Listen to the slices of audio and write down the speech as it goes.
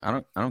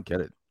I don't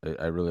get it.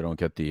 I really don't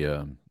get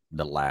the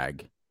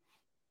lag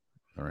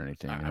or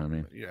anything. You know what I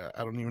mean? Yeah,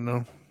 I don't even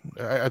know.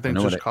 I I think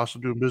know it's what just I cost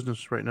of doing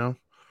business right now.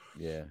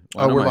 yeah.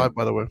 Well, I Oh, know we're live,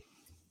 by the way.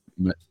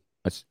 my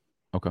that's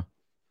okay.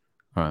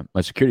 All right.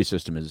 My security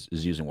system is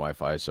using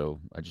Wi-Fi, so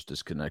I just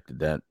disconnected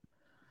that.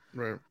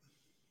 Right.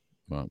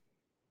 Well,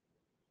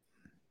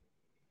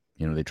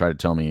 they tried to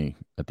tell me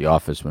at the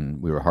office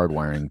when we were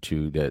hardwiring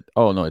to that.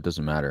 Oh no, it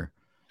doesn't matter.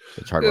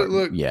 It's Yeah, hardwired.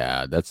 look,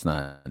 Yeah, that's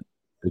not.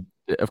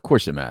 Of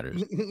course, it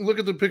matters. look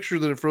at the picture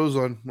that it froze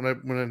on when I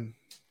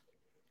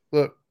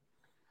look.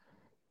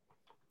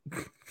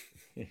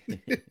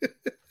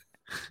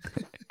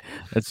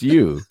 That's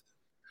you.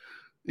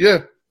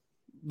 Yeah,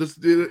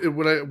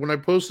 when I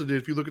posted it.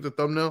 If you look at the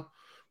thumbnail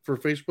for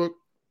Facebook,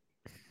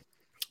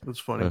 that's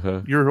funny.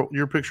 Uh-huh.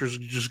 Your picture's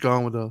just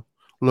gone with a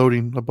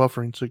loading, a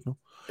buffering signal.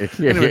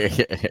 Anyways,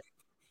 Oh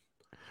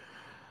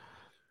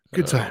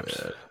good times.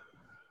 man.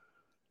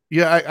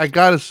 Yeah, I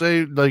gotta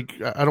say,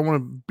 like, I don't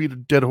want to beat a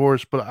dead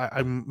horse, but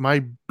I'm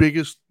my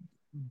biggest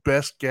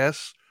best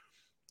guess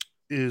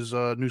is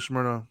New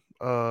Smyrna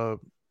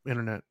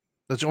internet.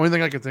 That's the only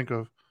thing I can think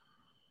of.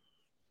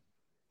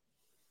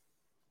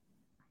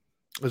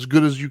 As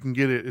good as you can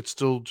get it, it's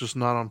still just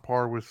not on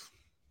par with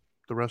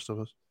the rest of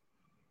us.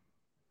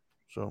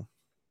 So,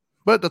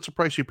 but that's a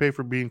price you pay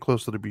for being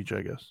close to the beach,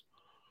 I guess.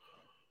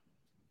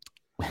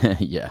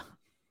 Yeah.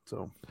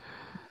 So,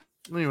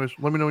 anyways,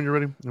 let me know when you're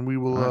ready, and we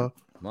will. All right.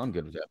 Well, I'm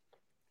good with that.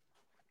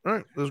 All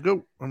right, let's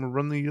go. I'm gonna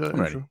run the I'm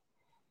ready. intro.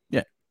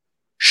 Yeah.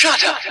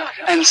 Shut up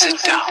and sit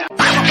down.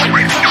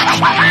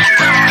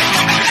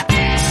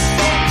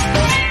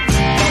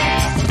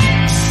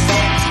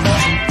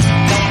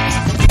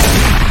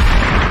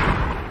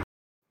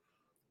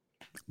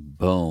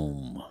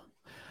 Boom.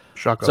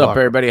 Shaka What's up, laka.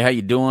 everybody? How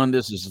you doing?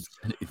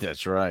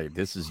 That's right.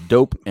 This is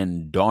Dope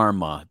and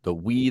Dharma, the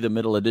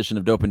middle edition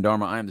of Dope and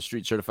Dharma. I am the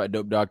street certified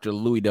dope doctor,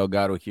 Louis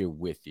Delgado, here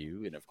with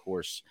you. And of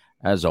course,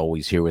 as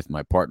always, here with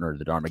my partner,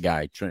 the Dharma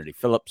guy, Trinity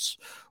Phillips.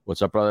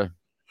 What's up, brother?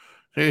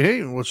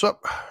 Hey, what's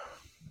up?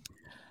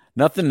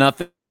 Nothing.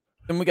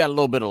 And we got a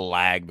little bit of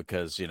lag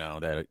because,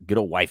 that good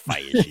old Wi-Fi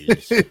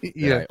issues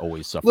Yeah, that I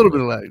always suffer a little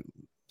bit with. of lag.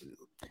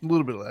 A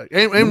little bit of lag.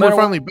 And No we're matter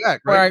finally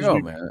back, where right? I 'Cause go,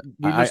 we man.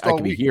 we I missed all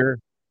can be week. here.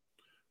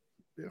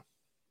 Yeah.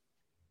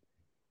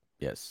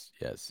 Yes.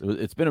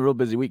 It's been a real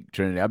busy week,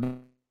 Trinity. I've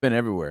been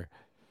everywhere.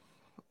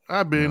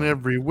 I've been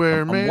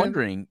everywhere, I'm man.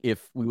 wondering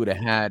if we would have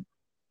had.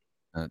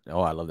 I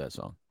love that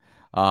song.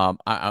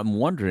 I'm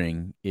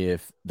wondering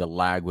if the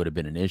lag would have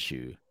been an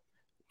issue,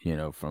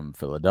 from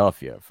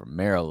Philadelphia, from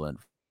Maryland,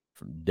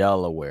 from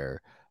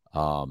Delaware.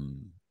 You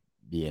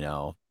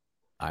know,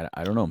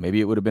 I don't know. Maybe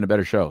it would have been a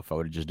better show if I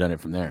would have just done it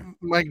from there.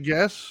 My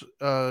guess,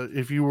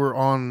 if you were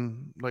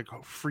on like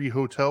free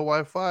hotel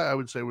Wi-Fi, I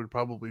would say would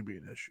probably be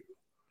an issue.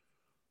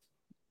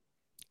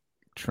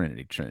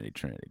 Trinity.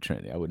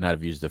 I would not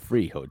have used the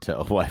free hotel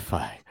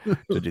Wi-Fi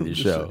to do the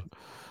show.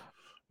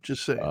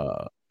 Just saying.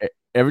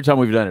 Every time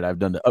we've done it, I've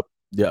done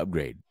the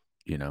upgrade.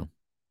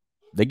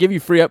 They give you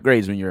free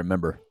upgrades when you're a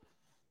member.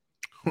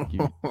 They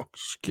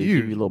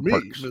give you little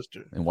perks,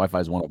 Mister. and Wi-Fi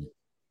is one of them.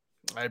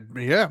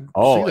 Yeah.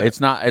 Oh, it's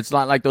not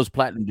like those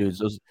platinum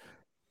dudes.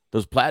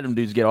 Those platinum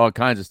dudes get all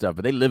kinds of stuff,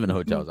 but they live in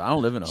hotels. I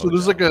don't live in a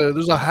hotel. So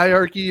there's a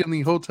hierarchy in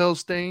the hotel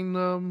staying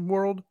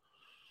world.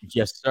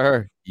 Yes,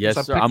 sir. Yes,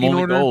 It's a sir. I'm only pecking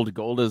order? gold.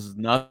 Gold is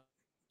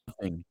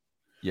nothing.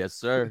 Yes,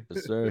 sir.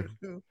 Yes, sir.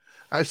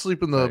 I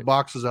sleep in the Right.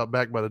 boxes out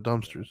back by the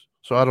dumpsters,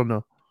 so I don't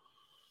know.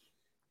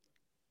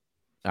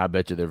 I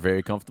bet you they're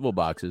very comfortable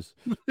boxes.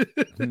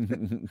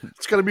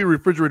 It's got to be a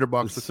refrigerator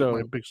box to fit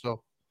my big stuff.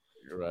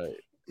 Right.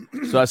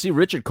 So I see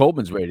Richard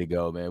Coleman's ready to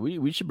go, man.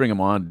 We should bring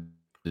him on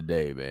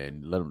today,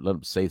 man. Let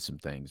him say some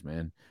things,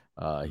 man.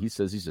 He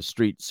says he's a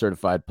street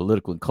certified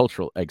political and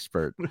cultural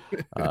expert.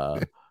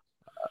 If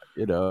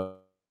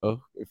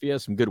he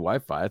has some good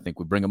Wi-Fi, I think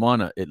we bring him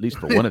on at least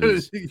for one of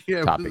these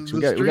topics.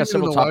 We got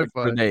several topics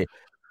for today.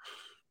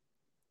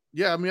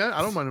 Yeah, I mean,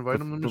 I don't mind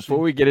inviting him. Before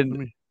we get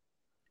into,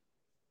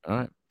 all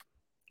right,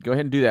 go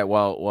ahead and do that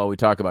while we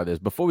talk about this.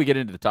 Before we get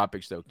into the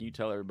topics, though, can you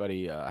tell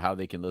everybody how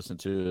they can listen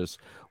to us,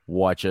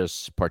 watch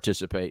us,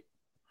 participate?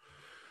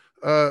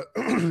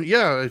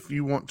 Yeah, if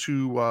you want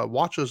to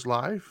watch us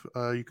live,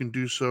 you can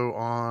do so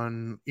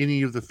on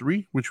any of the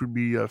three, which would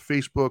be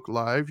Facebook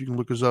Live. You can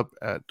look us up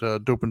at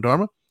Dope and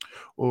Dharma,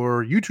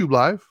 or YouTube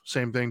Live,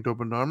 same thing,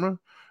 Dope and Dharma.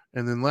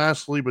 And then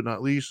lastly, but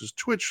not least, is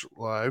Twitch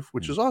Live,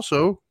 which is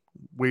also,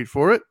 wait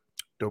for it,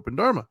 Dope and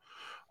Dharma.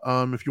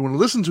 If you want to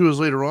listen to us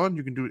later on,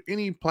 you can do it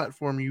any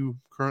platform you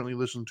currently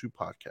listen to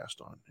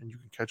podcast on, and you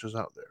can catch us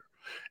out there.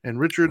 And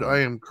Richard, I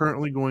am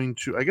currently going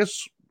to, I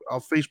guess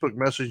I'll Facebook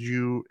message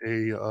you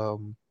a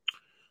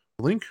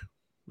link.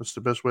 That's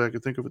the best way I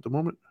can think of at the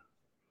moment.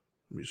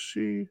 Let me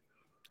see.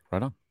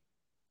 Right on.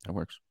 That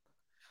works.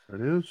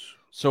 There it is.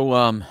 So,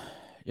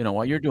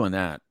 while you're doing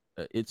that,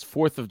 it's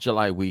 4th of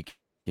July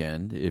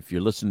weekend. If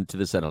you're listening to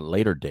this at a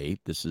later date,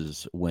 this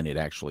is when it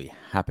actually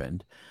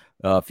happened.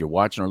 If you're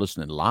watching or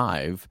listening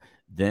live,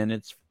 then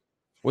it's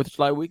 4th of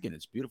July weekend.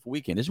 It's a beautiful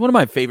weekend. It's one of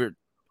my favorite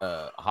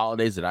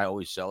holidays that I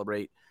always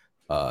celebrate.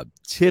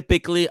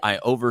 Typically, I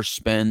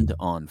overspend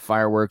on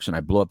fireworks and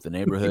I blow up the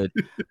neighborhood.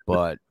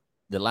 But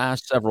the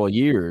last several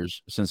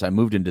years, since I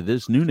moved into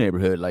this new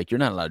neighborhood, like you're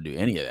not allowed to do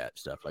any of that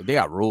stuff. Like they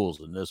got rules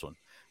in this one,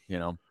 you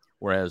know.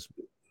 Whereas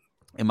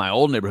in my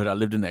old neighborhood, I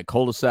lived in that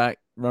cul-de-sac.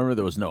 Remember,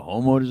 there was no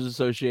homeowners Yeah.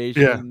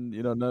 association,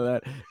 none of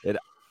that. And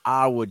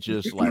I would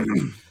just like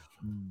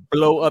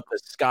blow up the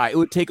sky. It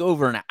would take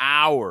over an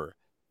hour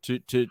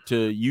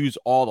to use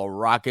all the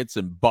rockets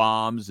and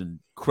bombs and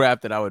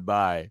crap that I would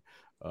buy.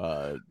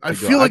 I To go.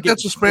 feel I like get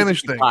that's a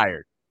Spanish thing.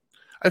 tired.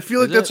 I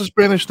feel Is like that's it? a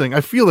Spanish thing.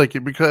 I feel like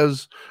it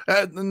because,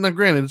 now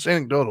granted, it's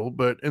anecdotal,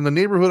 but in the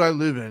neighborhood I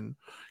live in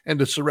and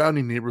the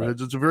surrounding Right.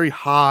 neighborhoods, it's a very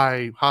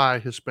high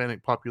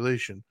Hispanic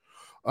population.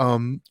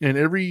 And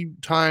every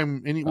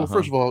time well,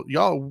 first of all,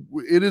 y'all,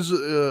 it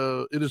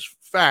is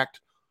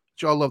fact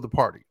that y'all love the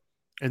party,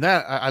 and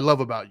that I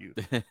love about you.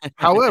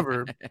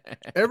 However,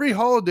 every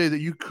holiday that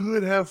you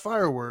could have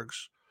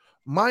fireworks,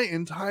 my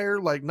entire,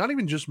 like, not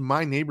even just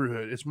my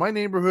neighborhood, it's my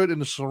neighborhood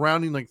and the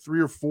surrounding like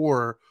 3 or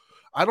 4.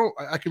 I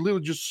could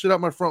literally just sit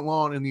out my front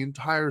lawn and the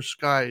entire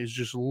sky is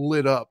just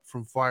lit up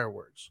from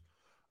fireworks.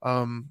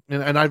 And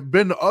I've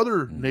been to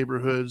other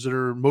neighborhoods that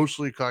are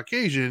mostly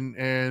Caucasian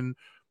and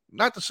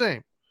not the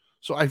same.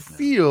 So I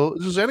feel,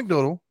 this is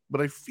anecdotal,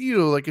 but I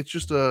feel like it's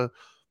just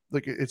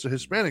it's a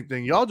Hispanic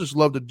thing. Y'all just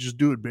love to just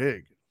do it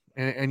big.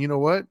 And you know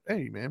what?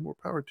 Hey, man, more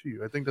power to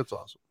you. I think that's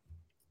awesome.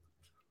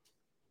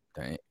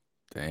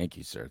 Thank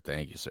you, sir.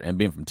 Thank you, sir. And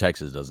being from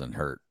Texas doesn't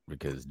hurt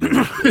because doing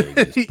it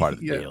big is part of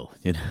the deal.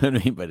 You know what I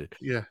mean?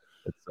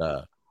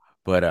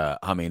 But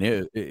I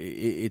mean,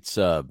 it's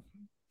I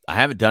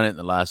haven't done it in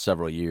the last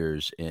several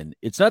years, and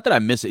it's not that I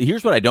miss it.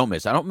 Here's what I don't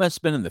miss: I don't miss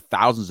spending the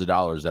thousands of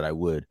dollars that I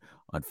would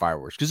on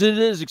fireworks because it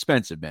is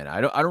expensive, man.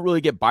 I don't really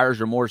get buyer's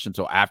remorse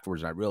until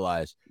afterwards, and I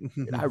realize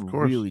that I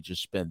really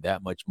just spend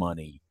that much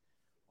money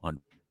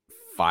on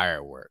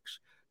fireworks,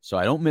 so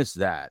I don't miss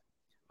that.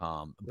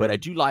 But I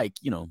do like,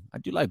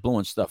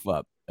 blowing stuff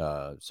up.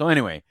 So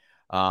anyway,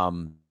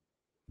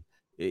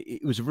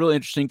 it was a really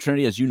interesting,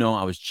 Trinity. As you know,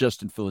 I was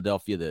just in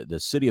Philadelphia, the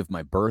city of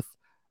my birth.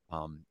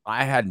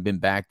 I hadn't been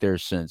back there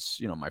since,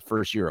 my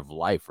first year of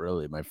life,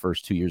 really, my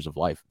first 2 years of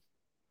life.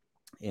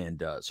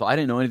 And so I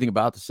didn't know anything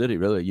about the city,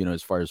 really,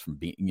 as far as from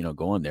being,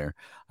 going there.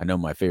 I know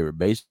my favorite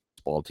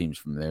baseball teams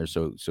from there.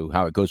 So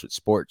how it goes with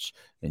sports,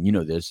 and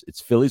this,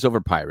 it's Phillies over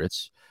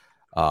Pirates,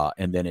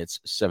 and then it's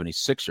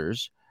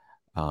 76ers.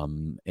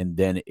 And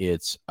then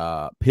it's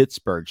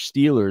Pittsburgh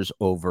Steelers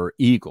over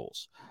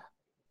Eagles.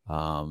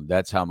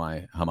 That's how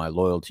my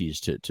loyalties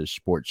to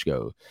sports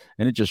go,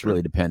 and it just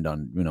really depend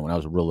on when I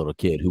was a real little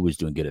kid who was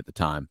doing good at the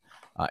time.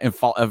 And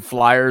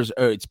Flyers,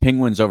 it's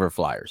Penguins over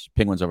Flyers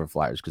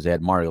because they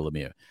had Mario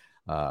Lemieux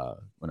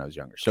when I was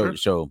younger.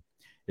 So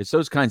it's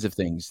those kinds of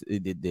things.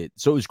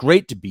 So it was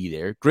great to be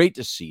there, great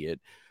to see it.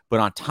 But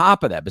on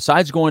top of that,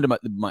 besides going to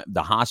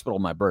the hospital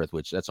of my birth,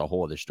 which that's a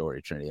whole other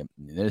story, Trinity.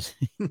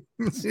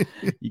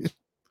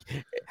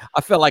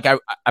 I felt like I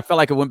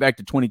went back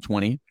to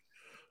 2020.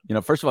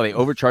 First of all, they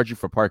overcharge you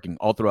for parking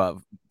all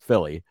throughout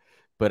Philly.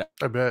 But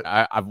I bet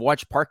I've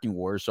watched Parking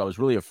Wars, so I was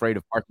really afraid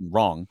of parking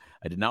wrong.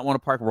 I did not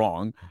want to park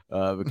wrong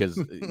because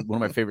one of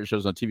my favorite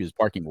shows on TV is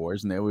Parking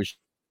Wars, and they always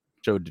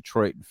showed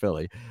Detroit and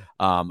Philly.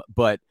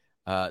 But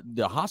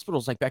the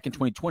hospital's like back in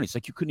 2020. It's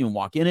like you couldn't even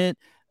walk in it.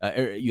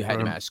 You had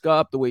to mask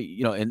up the way,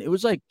 and it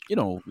was like, it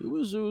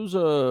was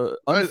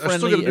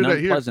unfriendly and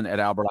unpleasant at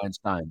Albert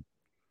Einstein.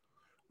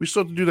 We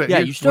still have to do that. Yeah,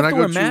 here. you still have to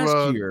wear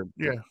masks here.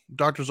 Yeah,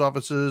 doctors'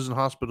 offices and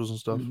hospitals and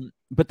stuff.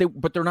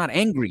 But they're not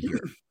angry here,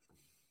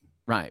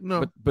 right?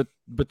 No, but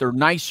they're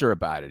nicer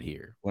about it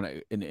here.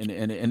 And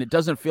it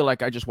doesn't feel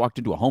like I just walked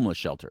into a homeless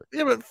shelter.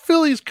 Yeah, but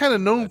Philly's kind of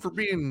known for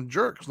being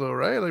jerks, though,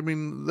 right? I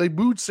mean, they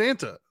booed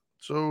Santa.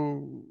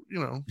 So,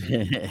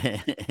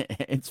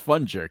 it's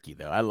fun jerky,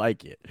 though. I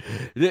like it.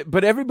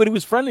 But everybody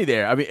was friendly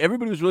there. I mean,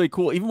 everybody was really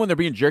cool. Even when they're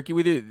being jerky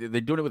with you, they're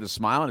doing it with a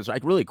smile, and it's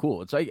like really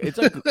cool. It's like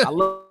I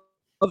love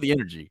the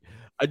energy.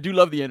 I do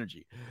love the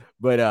energy.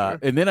 But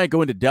and then I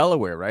go into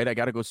Delaware, right? I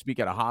got to go speak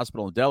at a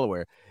hospital in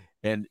Delaware,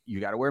 and you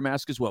got to wear a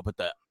mask as well. But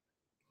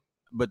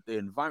the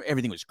environment,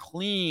 everything was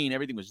clean,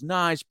 everything was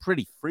nice,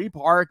 pretty, free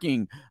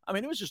parking. I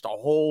mean, it was just a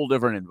whole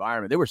different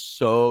environment. They were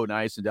so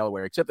nice in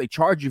Delaware, except they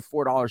charge you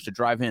 $4 to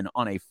drive in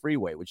on a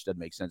freeway, which doesn't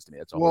make sense to me.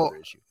 That's a whole other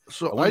issue.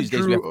 So one of these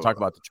days we have to talk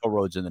about the toll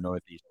roads in the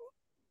Northeast.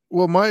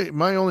 Well,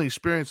 my only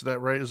experience of that,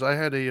 right, is I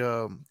had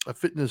a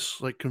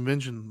fitness like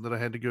convention that I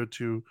had to go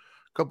to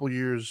a couple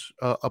years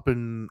up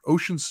in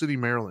Ocean City,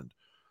 Maryland,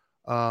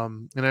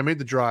 and I made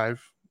the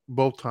drive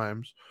both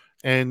times.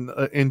 And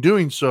in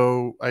doing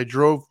so, I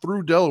drove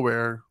through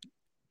Delaware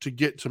to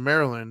get to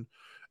Maryland,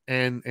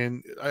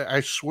 and I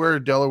swear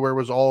Delaware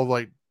was all of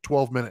like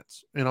 12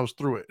 minutes, and I was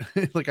through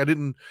it. Like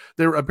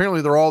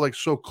they're all like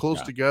so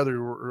close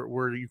together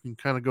where you can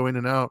kind of go in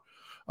and out.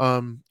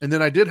 And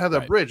then I did have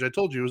that bridge. I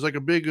told you it was like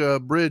a big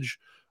bridge.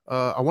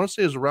 I want to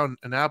say it was around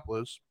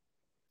Annapolis.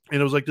 And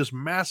it was like this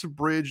massive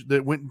bridge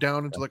that went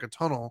down into like a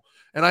tunnel,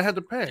 and I had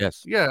to pay.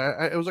 Yes.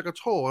 Yeah, it was like a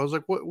toll. I was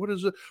like, what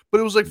is it? But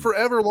it was like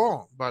forever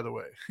long, by the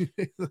way.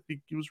 Like,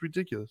 it was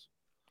ridiculous.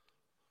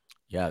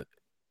 Yeah,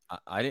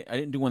 I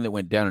didn't do one that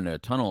went down in a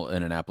tunnel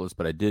in Annapolis,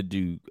 but I did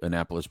do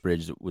Annapolis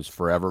Bridge that was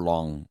forever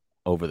long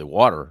over the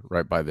water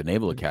right by the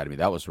Naval Academy.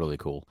 That was really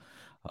cool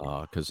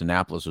because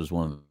Annapolis was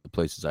one of the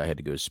places I had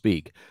to go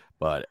speak.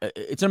 But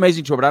it's an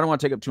amazing tour. But I don't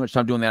want to take up too much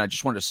time doing that. I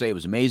just wanted to say it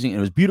was amazing, and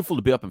it was beautiful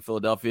to be up in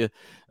Philadelphia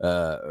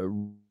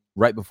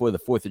right before the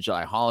 4th of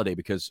July holiday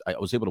because I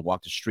was able to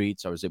walk the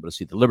streets. I was able to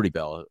see the Liberty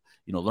Bell,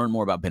 learn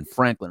more about Ben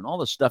Franklin and all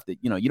the stuff that,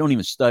 you don't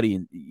even study.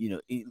 And,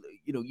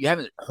 you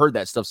haven't heard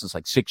that stuff since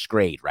like 6th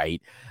grade,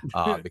 right?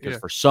 Because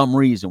for some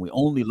reason we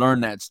only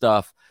learn that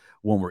stuff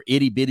when we're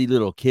itty bitty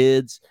little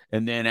kids.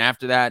 And then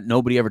after that,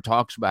 nobody ever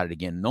talks about it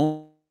again.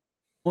 No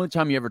only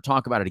time you ever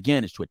talk about it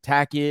again is to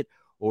attack it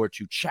or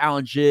to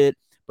challenge it.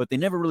 But they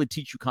never really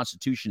teach you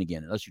Constitution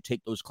again unless you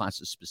take those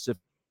classes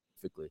specifically.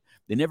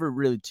 They never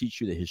really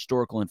teach you the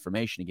historical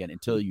information again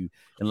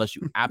unless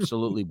you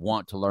absolutely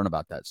want to learn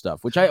about that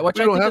stuff, which I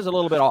think is a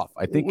little bit off.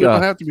 I think we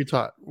don't have to be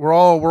taught. We're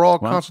all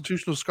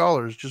constitutional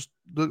scholars. Just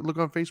look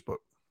on Facebook.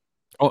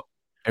 Oh,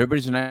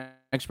 everybody's an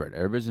expert.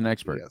 Everybody's an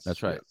expert. Yes,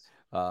 that's right.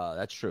 yes.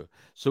 That's true.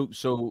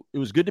 So it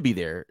was good to be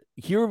there.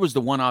 Here was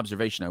the one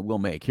observation I will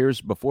make. Here's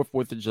before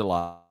 4th of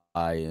July.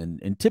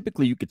 And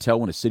typically you could tell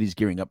when a city's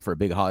gearing up for a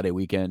big holiday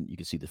weekend. You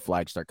can see the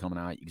flags start coming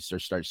out. You can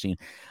start seeing.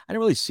 I didn't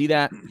really see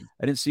that.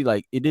 I didn't see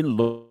it didn't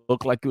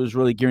look like it was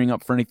really gearing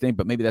up for anything,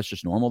 but maybe that's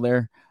just normal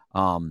there.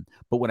 But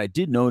what I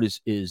did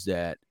notice is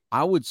that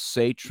I would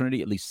say,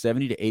 Trinity, at least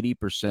 70 to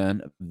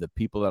 80% of the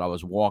people that I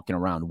was walking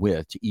around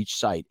with to each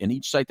site, and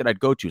each site that I'd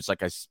go to, it's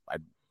like the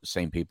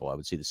same people. I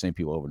would see the same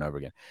people over and over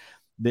again.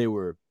 They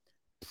were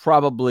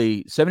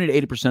probably 70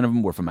 to 80% of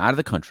them were from out of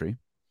the country.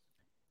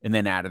 And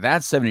then out of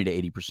that 70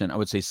 to 80%, I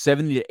would say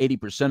 70 to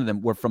 80% of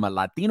them were from a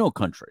Latino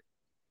country.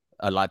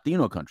 And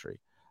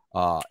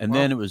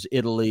then it was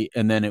Italy,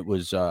 and then it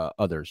was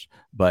others.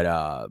 But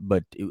a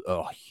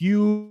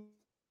huge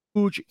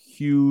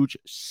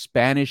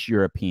Spanish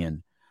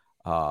European,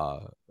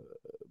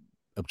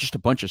 just a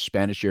bunch of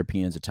Spanish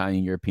Europeans,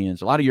 Italian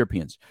Europeans, a lot of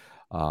Europeans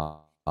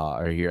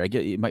are here. I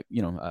get it might,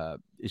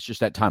 it's just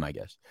that time, I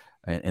guess.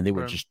 And they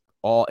were just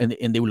all and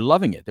they were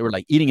loving it. They were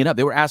like eating it up.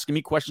 They were asking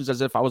me questions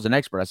as if I was an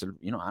expert. I said,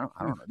 I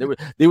don't know.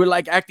 They were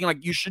like acting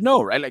like you should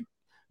know, right? Like,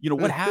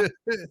 what happened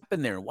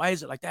there? Why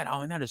is it like that?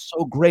 Oh, and that is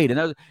so great.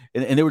 And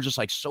they were just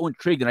like so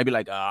intrigued. And I'd be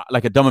like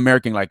a dumb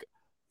American, like,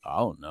 I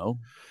don't know.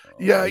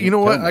 Yeah, you know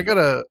what? I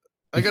gotta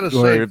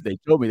say, if they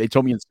told me in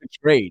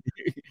 6th grade.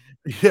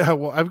 Yeah,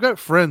 well, I've got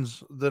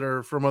friends that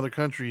are from other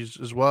countries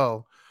as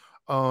well.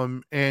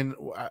 And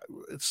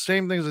it's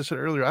same thing as I said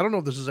earlier. I don't know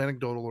if this is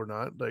anecdotal or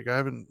not. Like, I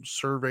haven't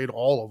surveyed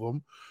all of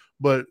them,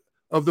 but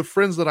of the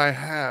friends that I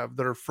have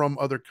that are from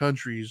other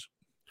countries,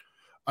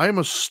 I am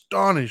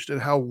astonished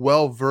at how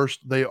well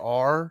versed they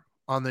are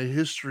on the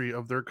history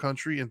of their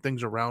country and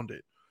things around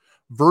it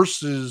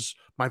versus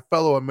my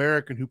fellow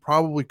American who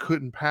probably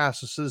couldn't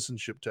pass a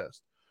citizenship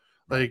test.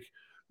 Like,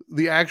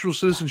 the actual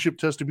citizenship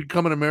test to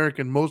become an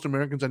American, most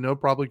Americans I know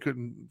probably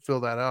couldn't fill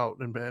that out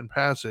and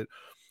pass it.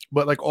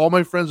 But like all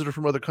my friends that are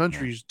from other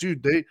countries,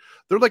 dude,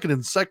 they're like an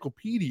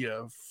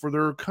encyclopedia for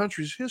their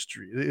country's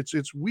history.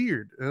 It's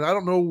weird. And I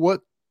don't know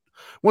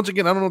once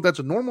again, I don't know if that's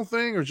a normal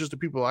thing or just the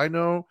people I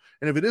know.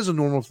 And if it is a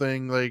normal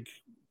thing, like,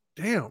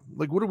 damn,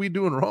 like, what are we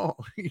doing wrong?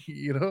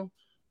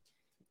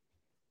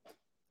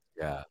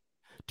 Yeah.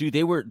 Dude,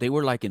 they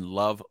were like in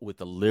love with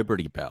the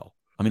Liberty Bell.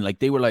 I mean, like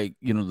they were like,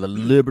 the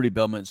Liberty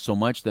Bell meant so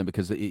much to them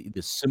because the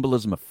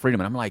symbolism of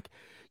freedom. And I'm like,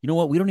 you know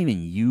what? We don't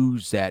even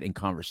use that in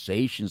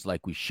conversations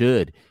like we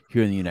should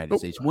here in the United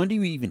States. When do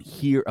you even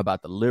hear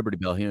about the Liberty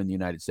Bell here in the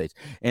United States?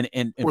 And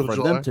for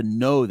them to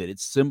know that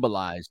it's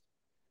symbolized,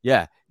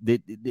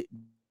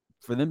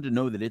 for them to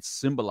know that it's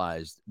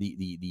symbolized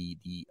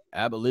the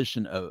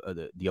abolition of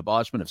the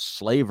abolishment of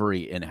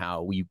slavery and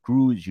how we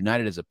grew as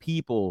united as a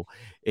people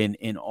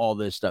in all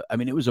this stuff. I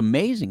mean, it was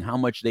amazing how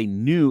much they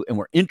knew and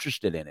were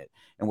interested in it.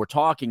 And we're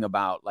talking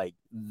about like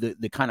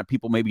the kind of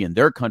people maybe in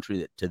their country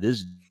that to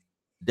this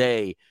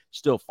day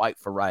still fight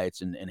for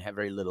rights and have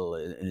very little,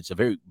 and it's a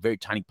very, very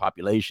tiny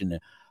population.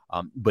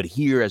 But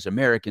here as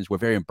Americans, we're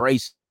very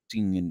embracing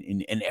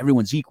and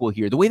everyone's equal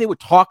here. The way they would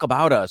talk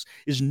about us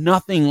is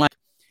nothing like,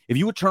 if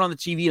you would turn on the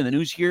TV and the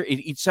news here,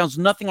 it sounds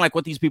nothing like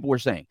what these people were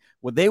saying.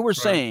 What they were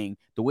saying,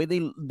 the way they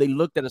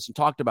looked at us and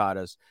talked about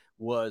us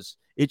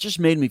it just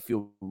made me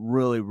feel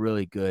really,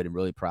 really good and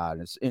really proud.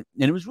 And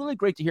it was really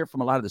great to hear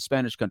from a lot of the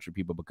Spanish country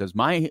people because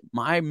my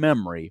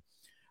memory,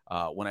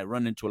 when I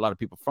run into a lot of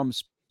people from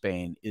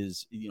Spain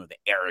is, the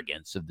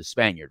arrogance of the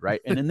Spaniard,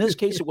 right? And in this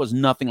case, it was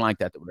nothing like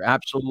that. They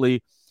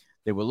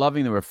were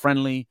loving, they were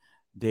friendly,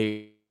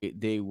 they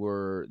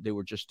were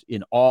just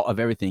in awe of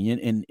everything.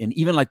 And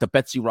even like the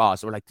Betsy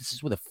Ross, they were like, this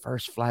is where the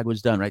first flag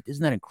was done, right?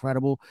 Isn't that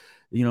incredible?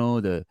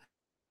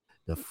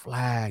 The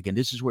flag, and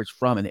this is where it's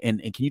from. And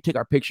can you take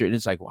our picture? And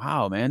it's like,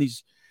 wow, man,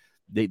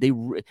 I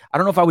don't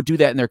know if I would do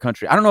that in their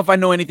country. I don't know if I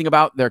know anything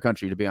about their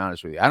country, to be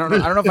honest with you. I don't know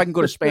if I can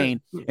go to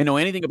Spain and know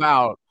anything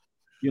about,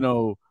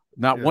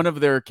 one of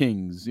their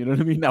kings, you know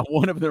what I mean? Not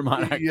one of their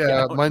monarchs.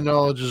 Yeah, my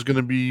knowledge is going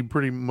to be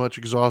pretty much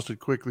exhausted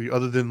quickly,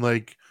 other than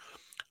like,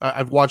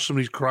 I've watched some of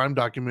these crime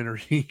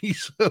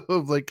documentaries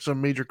of like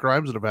some major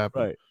crimes that have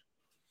happened.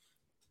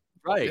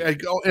 Right. Right.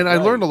 And I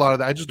learned a Right. lot of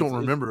that. I just don't It's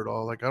remember it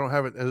all. Like I don't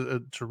have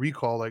it to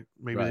recall like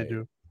maybe they right.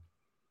 do.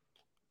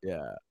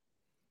 Yeah.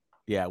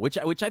 Yeah, which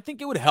I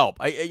think it would help.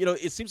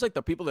 It seems like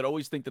the people that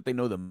always think that they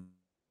know the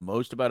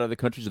most about other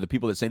countries are the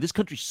people that say this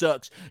country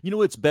sucks. You know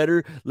what's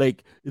better?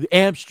 Like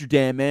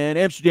Amsterdam, man.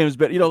 Amsterdam is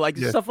better. Like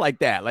Yeah. stuff like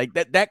that. Like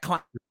that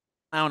clown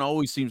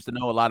always seems to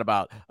know a lot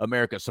about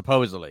America,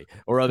 supposedly,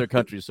 or other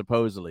countries,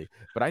 supposedly.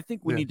 But I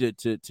think we Yeah. need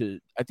to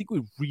I think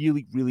we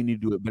really, really need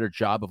to do a better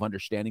job of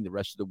understanding the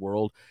rest of the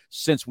world,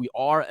 since we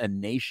are a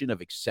nation of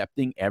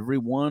accepting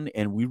everyone,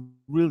 and we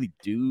really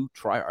do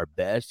try our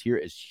best here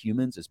as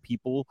humans, as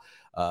people.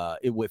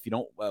 If you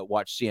don't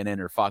watch CNN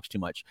or Fox too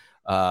much,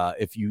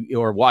 if you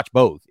or watch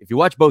both, if you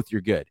watch both,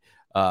 you're good.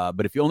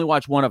 But if you only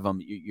watch one of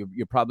them,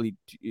 you're probably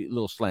a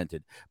little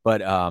slanted.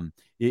 But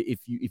if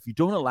you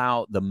don't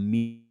allow the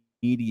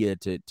media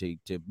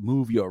to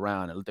move you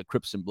around and let the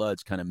Crips and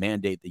Bloods kind of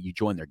mandate that you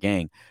join their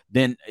gang,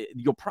 then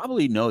you'll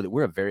probably know that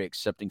we're a very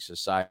accepting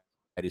society.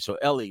 So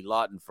Ellie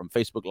Lawton from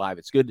Facebook Live,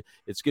 it's good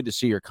to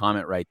see your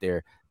comment right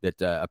there that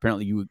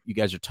apparently you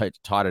guys are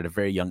taught at a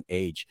very young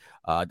age.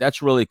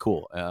 That's really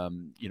cool.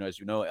 As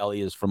you know,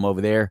 Ellie is from over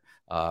there,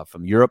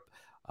 from Europe.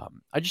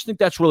 I just think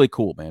that's really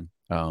cool, man.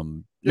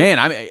 Man,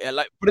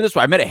 like, put it this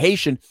way, I met a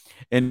Haitian,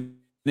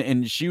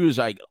 and she was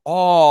like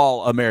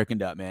all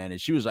Americaned up, man, and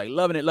she was like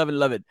loving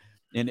it.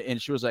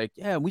 And she was like,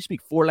 yeah, we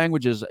speak 4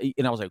 languages.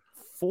 And I was like,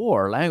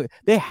 4 languages?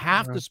 They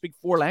have to speak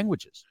 4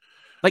 languages,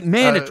 like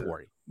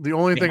mandatory. The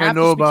only They thing I have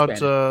to know speak about Spanish.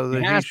 They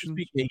the have to Haitians,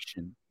 speak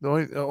Haitian.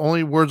 the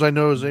only words I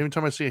know is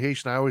anytime I see a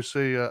Haitian, I always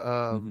say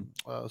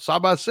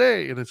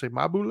sabase, and they say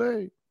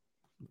maboule.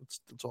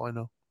 That's all I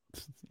know.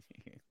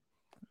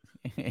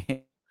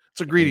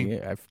 It's a greeting.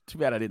 Yeah, too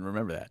bad I didn't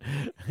remember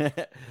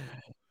that.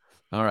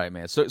 All right,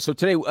 man. So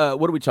today,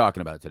 what are we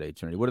talking about today,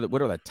 Trinity?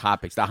 What are the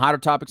topics, the hotter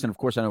topics? And of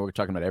course, I know we're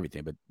talking about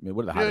everything, but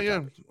what are the hotter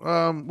topics?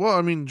 Well,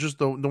 I mean, just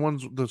the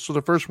ones. So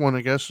the first one,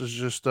 I guess, is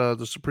just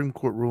the Supreme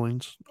Court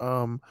rulings.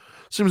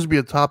 Seems to be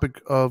a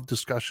topic of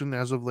discussion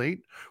as of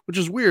late, which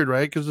is weird,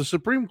 right? Because the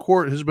Supreme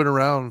Court has been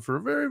around for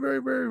a very,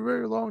 very, very,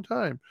 very long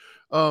time.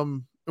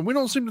 And we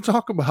don't seem to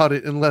talk about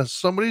it unless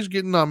somebody's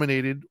getting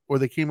nominated or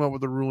they came up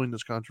with a ruling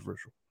that's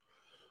controversial.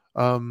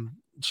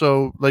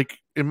 So like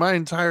in my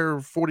entire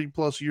 40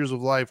 plus years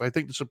of life, I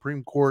think the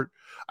Supreme Court,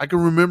 I can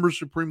remember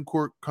Supreme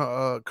Court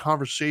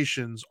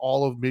conversations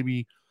all of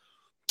maybe,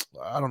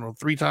 I don't know,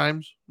 3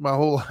 times my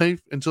whole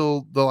life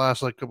until the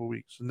last like couple of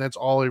weeks. And that's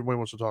all everybody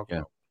wants to talk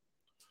about.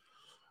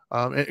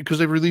 Because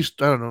they've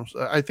released, I don't know,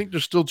 I think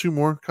there's still 2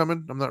 more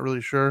coming. I'm not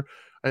really sure.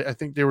 I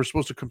think they were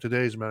supposed to come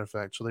today, as a matter of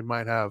fact. So they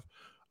might have.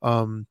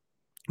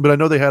 But I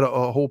know they had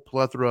a whole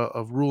plethora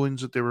of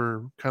rulings that they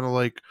were kind of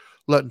like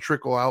letting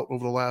trickle out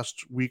over the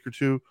last week or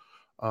 2.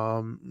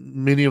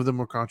 Many of them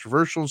were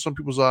controversial in some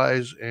people's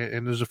eyes,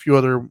 and there's a few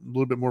other a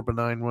little bit more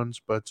benign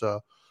ones. But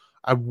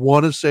I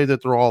want to say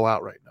that they're all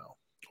out right now.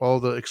 All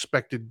the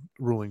expected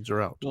rulings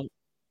are out. Well,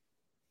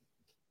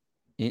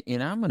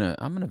 and I'm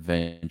gonna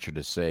venture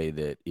to say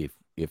that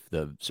if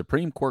the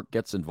Supreme Court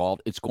gets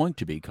involved, it's going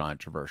to be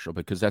controversial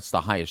because that's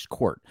the highest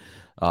court.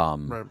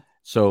 Right.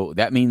 So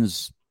that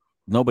means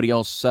nobody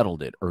else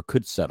settled it or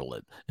could settle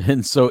it,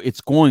 and so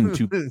it's going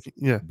to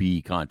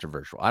be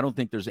controversial. I don't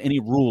think there's any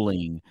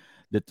ruling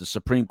that the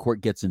Supreme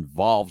Court gets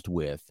involved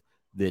with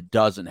that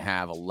doesn't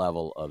have a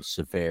level of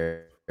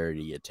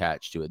severity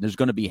attached to it. There's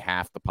going to be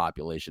half the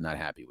population not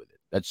happy with it.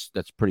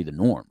 That's pretty the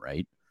norm,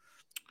 right?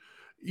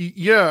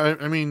 Yeah,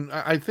 I mean,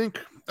 I think,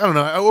 I don't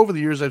know. Over the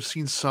years, I've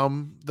seen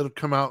some that have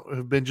come out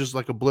have been just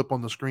like a blip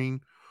on the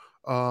screen,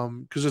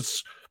 because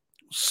it's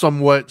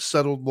somewhat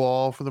settled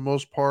law for the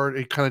most part.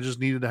 It kind of just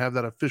needed to have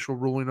that official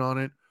ruling on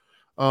it.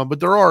 But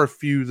there are a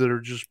few that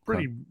are just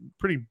pretty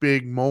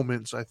big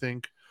moments, I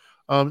think,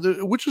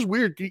 which is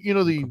weird.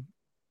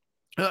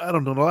 I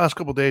don't know. The last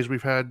couple of days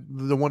we've had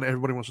the one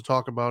everybody wants to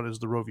talk about is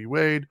the Roe v.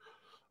 Wade.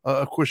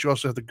 Of course, you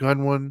also have the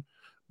gun one.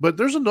 But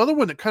there's another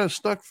one that kind of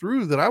stuck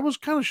through that I was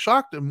kind of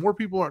shocked that more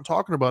people aren't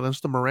talking about. And it's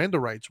the Miranda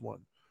rights one,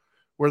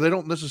 where they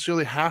don't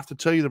necessarily have to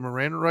tell you the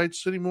Miranda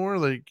rights anymore.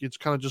 Like it's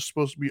kind of just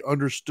supposed to be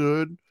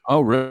understood.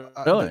 Oh,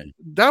 really?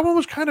 That one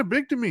was kind of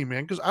big to me,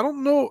 man, because I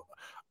don't know.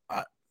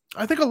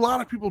 I think a lot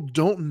of people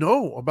don't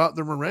know about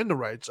the Miranda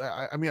rights.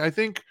 I mean, I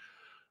think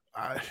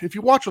if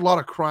you watch a lot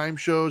of crime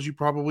shows, you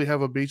probably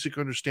have a basic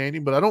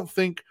understanding, but I don't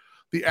think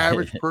the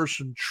average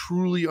person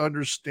truly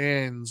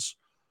understands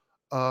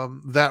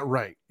that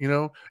right.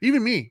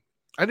 Even me,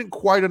 I didn't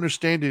quite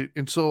understand it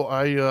until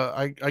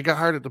I got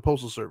hired at the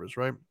Postal Service,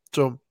 right?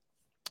 So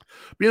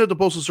being at the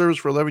Postal Service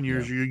for 11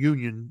 years, you're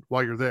union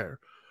while you're there.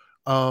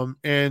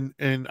 And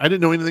I didn't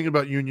know anything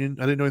about union.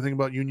 I didn't know anything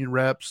about union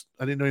reps.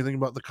 I didn't know anything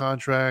about the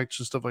contracts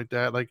and stuff like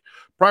that. Like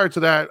prior to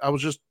that, I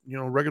was just,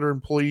 regular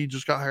employee,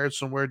 just got hired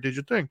somewhere, did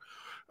your thing.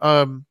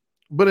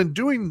 But in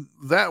doing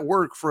that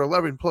work for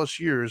 11 plus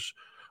years,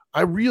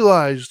 I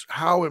realized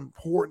how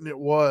important it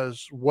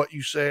was what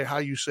you say, how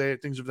you say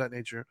it, things of that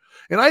nature.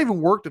 And I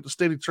even worked at the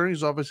state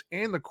attorney's office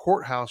and the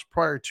courthouse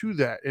prior to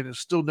that, and it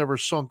still never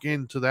sunk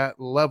into that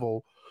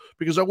level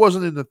because I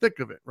wasn't in the thick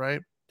of it,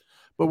 right?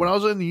 But when I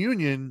was in the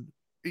union,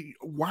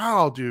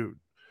 wow, dude,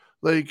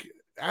 like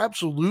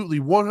absolutely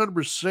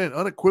 100%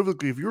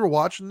 unequivocally, if you're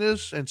watching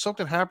this and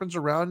something happens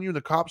around you and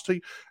the cops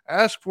take,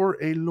 ask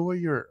for a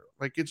lawyer.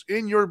 Like it's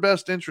in your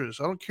best interest.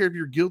 I don't care if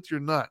you're guilty or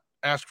not.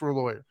 Ask for a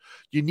lawyer.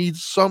 You need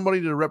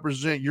somebody to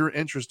represent your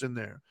interest in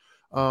there.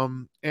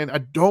 And I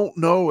don't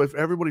know if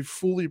everybody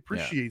fully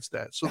appreciates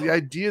that. So the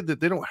idea that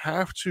they don't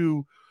have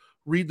to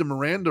read the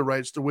Miranda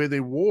rights the way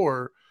they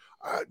wore,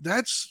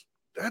 that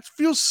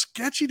feels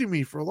sketchy to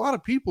me for a lot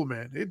of people,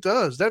 man. It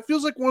does. That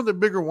feels like one of the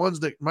bigger ones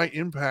that might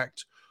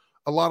impact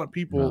a lot of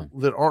people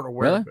that aren't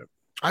aware of it.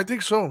 I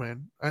think so,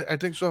 man. I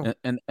think so.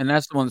 And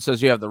that's the one that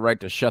says you have the right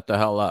to shut the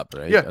hell up,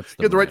 right? Yeah, that's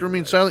you have the right to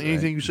remain silent. Right?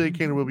 Anything you say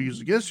can or will be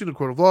used against you in the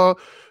court of law.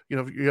 You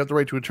know, you have the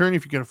right to attorney.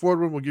 If you can afford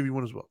one, we'll give you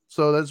one as well.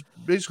 So that's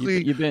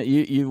basically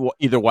you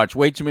either watch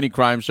way too many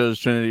crime shows,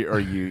 Trinity, or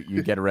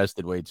you get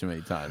arrested way too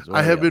many times.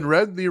 I have been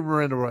read the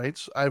Miranda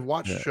rights. I've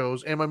watched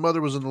shows, and my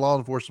mother was a law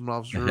enforcement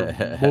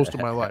officer most of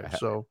my life.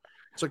 So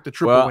it's like the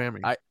triple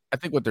whammy. I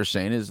think what they're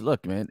saying is,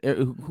 look, man,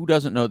 who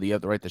doesn't know that you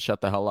have the right to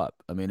shut the hell up?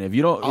 I mean, if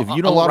you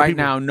don't right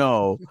now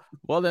know,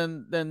 well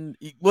then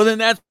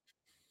that's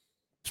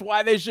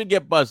why they should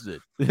get busted.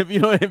 If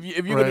you're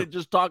gonna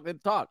just talk, then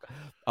talk.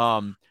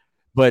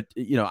 But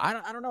I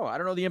don't know. I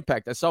don't know the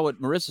impact. I saw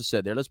what Marissa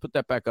said there. Let's put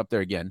that back up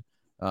there again.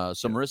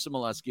 So Marissa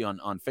Molesky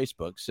on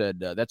Facebook said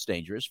that's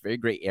dangerous, very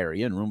gray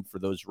area, and room for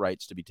those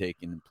rights to be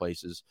taken in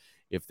places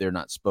if they're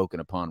not spoken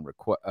upon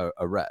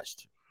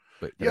arrest.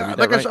 But yeah,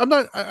 like I said,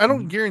 I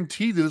don't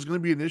guarantee that it's going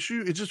to be an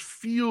issue. It just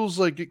feels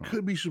like it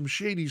could be some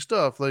shady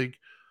stuff. Like,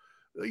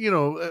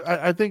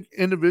 I think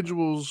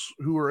individuals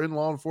who are in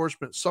law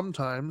enforcement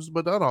sometimes,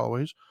 but not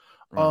always,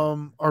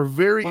 are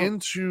very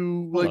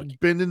into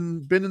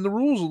bending the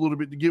rules a little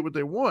bit to get what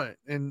they want,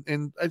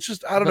 and it's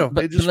just I don't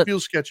know. It just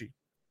feels sketchy.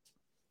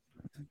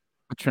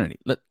 Trinity,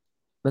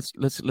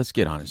 let's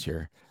get honest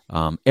here.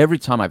 Every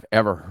time I've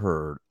ever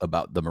heard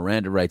about the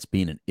Miranda rights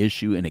being an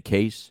issue in a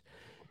case,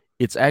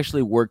 it's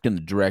actually worked in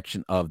the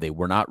direction of they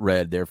were not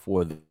read,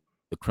 therefore the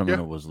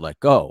criminal was let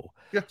go.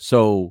 Yeah.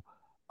 So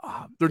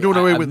they're doing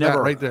away with that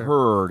right there.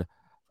 Heard,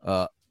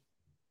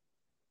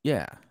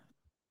 yeah.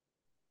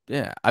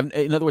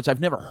 In other words, I've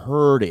never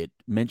heard it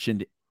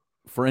mentioned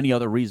for any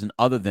other reason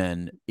other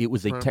than it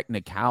was a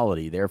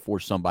technicality, therefore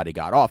somebody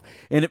got off.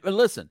 And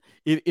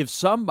if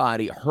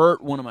somebody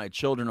hurt one of my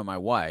children or my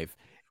wife,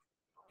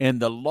 and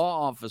the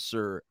law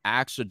officer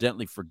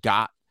accidentally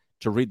forgot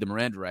to read the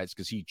Miranda rights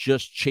because he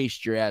just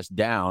chased your ass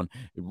down,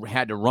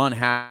 had to run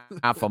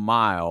half a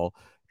mile,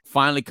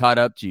 finally caught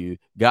up to you,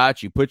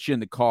 got you, put you in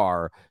the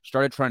car,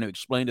 started trying to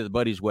explain to the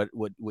buddies what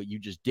you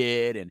just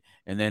did,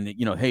 and then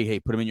hey,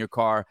 put him in your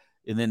car,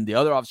 and then the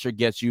other officer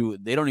gets you.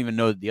 They don't even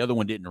know that the other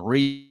one didn't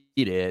read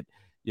it.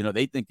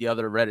 They think the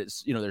other read it.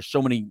 There's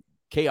so many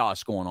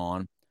chaos going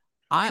on.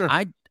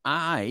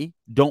 I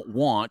don't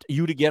want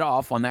you to get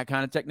off on that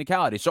kind of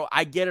technicality. So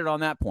I get it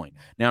on that point.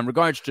 Now, in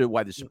regards to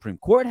why the Supreme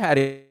Court had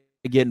to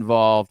get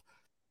involved,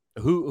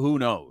 who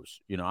knows?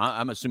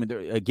 I'm assuming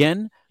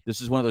this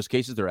is one of those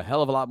cases. They're a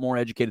hell of a lot more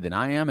educated than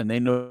I am, and they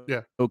know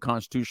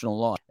constitutional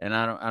law. And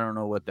I don't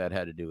know what that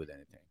had to do with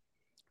anything.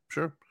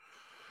 Sure.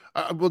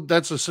 Well,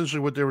 that's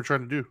essentially what they were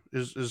trying to do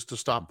is to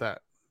stop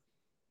that.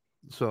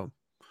 So,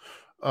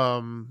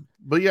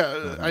 but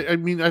yeah, I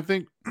mean, I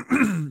think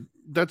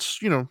that's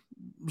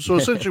so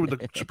essentially with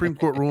the Supreme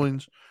Court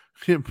rulings,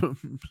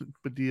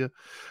 Padilla,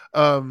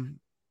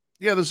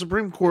 the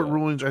Supreme Court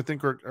rulings I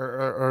think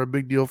are a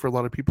big deal for a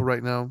lot of people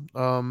right now.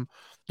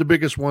 The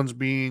biggest ones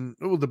being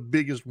the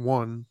biggest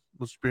one.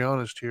 Let's be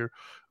honest here,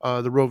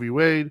 the Roe v.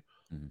 Wade.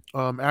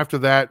 After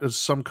that is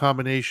some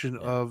combination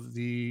of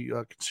the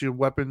concealed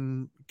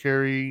weapon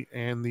carry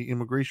and the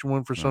immigration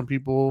one for some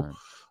people.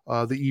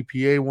 The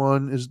EPA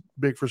one is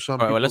big for some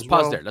people. Let's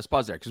pause there. Let's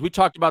pause there because we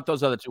talked about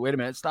those other two. Wait a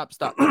minute. Stop.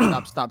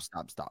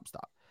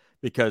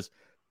 Because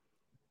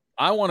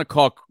I want to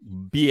call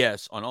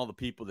BS on all the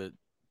people that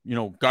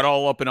got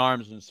all up in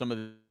arms in some of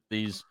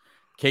these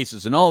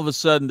cases, and all of a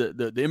sudden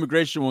the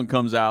immigration one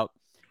comes out,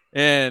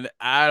 and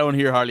I don't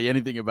hear hardly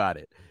anything about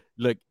it.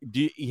 Look,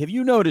 have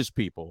you noticed,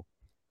 people,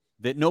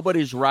 that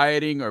nobody's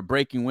rioting or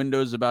breaking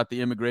windows about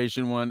the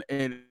immigration one?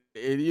 And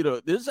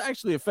this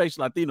actually affects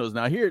Latinos.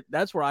 Now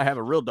that's where I have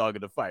a real dog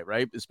in the fight,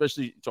 right?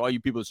 Especially to all you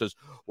people that says,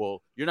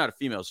 well, you're not a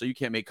female, so you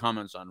can't make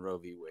comments on Roe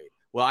v. Wade.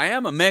 Well, I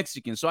am a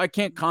Mexican, so I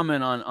can't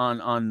comment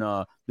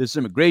on this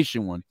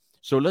immigration one.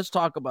 So let's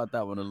talk about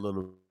that one a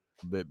little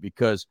bit,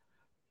 because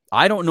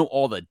I don't know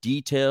all the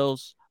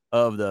details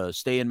of the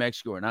stay in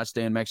Mexico or not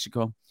stay in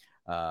Mexico.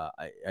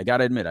 I got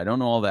to admit, I don't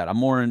know all that. I'm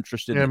more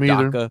interested in the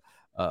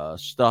DACA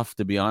stuff,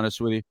 to be honest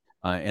with you.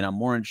 And I'm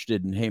more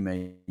interested in, hey,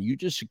 man, you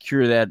just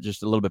secure that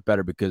just a little bit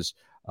better, because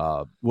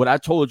what I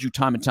told you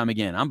time and time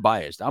again, I'm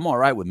biased. I'm all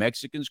right with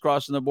Mexicans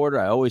crossing the border.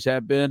 I always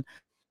have been.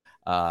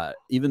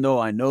 Even though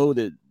I know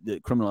that the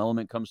criminal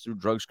element comes through,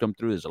 drugs come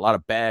through, there's a lot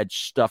of bad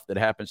stuff that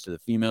happens to the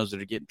females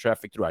that are getting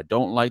trafficked through. I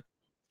don't like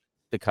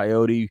the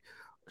coyote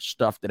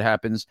stuff that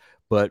happens,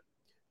 but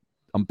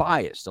I'm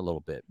biased a little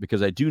bit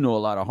because I do know a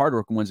lot of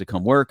hardworking ones that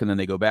come work and then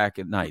they go back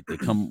at night. They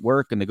come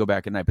work and they go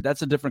back at night, but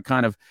that's a different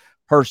kind of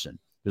person.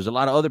 There's a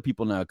lot of other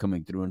people now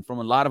coming through and from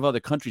a lot of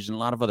other countries and a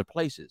lot of other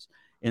places.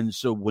 And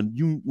so when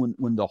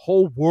the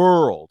whole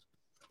world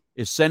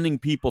is sending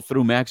people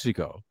through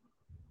Mexico,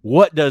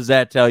 what does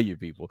that tell you,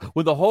 people?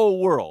 With the whole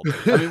world,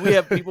 I mean, we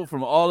have people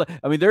from all.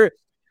 I mean,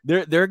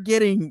 they're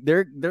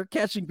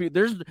catching people.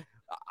 There's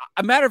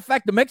a matter of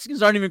fact, the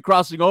Mexicans aren't even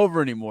crossing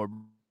over anymore,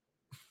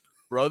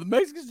 bro. The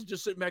Mexicans are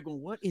just sitting back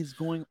going, what is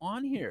going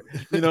on here?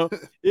 You know,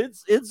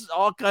 it's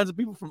all kinds of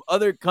people from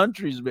other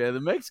countries, man.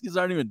 The Mexicans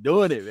aren't even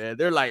doing it, man.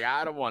 They're like,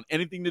 I don't want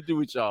anything to do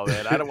with y'all,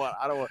 man. I don't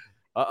want.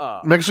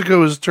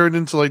 Mexico has turned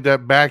into like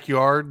that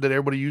backyard that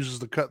everybody uses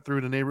to cut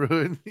through the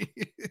neighborhood.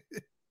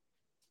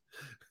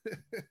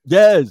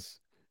 Yes.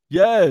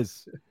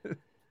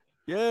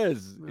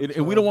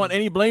 And we don't want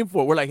any blame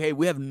for it. We're like, hey,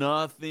 we have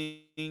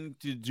nothing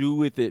to do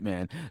with it,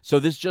 man. So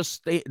the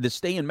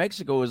stay in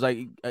Mexico is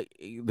like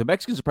the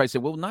Mexicans are probably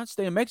saying, well, not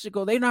stay in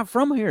Mexico. They're not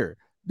from here.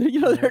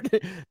 You know,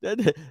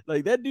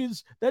 that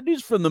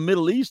dude's from the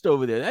Middle East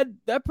over there.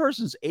 That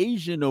person's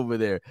Asian over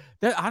there.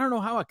 I don't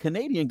know how a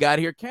Canadian got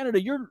here.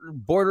 Canada, your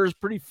border is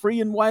pretty free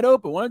and wide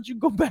open. Why don't you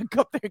go back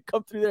up there and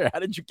come through there? How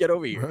did you get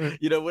over here? Right.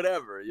 You know,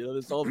 whatever. You know,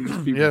 there's all these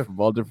people from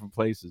all different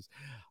places.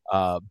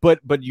 But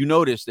you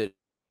notice that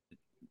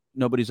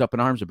nobody's up in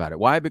arms about it.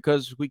 Why?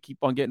 Because we keep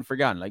on getting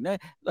forgotten.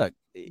 Like, look,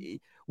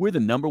 we're the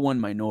number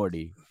one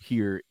minority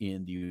here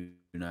in the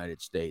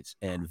United States,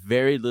 and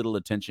very little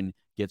attention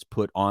gets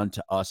put onto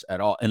us at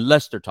all,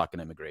 unless they're talking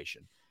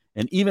immigration.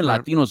 And even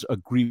Latinos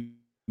agree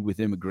with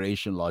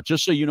immigration law.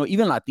 Just so you know,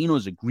 even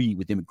Latinos agree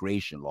with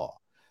immigration law.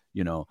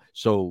 You know,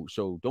 so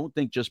don't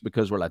think just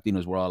because we're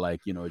Latinos, we're all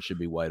like, you know, it should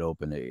be wide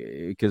open,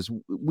 because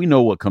we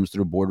know what comes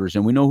through borders,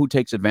 and we know who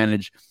takes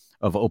advantage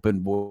of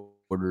open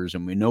borders,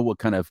 and we know what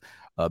kind of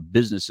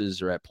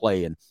businesses are at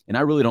play. And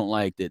I really don't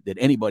like that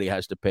anybody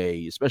has to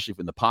pay, especially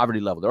from the poverty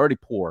level. They're already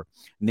poor,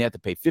 and they have to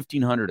pay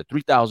 $1,500 to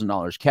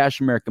 $3,000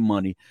 cash American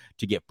money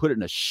to get put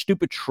in a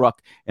stupid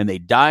truck, and they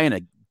die in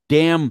a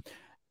damn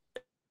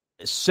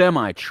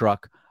semi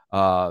truck.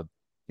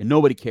 And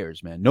nobody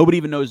cares, man. Nobody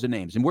even knows the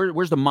names. And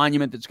where's the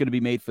monument that's going to be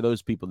made for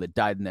those people that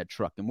died in that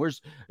truck? And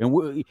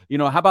you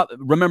know, how about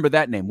remember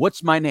that name?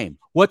 What's my name?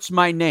 What's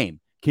my name?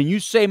 Can you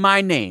say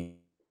my name?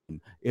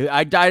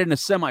 I died in a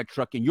semi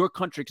truck in your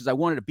country because I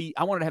wanted to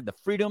have the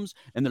freedoms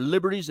and the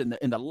liberties and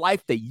the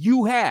life that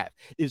you have.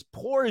 As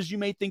poor as you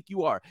may think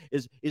you are,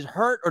 is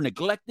hurt or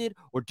neglected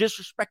or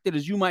disrespected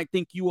as you might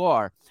think you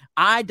are,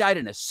 I died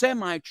in a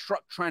semi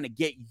truck trying to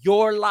get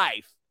your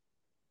life.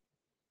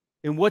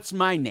 And what's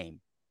my name?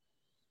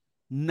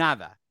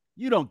 Nada.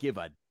 You don't give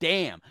a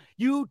damn.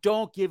 You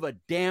don't give a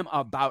damn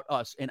about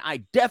us. And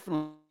I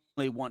definitely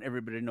want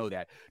everybody to know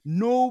that.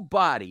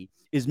 Nobody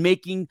is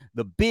making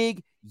the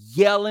big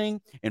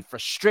yelling and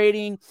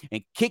frustrating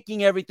and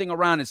kicking everything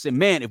around and saying,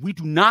 man, if we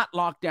do not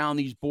lock down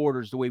these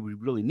borders the way we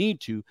really need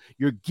to,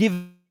 you're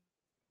giving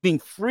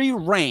free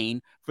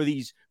reign for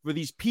these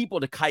people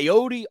to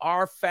coyote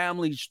our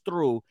families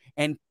through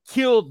and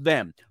kill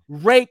them,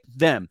 rape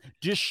them,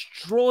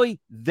 destroy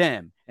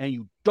them. And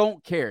you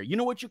don't care. You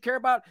know what you care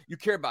about? You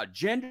care about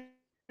gender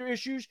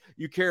issues.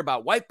 You care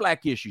about white,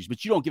 black issues,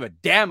 but you don't give a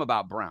damn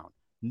about brown.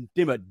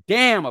 Give a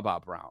damn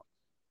about brown.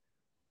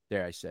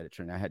 There, I said it,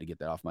 Trent. I had to get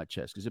that off my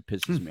chest because it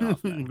pisses me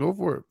off. Man. Go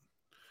for it.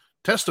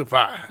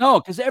 Testify. No,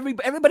 because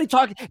everybody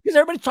talk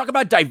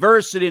about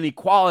diversity and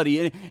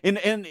equality,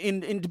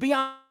 and to be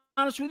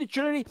honest with you,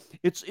 Trinity,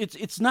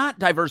 it's not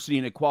diversity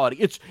and equality.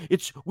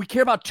 It's we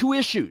care about two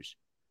issues.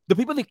 The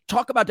people that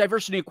talk about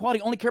diversity and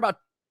equality only care about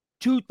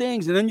two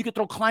things, and then you can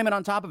throw climate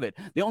on top of it.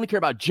 They only care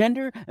about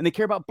gender and they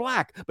care about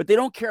black, but they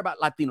don't care about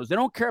Latinos. They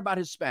don't care about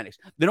Hispanics.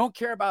 They don't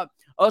care about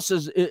us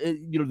as,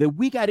 you know, that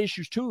we got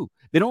issues too.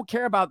 They don't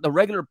care about the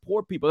regular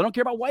poor people. They don't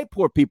care about white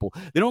poor people.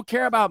 They don't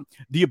care about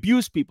the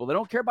abused people. They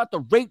don't care about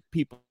the rape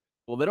people.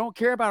 They don't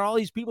care about all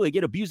these people that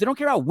get abused. They don't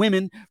care about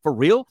women for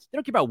real. They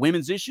don't care about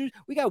women's issues.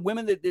 We got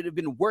women that have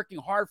been working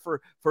hard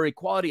for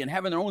equality and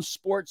having their own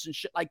sports and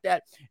shit like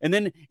that. And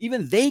then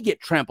even they get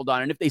trampled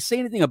on. And if they say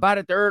anything about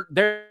it,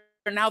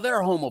 now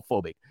they're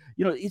homophobic.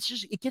 You know,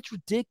 it gets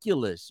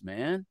ridiculous,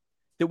 man,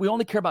 that we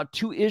only care about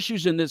two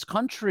issues in this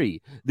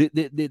country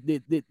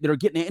that are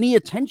getting any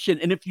attention.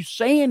 And if you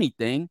say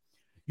anything,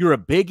 you're a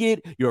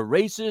bigot, you're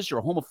a racist, you're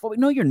a homophobic.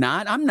 No, you're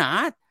not. I'm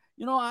not.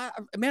 You know,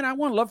 I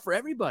want love for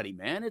everybody,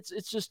 man. It's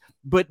just,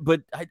 but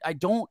I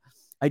don't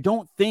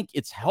think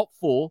it's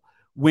helpful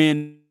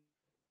when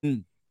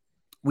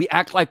we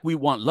act like we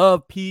want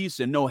love, peace,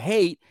 and no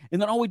hate,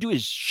 and then all we do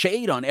is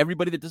shade on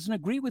everybody that doesn't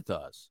agree with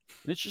us.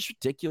 And it's just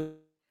ridiculous,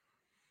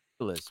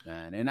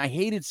 man. And I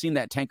hated seeing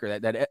that tanker,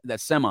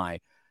 that semi,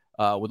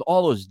 with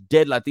all those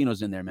dead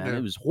Latinos in there, man. Yeah.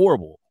 It was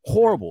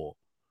horrible.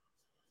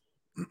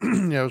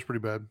 Yeah, it was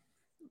pretty bad.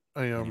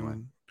 Anyway.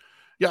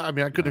 Yeah, I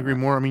mean, I couldn't agree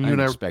more. I mean, I you and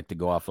didn't I. expect to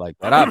go off like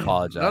that. I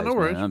apologize, No man.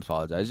 worries. I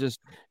apologize. It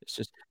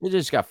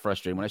just got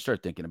frustrating when I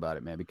started thinking about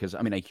it, man. Because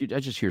I mean, I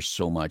just hear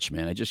so much,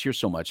 man. I just hear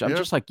so much. I'm Yeah.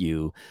 just like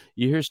you.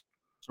 You hear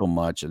so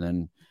much,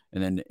 and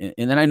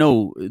then I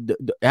know the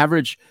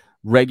average,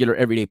 regular,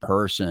 everyday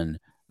person.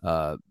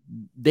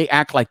 They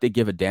act like they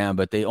give a damn,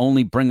 but they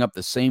only bring up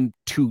the same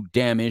two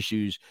damn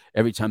issues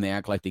every time they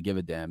act like they give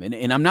a damn.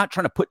 And I'm not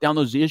trying to put down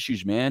those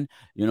issues, man.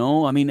 You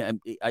know, I mean,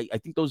 I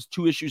think those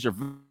two issues are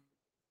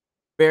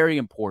very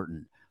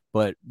important,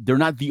 but they're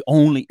not the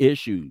only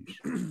issues.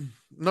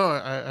 No,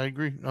 I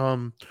agree.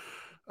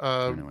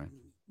 Anyway,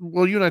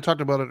 Well, you and I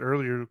talked about it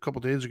earlier a couple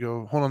days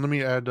ago. Hold on, let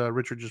me add.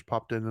 Richard just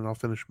popped in, and I'll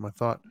finish my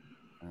thought.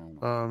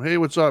 Hey,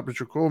 what's up,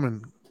 Richard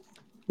Coleman?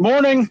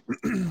 Morning.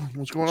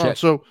 What's going on? check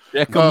So,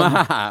 them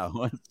out.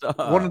 What's up?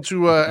 wanted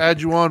to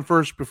add you on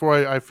first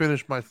before I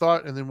finish my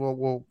thought, and then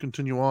we'll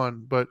continue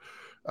on. But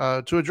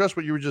to address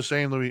what you were just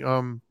saying, Louis,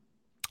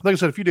 like I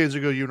said, a few days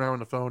ago, you and I were on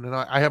the phone, and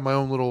I had my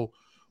own little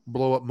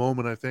blow up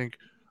moment. I think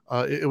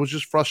it was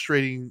just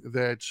frustrating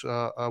that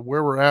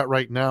where we're at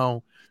right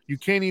now, you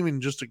can't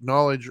even just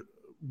acknowledge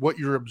what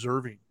you're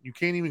observing. You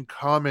can't even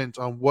comment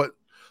on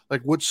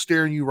what's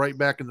staring you right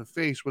back in the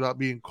face without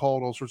being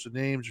called all sorts of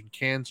names and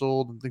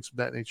canceled and things of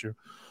that nature.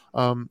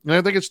 And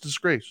I think it's a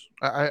disgrace.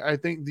 I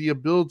think the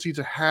ability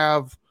to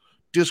have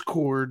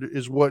discord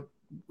is what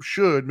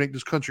should make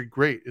this country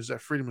great, is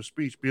that freedom of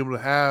speech, be able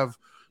to have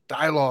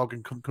dialogue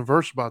and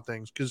converse about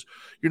things, because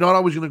you're not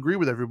always going to agree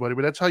with everybody,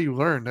 but that's how you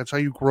learn, that's how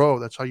you grow,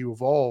 that's how you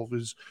evolve,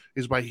 is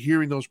by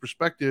hearing those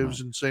perspectives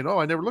and saying, oh,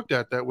 I never looked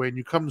at it that way, and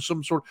you come to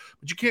some sort.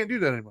 But you can't do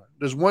that anymore.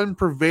 There's one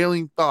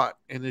prevailing thought,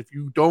 and if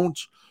you don't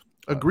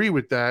agree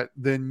with that,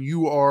 then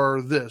you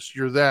are this,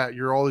 you're that,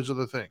 you're all these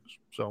other things.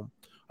 So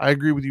I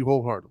agree with you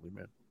wholeheartedly,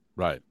 man.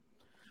 Right.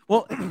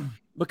 Well,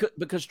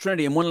 because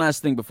Trinity, and one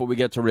last thing before we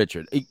get to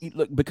Richard,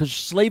 look, because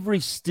slavery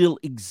still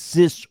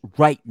exists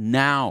right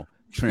now,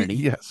 Trinity.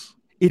 Yes.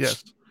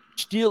 It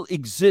still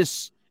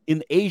exists in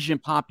the Asian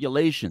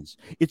populations.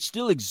 It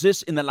still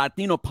exists in the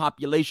Latino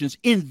populations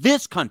in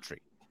this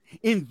country.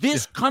 In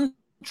this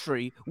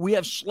country, we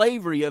have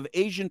slavery of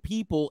Asian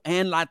people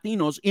and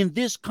Latinos in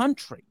this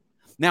country.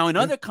 Now, in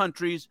other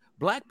countries,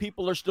 black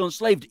people are still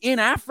enslaved. In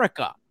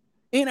Africa,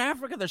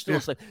 they're still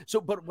enslaved.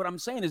 So, but what I'm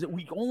saying is that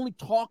we only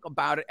talk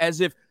about it as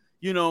if,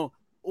 you know,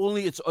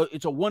 only it's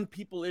a one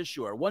people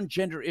issue or one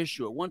gender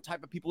issue or one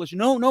type of people issue.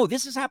 No,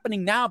 this is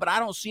happening now, but I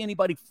don't see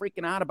anybody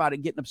freaking out about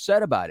it, getting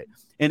upset about it.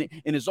 And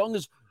as long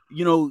as,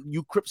 you know,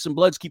 you Crips and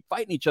Bloods keep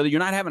fighting each other, you're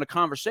not having a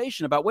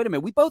conversation about, wait a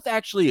minute, we both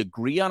actually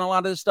agree on a lot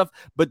of this stuff,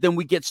 but then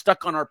we get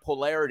stuck on our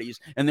polarities,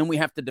 and then we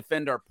have to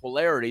defend our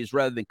polarities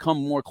rather than come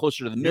more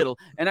closer to the middle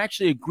and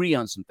actually agree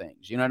on some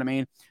things. You know what I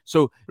mean?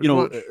 So, you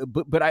know,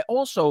 but I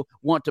also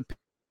want to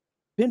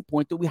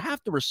pinpoint that we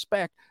have to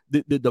respect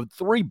the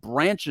three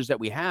branches that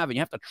we have, and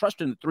you have to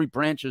trust in the three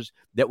branches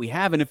that we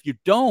have. And if you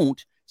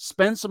don't,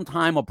 spend some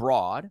time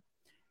abroad,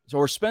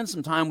 or spend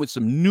some time with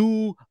some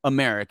new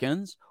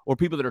Americans or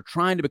people that are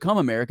trying to become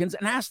Americans,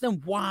 and ask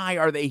them, why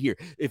are they here?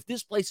 If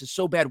this place is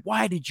so bad,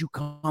 why did you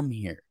come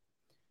here?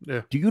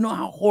 Yeah. Do you know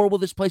how horrible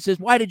this place is?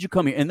 Why did you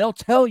come here? And they'll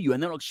tell you,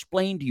 and they'll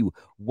explain to you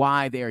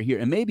why they're here.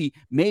 And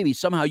maybe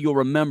somehow you'll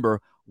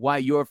remember why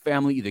your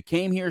family either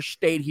came here,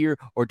 stayed here,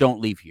 or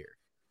don't leave here.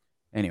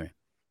 Anyway,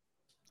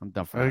 I'm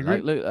done for now.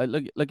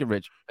 Look at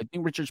Rich. I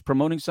think Richard's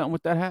promoting something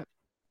with that hat.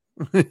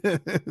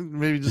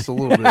 Maybe just a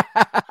little bit.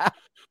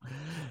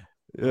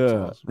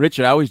 Awesome.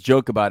 Richard, I always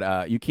joke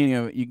about you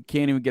can't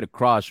even get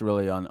across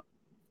really on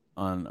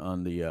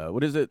the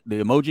what is it,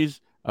 the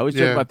emojis. I always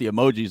joke about the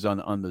emojis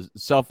on the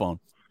cell phone.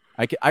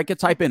 I could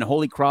type in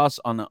Holy Cross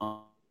on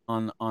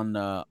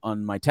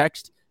my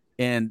text,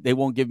 and they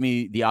won't give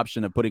me the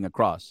option of putting a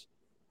cross.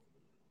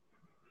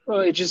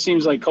 Well, it just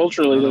seems like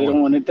culturally they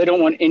don't want it. They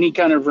don't want any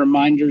kind of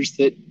reminders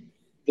that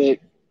you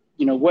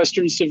know,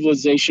 Western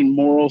civilization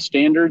moral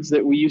standards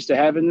that we used to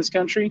have in this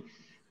country.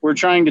 We're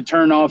trying to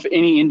turn off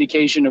any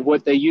indication of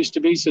what they used to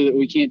be so that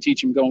we can't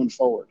teach them going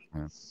forward.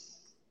 Yeah.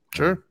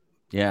 Sure.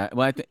 Yeah.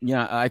 Well,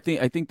 I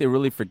think they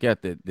really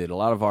forget that a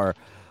lot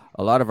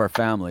of our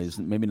families,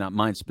 maybe not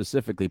mine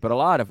specifically, but a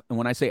lot of, and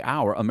when I say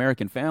our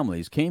American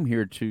families, came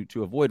here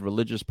to avoid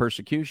religious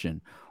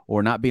persecution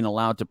or not being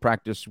allowed to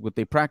practice what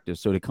they practice.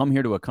 So to come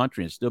here to a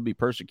country and still be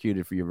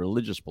persecuted for your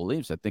religious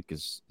beliefs, I think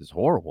is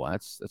horrible.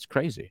 That's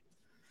crazy.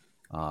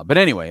 But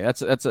anyway,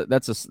 that's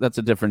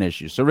a different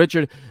issue. So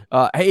Richard,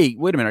 hey,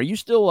 wait a minute, are you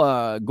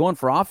still going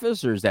for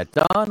office, or is that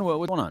done?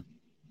 What's going on?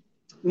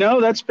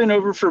 No, that's been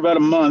over for about a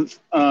month.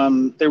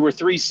 There were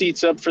 3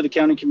 seats up for the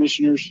county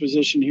commissioner's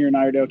position here in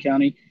Iredell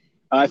County.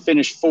 I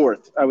finished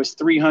 4th. I was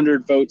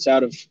 300 votes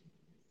out of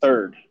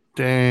 3rd.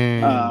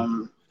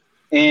 Dang.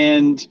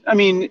 And I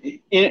mean,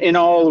 in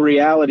all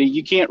reality,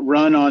 you can't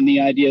run on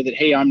the idea that,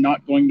 hey, I'm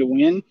not going to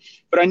win.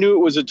 But I knew it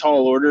was a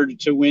tall order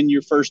to win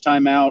your first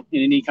time out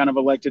in any kind of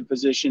elected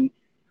position.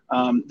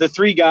 The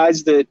 3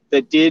 guys that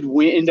did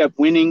end up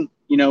winning,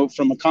 you know,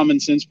 from a common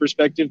sense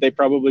perspective, they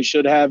probably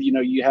should have. You know,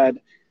 you had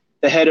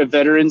the head of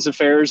Veterans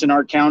Affairs in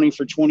our county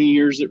for 20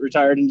 years that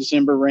retired in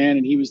December ran,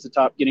 and he was the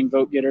top getting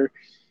vote getter.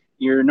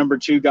 Your number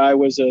 2 guy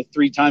was a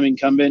 3-time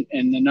incumbent,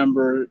 and the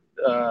number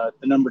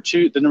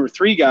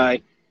 3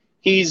 guy,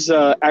 he's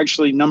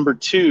actually number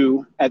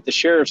 2 at the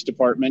sheriff's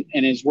department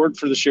and has worked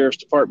for the sheriff's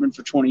department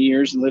for 20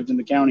 years and lived in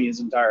the county his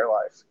entire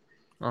life.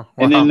 Oh, wow.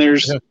 And then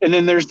there's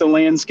the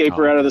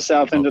landscaper out of the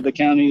south end of the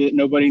county that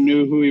nobody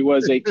knew who he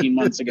was 18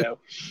 months ago.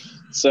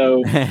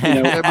 So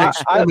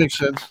that makes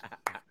sense.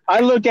 I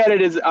look at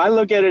it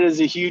as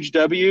a huge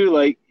W,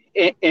 like,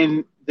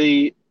 and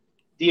the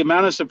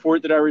amount of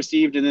support that I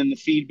received, and then the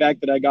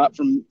feedback that I got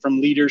from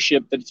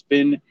leadership that's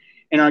been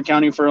in our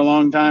county for a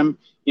long time.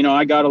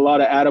 I got a lot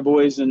of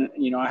attaboys, and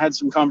I had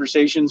some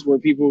conversations where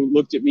people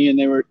looked at me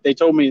and they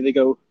told me, they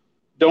go,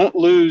 don't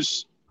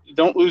lose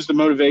the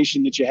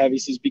motivation that you have. He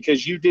says,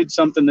 because you did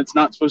something that's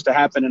not supposed to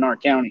happen in our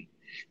county.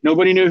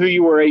 Nobody knew who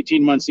you were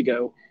 18 months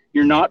ago.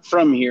 You're not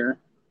from here.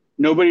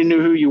 Nobody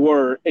knew who you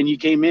were, and you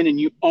came in and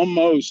you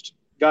almost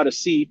got a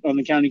seat on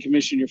the county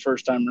commission your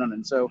first time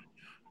running. So,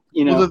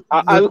 Go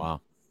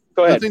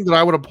ahead. The thing that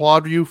I would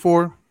applaud you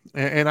for,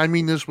 and I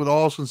mean this with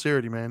all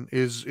sincerity, man,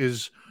 is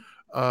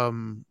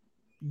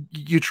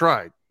you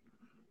tried,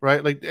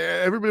 right? Like,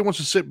 everybody wants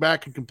to sit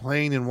back and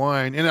complain and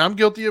whine, and I'm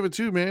guilty of it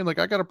too, man. Like,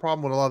 I got a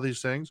problem with a lot of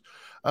these things,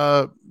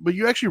 but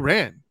you actually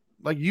ran.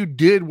 Like, you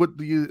did what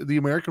the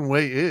American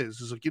way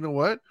is. It's like, you know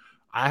what?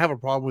 I have a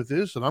problem with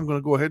this, and I'm going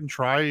to go ahead and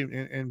try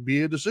and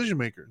be a decision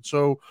maker.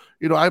 So,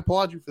 I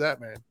applaud you for that,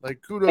 man.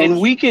 Like, kudos.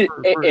 And we could,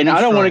 and I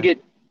don't want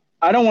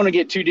to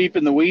get too deep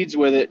in the weeds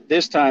with it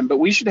this time, but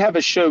we should have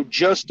a show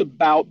just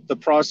about the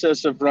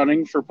process of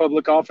running for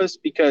public office,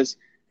 because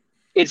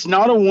it's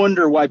not a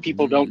wonder why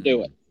people don't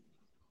do it.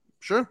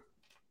 Sure.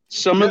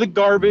 Some of the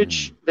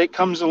garbage that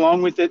comes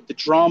along with it, the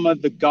drama,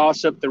 the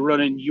gossip, the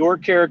running your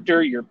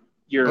character, your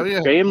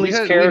family's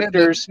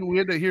characters. We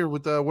had that here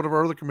with one of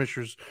our other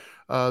commissioners.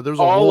 There was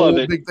a whole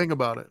big thing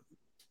about it.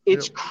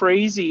 It's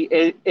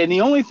crazy. And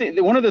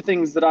one of the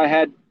things that I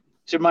had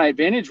to my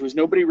advantage was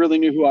nobody really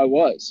knew who I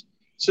was.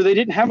 So they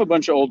didn't have a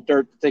bunch of old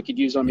dirt that they could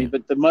use on me.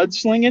 But the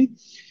mudslinging,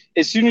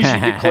 as soon as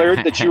you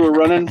declared that you were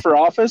running for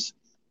office,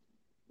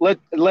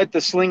 let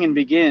the slinging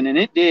begin. And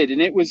it did.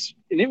 And it was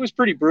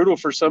pretty brutal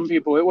for some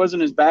people. It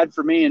wasn't as bad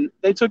for me. And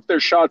they took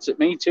their shots at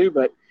me too.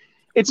 But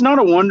it's not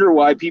a wonder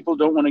why people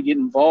don't want to get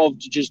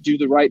involved, to just do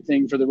the right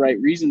thing for the right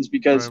reasons,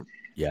 because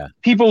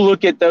people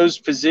look at those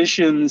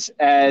positions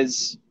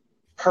as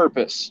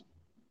purpose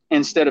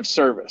instead of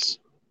service.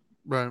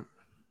 Right.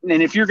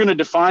 And if you're going to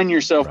define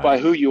yourself by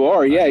who you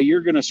are,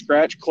 you're going to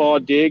scratch, claw,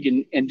 dig,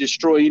 and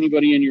destroy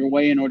anybody in your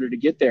way in order to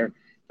get there.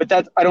 But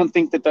I don't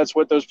think that's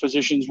what those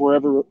positions were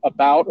ever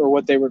about or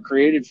what they were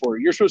created for.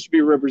 You're supposed to be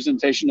a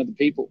representation of the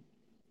people.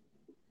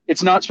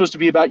 It's not supposed to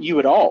be about you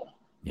at all.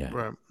 Yeah.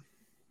 Right.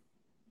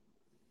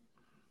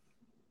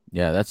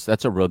 Yeah,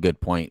 that's a real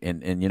good point.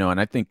 And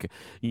I think,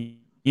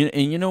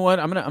 you know what,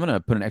 I'm gonna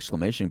put an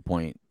exclamation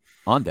point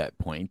on that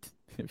point,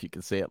 if you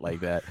can say it like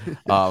that.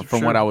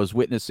 From what I was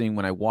witnessing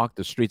when I walked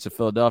the streets of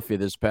Philadelphia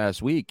this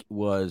past week,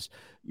 was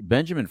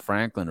Benjamin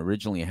Franklin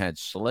originally had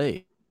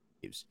slaves,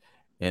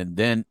 and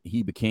then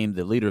he became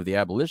the leader of the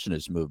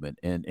abolitionist movement.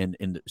 And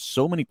in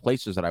so many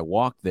places that I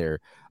walked there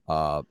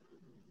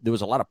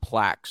was a lot of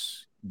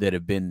plaques that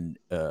have been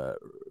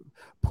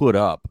put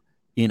up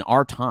in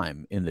our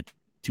time, in the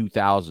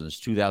 2000s,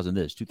 2000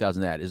 this,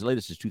 2000 that, as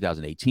latest as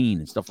 2018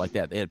 and stuff like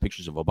that. They had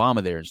pictures of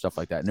Obama there and stuff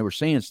like that. And they were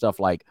saying stuff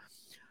like,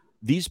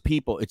 these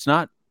people, it's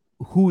not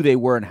who they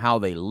were and how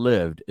they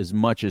lived as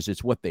much as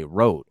it's what they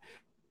wrote.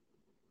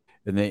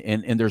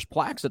 And there's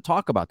plaques that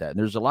talk about that. And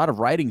there's a lot of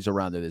writings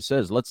around there that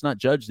says, let's not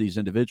judge these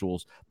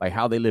individuals by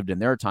how they lived in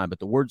their time, but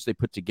the words they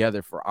put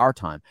together for our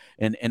time.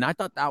 And I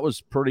thought that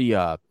was pretty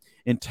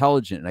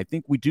intelligent. And I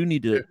think we do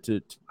need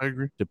to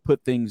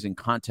put things in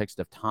context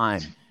of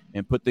time,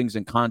 and put things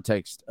in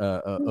context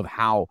of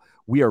how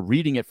we are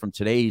reading it from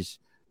today's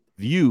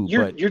view.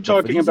 You're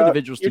talking about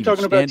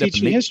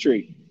teaching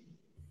history.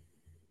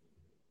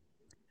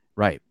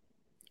 Right.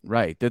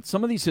 That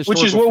some of these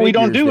historical, which is what we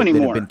don't do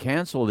anymore, have been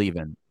canceled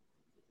even.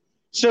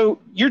 So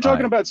you're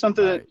talking about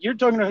something that you're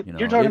talking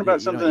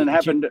about something that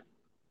happened.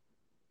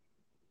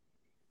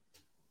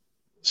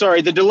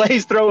 Sorry, the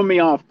delay's throwing me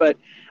off, but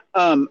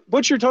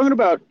what you're talking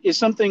about is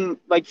something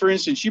like, for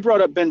instance, you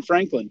brought up Ben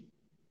Franklin.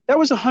 That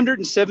was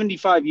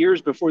 175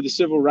 years before the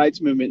civil rights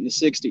movement in the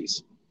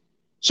 60s.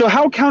 So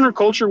how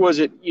counterculture was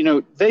it?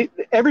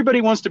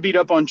 Everybody wants to beat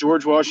up on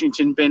George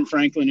Washington, Ben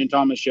Franklin, and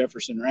Thomas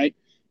Jefferson, right?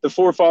 The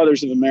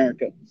forefathers of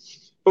America.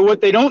 But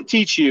what they don't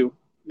teach you,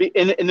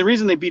 and the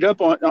reason they beat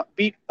up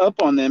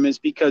on them, is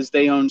because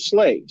they owned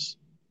slaves.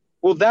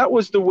 Well, that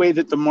was the way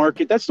that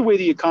that's the way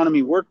the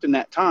economy worked in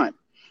that time.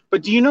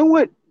 But do you know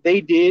what they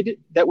did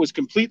that was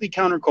completely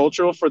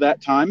countercultural for that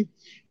time?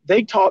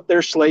 They taught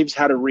their slaves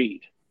how to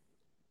read.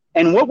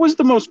 And what was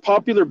the most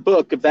popular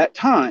book of that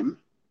time?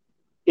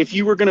 If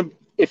it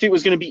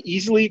was going to be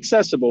easily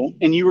accessible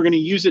and you were going to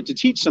use it to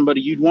teach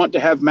somebody, you'd want to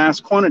have mass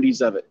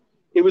quantities of it.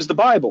 It was the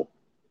Bible.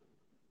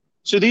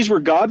 So these were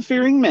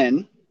God-fearing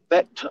men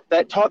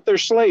that taught their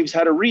slaves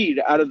how to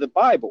read out of the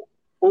Bible.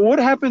 Well, what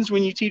happens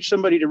when you teach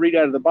somebody to read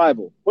out of the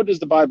Bible? What does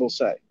the Bible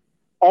say?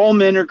 All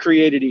men are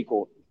created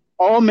equal.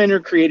 All men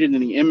are created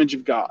in the image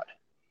of God.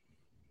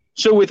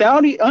 So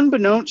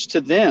unbeknownst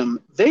to them,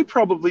 they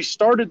probably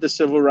started the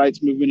civil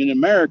rights movement in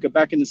America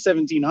back in the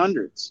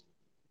 1700s.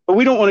 But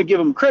we don't want to give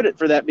them credit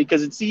for that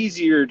because it's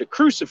easier to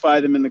crucify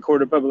them in the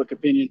court of public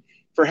opinion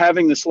for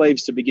having the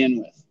slaves to begin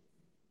with.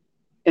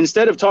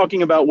 Instead of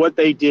talking about what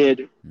they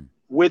did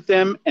with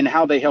them and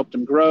how they helped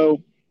them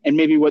grow and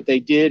maybe what they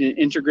did in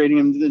integrating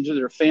them into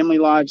their family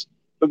lives,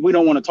 but we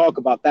don't want to talk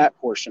about that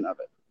portion of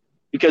it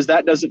because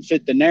that doesn't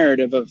fit the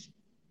narrative of,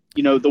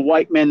 the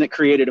white men that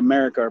created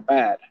America are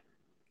bad.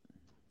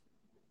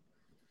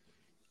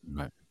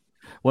 Right.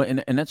 Well,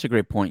 and that's a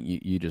great point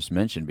you just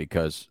mentioned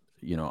because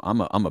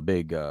I'm a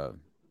big probably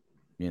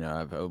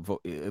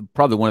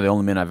one of the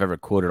only men I've ever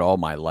quoted all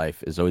my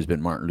life has always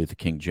been Martin Luther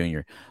King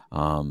Jr.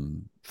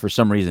 For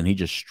some reason, he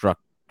just struck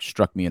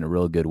me in a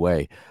real good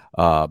way.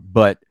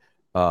 But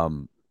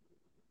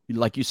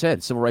like you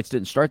said, civil rights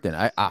didn't start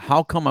then.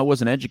 How come I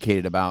wasn't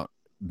educated about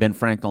Ben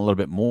Franklin a little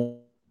bit more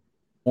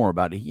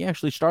about it? He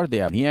actually started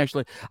the avenue.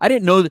 I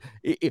didn't know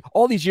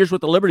all these years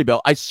with the Liberty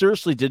Bell. I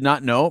seriously did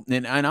not know,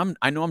 and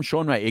I know I'm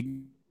showing my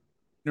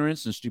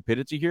ignorance and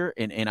stupidity here,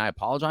 and I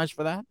apologize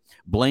for that.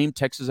 Blame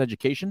Texas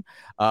education,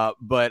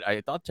 but I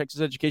thought Texas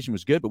education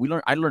was good. But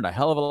I learned a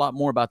hell of a lot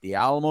more about the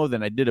Alamo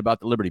than I did about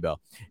the Liberty Bell.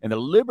 And the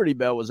Liberty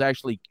Bell was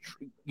actually,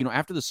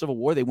 after the Civil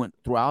War, they went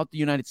throughout the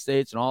United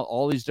States and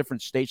all these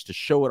different states to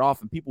show it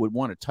off, and people would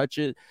want to touch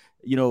it,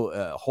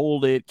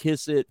 hold it,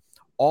 kiss it,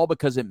 all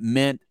because it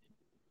meant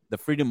the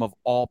freedom of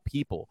all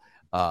people.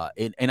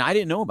 And I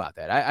didn't know about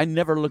that. I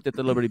never looked at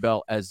the Liberty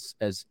Bell as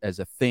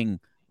a thing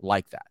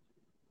like that.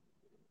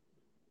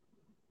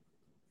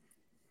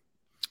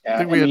 I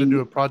think we had to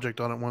do a project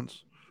on it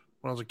once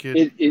when I was a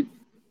kid.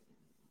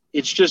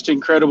 It's just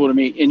incredible to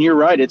me. And you're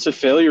right. It's a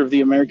failure of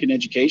the American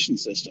education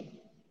system.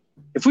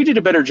 If we did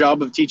a better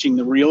job of teaching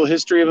the real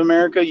history of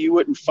America, you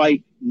wouldn't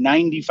fight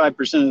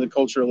 95% of the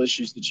cultural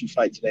issues that you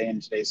fight today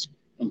in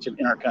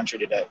our country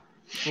today.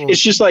 It's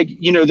just like,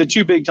 the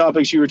two big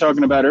topics you were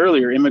talking about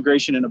earlier,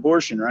 immigration and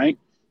abortion, right?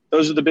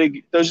 Those are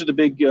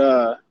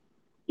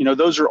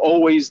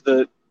always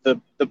the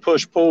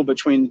push-pull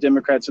between the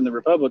Democrats and the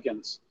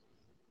Republicans.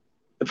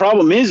 The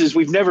problem is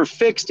we've never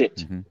fixed it.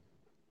 Mm-hmm.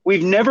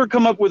 We've never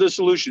come up with a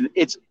solution.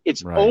 It's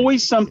right.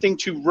 Always something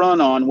to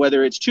run on,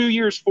 whether it's 2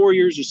 years, 4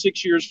 years, or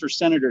 6 years for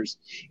senators.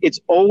 It's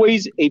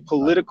always a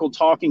political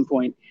talking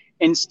point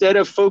instead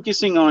of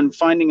focusing on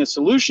finding a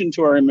solution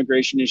to our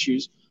immigration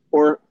issues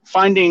or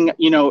finding,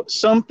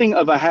 something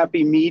of a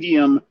happy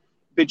medium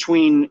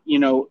between,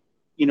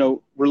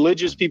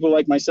 religious people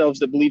like myself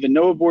that believe in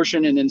no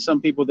abortion and then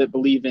some people that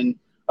believe in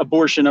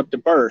abortion up to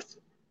birth,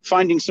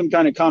 finding some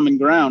kind of common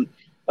ground.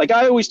 Like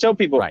I always tell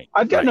people,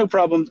 I've got no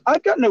problems.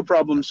 I've got no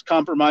problems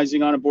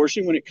compromising on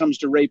abortion when it comes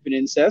to rape and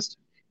incest.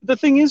 The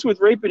thing is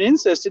with rape and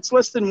incest, it's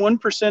less than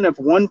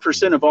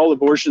 1% of all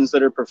abortions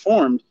that are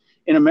performed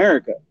in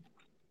America.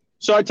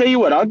 So I tell you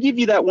what, I'll give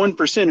you that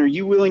 1%. Are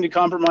you willing to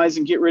compromise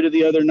and get rid of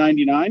the other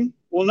 99?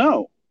 Well,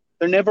 no,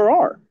 there never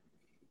are.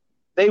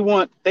 They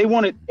want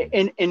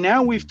it. And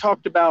now we've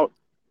talked about,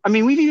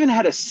 we've even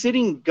had a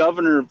sitting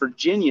governor of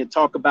Virginia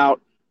talk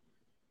about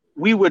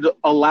we would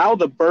allow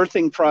the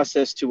birthing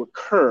process to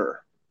occur,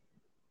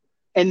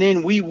 and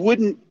then we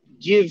wouldn't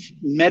give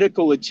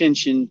medical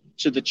attention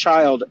to the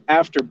child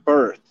after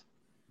birth.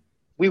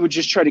 We would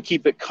just try to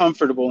keep it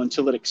comfortable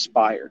until it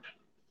expired.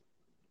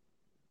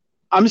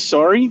 I'm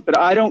sorry, but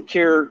I don't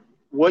care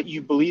what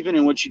you believe in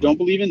and what you don't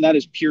believe in. That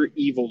is pure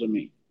evil to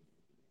me.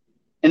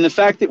 And the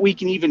fact that we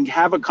can even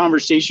have a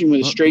conversation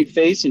with a straight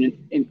face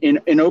and in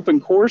an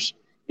open course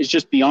is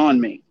just beyond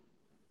me.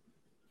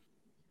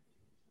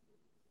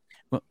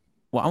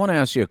 Well, I want to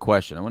ask you a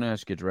question. I want to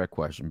ask you a direct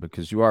question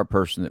because you are a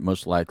person that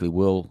most likely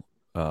will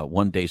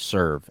one day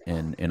serve,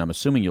 and I'm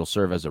assuming you'll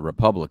serve as a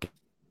Republican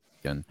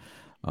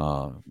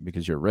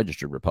because you're a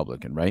registered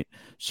Republican, right?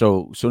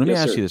 So let me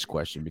ask you this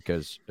question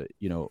because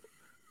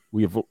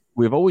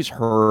we've always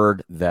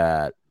heard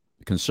that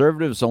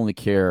conservatives only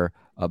care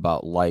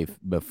about life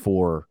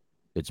before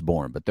it's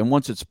born, but then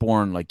once it's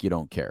born, like you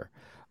don't care.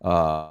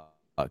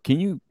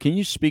 Can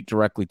you speak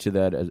directly to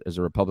that as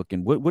a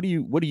Republican? What do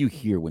you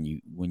hear when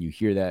you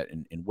hear that,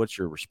 and what's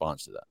your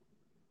response to that?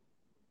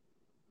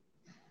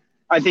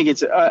 I think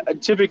it's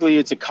typically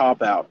it's a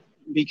cop out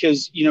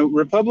because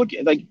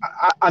Republican, like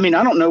I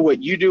don't know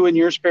what you do in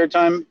your spare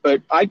time,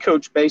 but I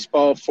coach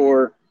baseball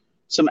for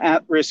some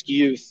at-risk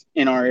youth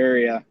in our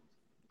area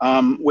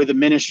with a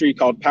ministry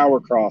called Power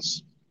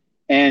Cross.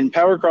 And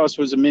Power Cross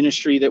was a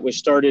ministry that was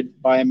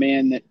started by a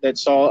man that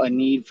saw a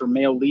need for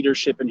male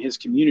leadership in his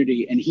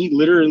community. And he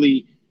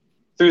literally,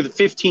 through the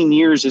 15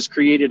 years, has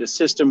created a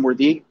system where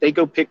they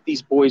go pick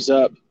these boys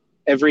up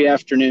every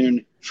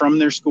afternoon from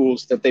their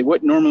schools that they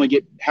wouldn't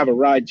normally have a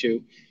ride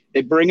to.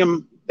 They bring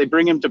them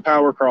to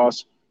Power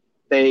Cross.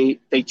 They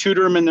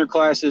tutor them in their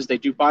classes. They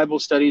do Bible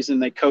studies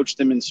and they coach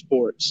them in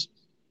sports.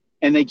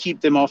 And they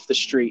keep them off the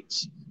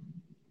streets.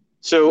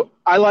 So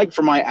I like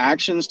for my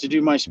actions to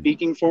do my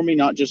speaking for me,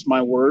 not just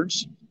my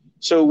words.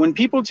 So when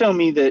people tell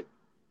me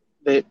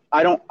that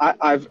I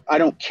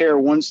don't care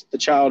once the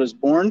child is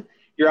born,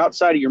 you're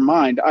outside of your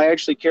mind. I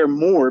actually care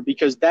more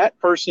because that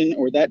person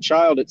or that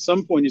child at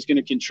some point is going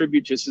to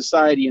contribute to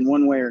society in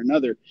one way or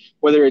another,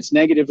 whether it's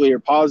negatively or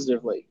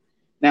positively.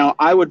 Now,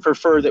 I would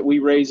prefer that we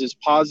raise as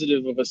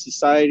positive of a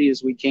society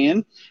as we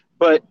can,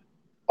 but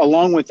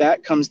along with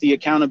that comes the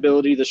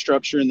accountability, the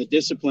structure, and the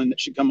discipline that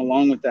should come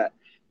along with that.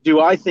 Do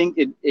I think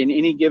in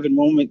any given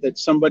moment that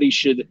somebody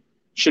should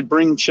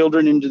bring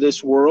children into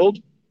this world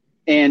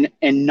and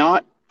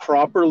not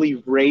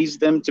properly raise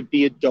them to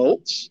be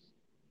adults?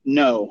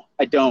 No,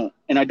 I don't.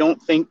 And I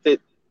don't think that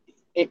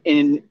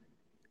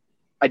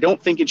I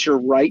don't think it's your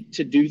right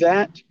to do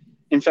that.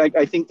 In fact,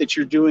 I think that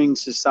you're doing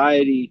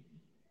society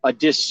a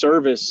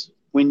disservice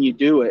when you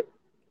do it.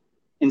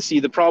 And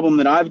see, the problem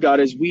that I've got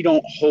is we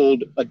don't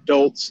hold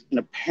adults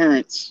and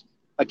parents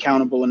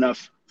accountable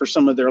enough for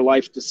some of their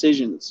life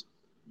decisions.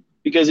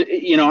 Because,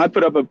 I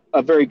put up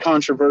a very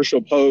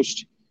controversial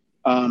post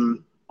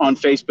on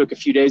Facebook a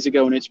few days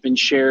ago, and it's been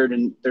shared,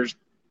 and there's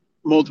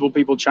multiple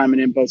people chiming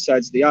in both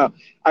sides of the aisle.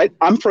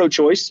 I'm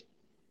pro-choice.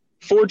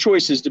 4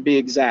 choices to be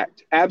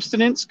exact: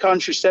 abstinence,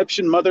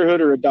 contraception,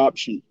 motherhood, or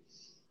adoption.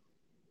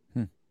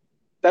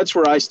 That's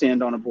where I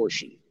stand on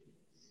abortion.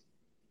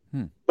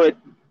 But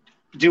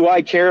do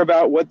I care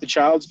about what the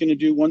child's going to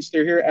do once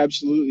they're here?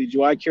 Absolutely.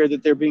 Do I care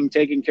that they're being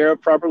taken care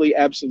of properly?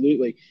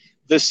 Absolutely.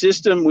 The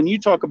system, when you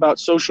talk about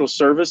social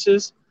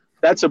services,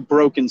 that's a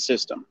broken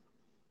system.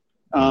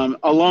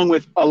 Along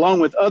with a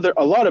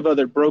lot of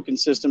other broken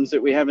systems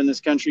that we have in this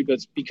country, but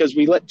it's because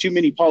we let too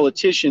many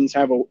politicians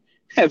have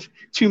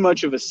too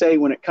much of a say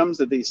when it comes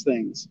to these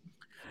things.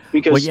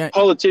 Because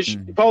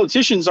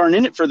politicians aren't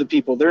in it for the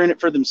people; they're in it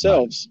for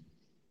themselves.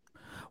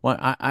 Well,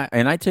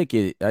 I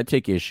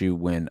take issue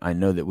when I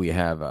know that we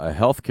have a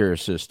healthcare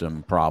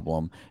system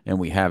problem and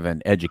we have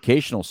an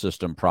educational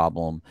system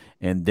problem,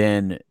 and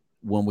then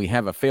when we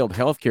have a failed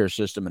healthcare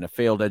system and a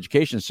failed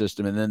education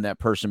system, and then that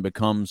person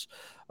becomes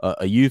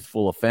a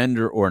youthful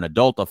offender or an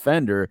adult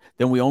offender,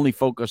 then we only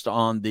focused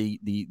on the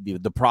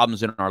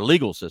problems in our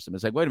legal system.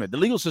 It's like, wait a minute, the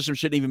legal system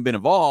shouldn't even been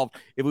involved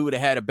if we would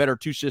have had a better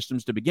 2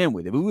 systems to begin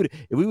with. If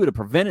we would have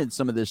prevented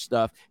some of this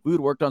stuff, we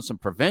would have worked on some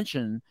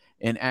prevention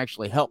and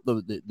actually help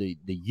the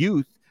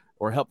youth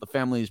or help the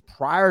families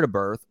prior to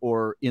birth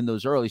or in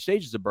those early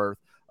stages of birth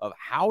of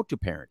how to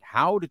parent,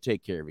 how to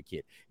take care of a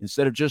kid,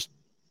 instead of just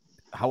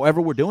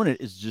however we're doing it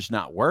is just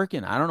not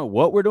working. I don't know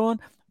what we're doing,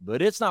 but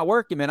it's not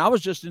working, man. I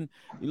was just in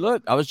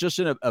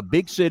a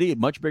big city,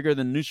 much bigger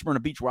than New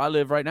Smyrna Beach, where I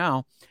live right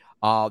now.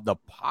 The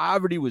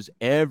poverty was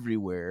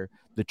everywhere.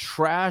 The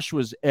trash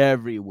was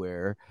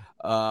everywhere.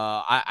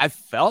 I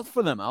felt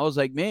for them. I was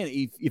like, man,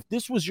 if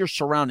this was your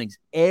surroundings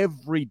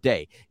every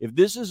day, if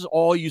this is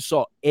all you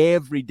saw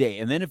every day,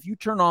 and then if you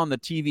turn on the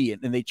TV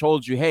and they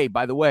told you, hey,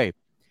 by the way,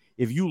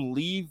 if you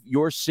leave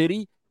your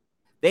city,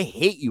 they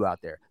hate you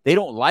out there. They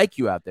don't like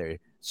you out there.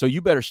 So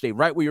you better stay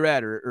right where you're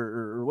at,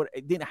 or what?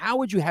 Then how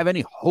would you have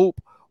any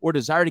hope or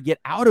desire to get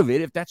out of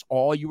it if that's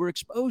all you were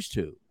exposed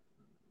to?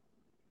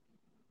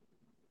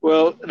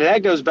 Well, I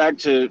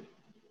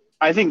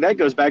think that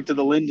goes back to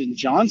the Lyndon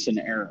Johnson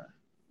era,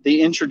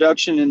 the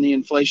introduction and the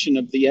inflation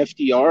of the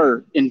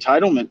FDR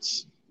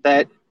entitlements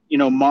that,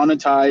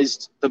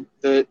 monetized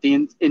the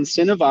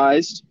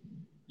incentivized,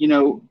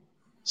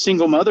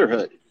 single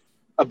motherhood,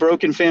 a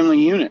broken family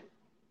unit.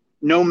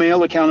 No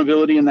male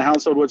accountability in the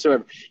household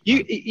whatsoever.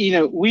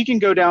 We can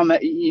go down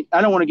that.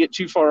 I don't want to get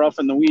too far off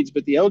in the weeds,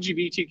 but the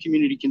LGBT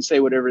community can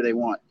say whatever they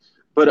want.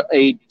 But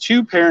a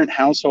 2-parent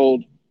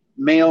household,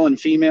 male and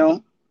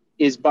female,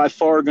 is by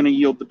far going to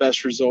yield the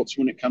best results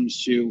when it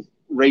comes to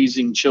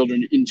raising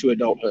children into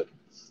adulthood.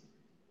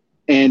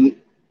 And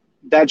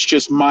that's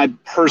just my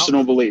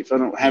personal belief. I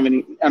don't have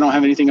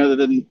anything other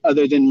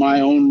than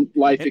my own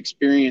life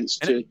experience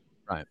to.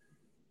 Right.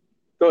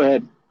 Go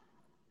ahead.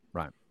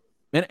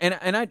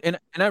 And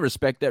I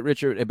respect that,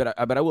 Richard. But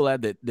I will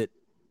add that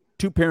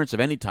 2 parents of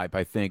any type,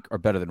 I think, are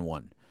better than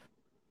 1.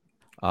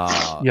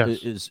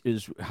 Yes.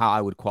 Is how I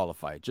would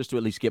qualify it, just to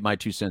at least get my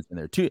 2 cents in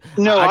there.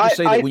 I just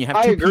say that when you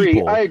have 2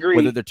 people, I agree.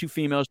 whether they're 2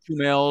 females, 2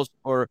 males,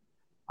 or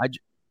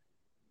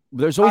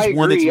there's always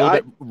one that's a little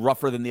bit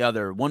rougher than the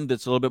other, one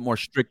that's a little bit more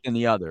strict than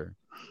the other.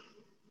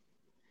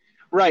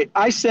 Right.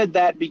 I said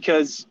that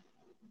because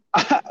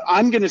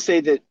I'm going to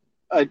say that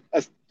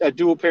a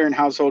dual parent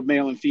household,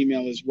 male and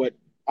female, is what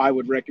I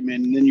would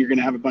recommend. And then you're going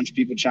to have a bunch of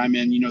people chime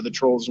in, the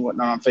trolls and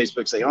whatnot on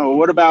Facebook say, oh,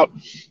 what about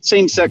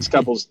same-sex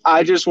couples?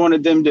 I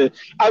wanted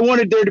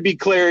there to be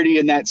clarity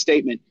in that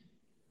statement.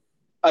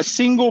 A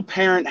single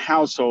parent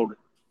household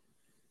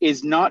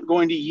is not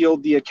going to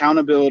yield the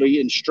accountability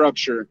and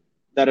structure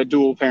that a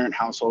dual parent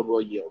household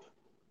will yield.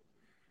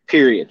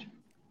 Period.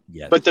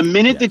 Yes. But the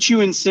minute that you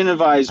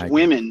incentivize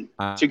women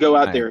to go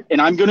out there,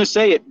 and I'm going to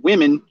say it,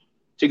 women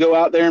to go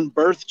out there and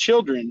birth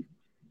children,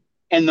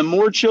 and the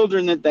more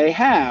children that they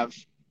have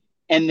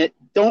and that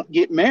don't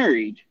get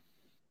married,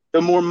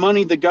 the more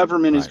money the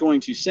government is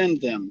going to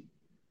send them,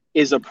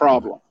 is a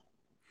problem.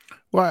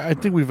 Well, I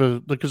think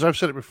we've because I've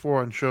said it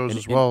before on shows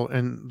as And well,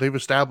 and they've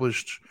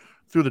established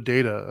through the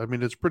data. I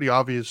mean, it's pretty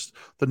obvious.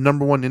 The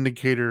number one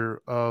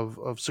indicator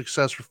of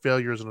success or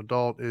failure as an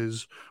adult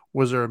is,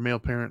 was there a male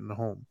parent in the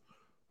home,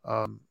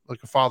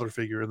 like a father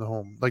figure in the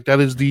home. Like that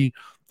is the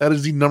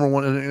number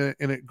one,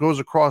 and it goes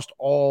across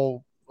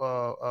all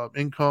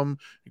income.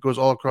 It goes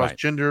all across right,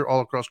 gender,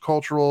 all across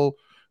cultural.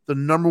 The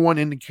number one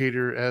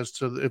indicator as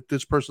to if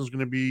this person's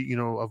going to be,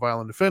 a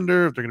violent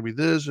offender, if they're going to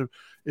be this,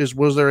 is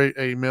was there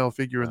a male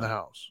figure in the right,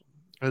 house?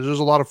 And there's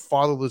a lot of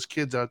fatherless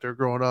kids out there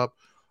growing up,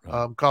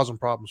 right, causing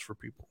problems for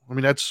people. I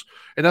mean, that's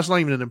not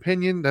even an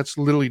opinion. That's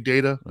literally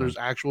data. right, There's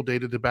actual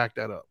data to back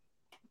that up.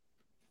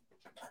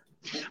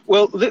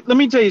 Well, let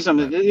me tell you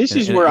something. right. This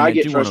is And where and I I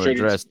get do want to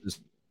frustrated. address this.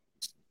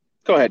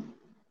 Go ahead.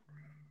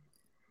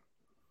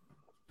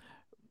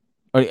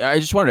 I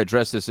just wanted to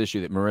address this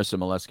issue that Marissa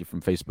Molesky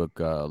from Facebook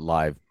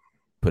Live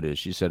put it.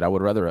 She said, I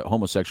would rather a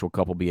homosexual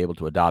couple be able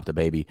to adopt a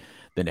baby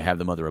than to have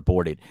the mother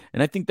aborted.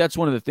 And I think that's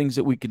one of the things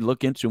that we could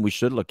look into and we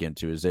should look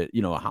into is that,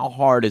 how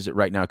hard is it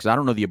right now? Because I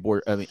don't know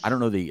I don't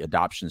know the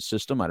adoption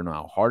system. I don't know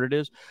how hard it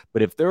is.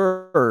 But if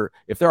there's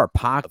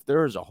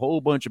a whole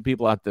bunch of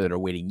people out there that are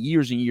waiting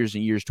years and years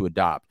and years to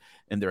adopt,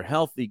 and they're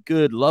healthy,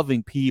 good,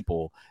 loving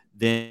people,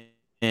 then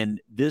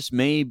and this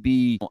may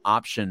be an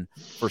option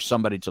for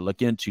somebody to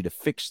look into to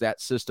fix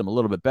that system a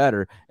little bit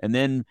better. And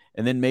then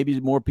maybe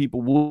more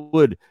people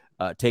would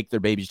take their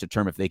babies to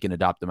term if they can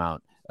adopt them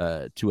out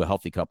to a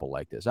healthy couple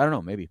like this. I don't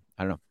know. Maybe.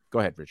 I don't know. Go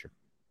ahead, Richard.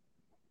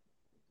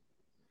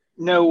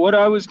 No, what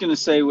I was going to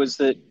say was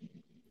that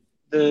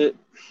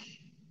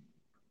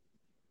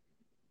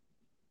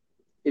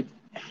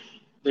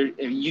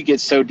you get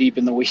so deep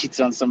in the weeds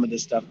on some of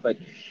this stuff, but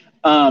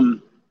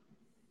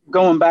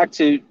going back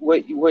to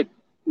what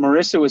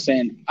Marissa was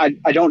saying,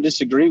 I don't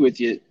disagree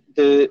with you.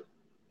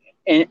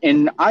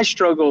 And I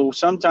struggle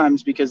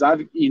sometimes because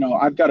I've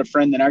got a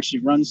friend that actually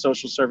runs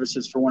social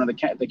services for one of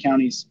the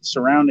counties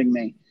surrounding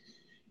me,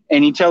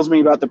 and he tells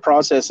me about the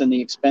process and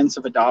the expense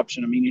of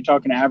adoption. I mean, you're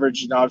talking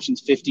average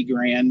adoption's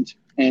 $50,000,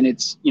 and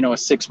it's a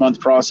 6-month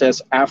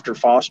process after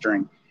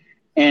fostering.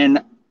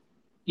 And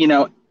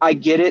I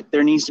get it.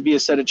 There needs to be a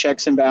set of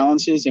checks and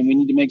balances, and we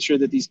need to make sure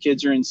that these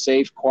kids are in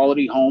safe,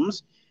 quality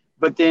homes.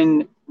 But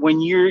then when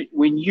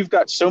you've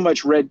got so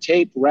much red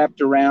tape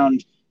wrapped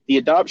around the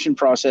adoption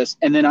process,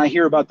 and then I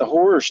hear about the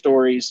horror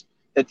stories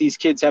that these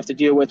kids have to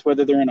deal with,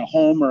 whether they're in a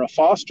home or a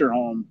foster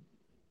home,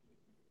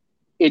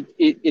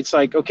 it's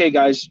like, okay,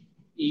 guys,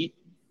 we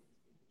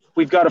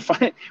got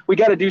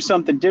to do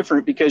something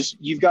different, because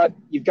you've got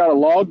a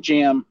log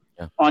jam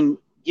on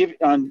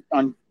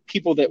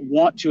people that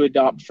want to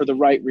adopt for the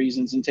right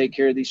reasons and take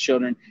care of these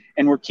children,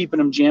 and we're keeping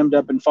them jammed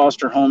up in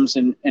foster homes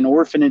and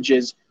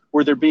orphanages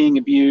where they're being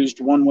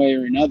abused one way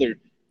or another.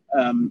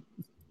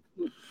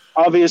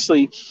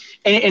 Obviously,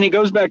 and it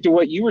goes back to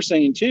what you were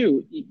saying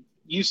too.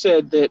 You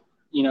said that,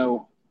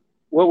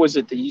 what was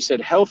it that you said?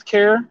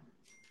 Healthcare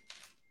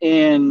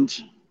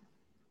and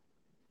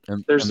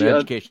there's the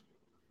education.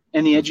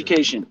 And the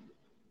education.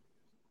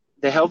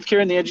 The healthcare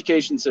and the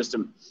education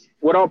system.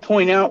 What I'll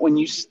point out when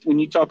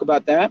you talk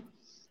about that,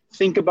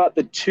 think about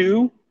the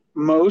two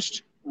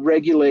most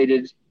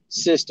regulated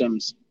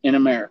systems in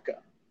America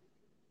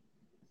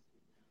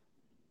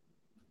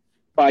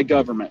by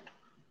government: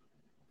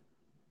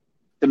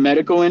 the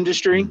medical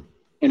industry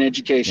and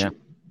education.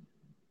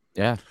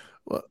 Yeah.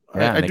 Well,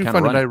 Yeah, I do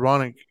find it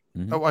ironic.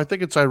 Mm-hmm. I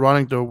think it's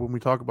ironic, though, when we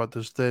talk about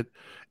this, that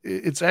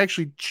it's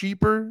actually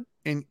cheaper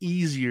and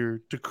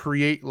easier to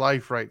create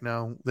life right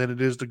now than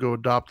it is to go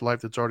adopt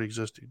life that's already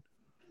existing.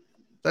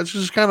 That's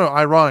just kind of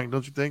ironic,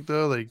 don't you think,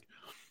 though? Like,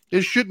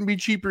 it shouldn't be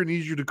cheaper and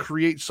easier to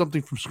create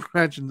something from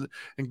scratch and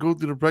go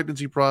through the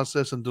pregnancy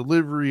process and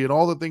delivery and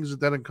all the things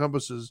that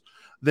encompasses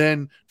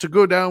than to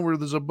go down where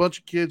there's a bunch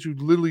of kids who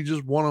literally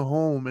just want a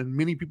home, and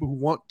many people who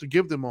want to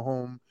give them a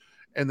home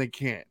and they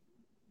can't.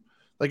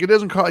 Like, it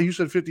doesn't cost, you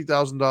said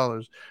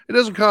 $50,000. It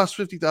doesn't cost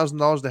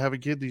 $50,000 to have a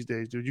kid these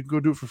days, dude. You can go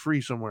do it for free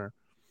somewhere.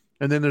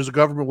 And then there's a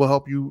government will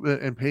help you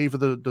and pay for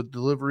the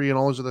delivery and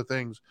all those other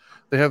things.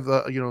 They have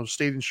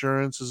state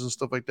insurances and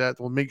stuff like that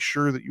will make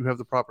sure that you have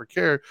the proper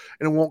care,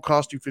 and it won't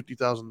cost you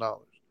 $50,000.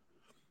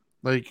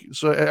 Like,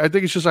 so I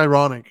think it's just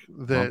ironic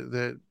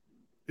that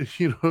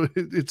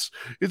it's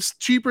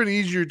cheaper and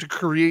easier to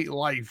create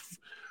life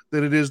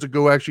than it is to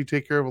go actually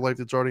take care of a life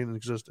that's already in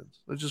existence.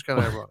 It's just kind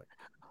of ironic.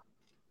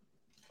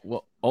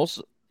 Well,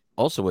 also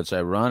what's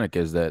ironic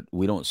is that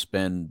we don't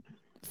spend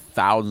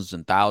thousands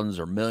and thousands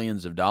or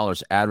millions of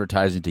dollars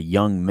advertising to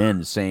young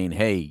men saying,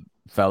 hey,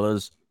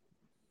 fellas,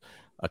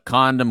 a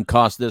condom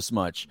costs this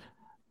much.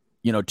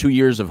 2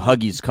 years of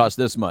Huggies cost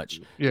this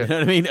much. Yeah. You know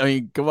what I mean? I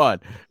mean, come on.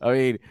 I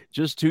mean,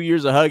 just 2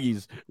 years of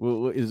Huggies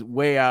is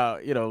way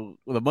out.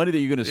 The money that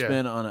you're going to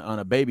spend on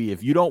a baby.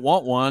 If you don't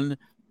want one,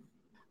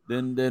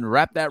 then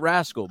wrap that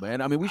rascal,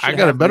 man. I mean, we should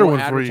have a better more one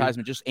for you.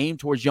 advertisement just aimed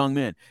towards young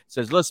men. It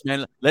says, listen,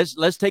 man,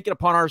 let's take it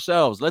upon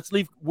ourselves. Let's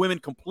leave women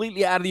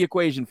completely out of the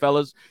equation,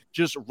 fellas.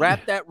 Just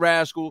wrap that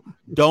rascal.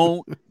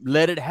 Don't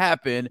let it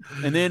happen.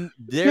 And then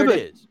there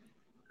it is.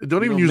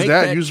 Don't even use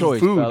that. Use choice,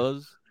 food.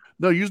 Fellas.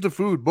 No, use the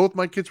food. Both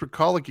my kids were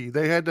colicky.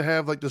 They had to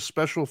have like this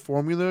special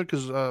formula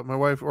because my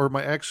wife or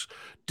my ex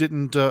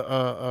didn't.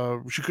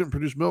 She couldn't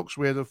produce milk,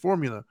 so we had a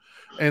formula,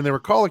 and they were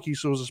colicky,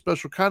 so it was a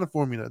special kind of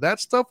formula.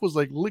 That stuff was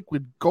like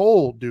liquid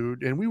gold,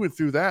 dude, and we went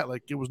through that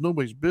like it was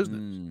nobody's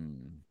business.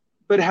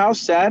 But how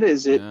sad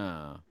is it?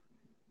 Yeah.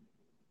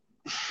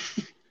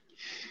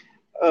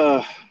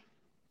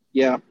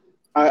 Yeah,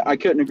 I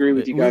couldn't agree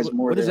with you guys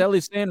more. What is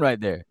Ellie saying right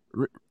there?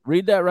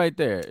 Read that right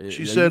there.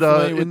 She said,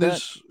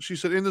 She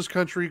said, in this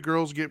country,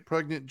 girls get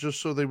pregnant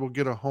just so they will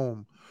get a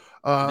home.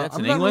 That's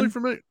I'm in not England? really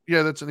familiar.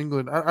 Yeah, that's in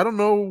England. I don't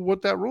know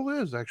what that rule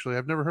is. Actually,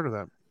 I've never heard of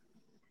that.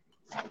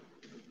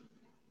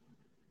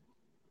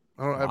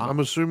 Wow.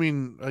 I'm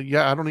assuming.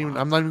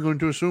 I'm not even going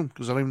to assume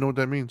because I don't even know what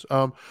that means.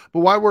 But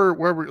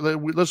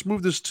let's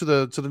move this to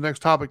the next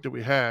topic that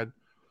we had.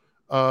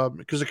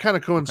 Because it kind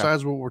of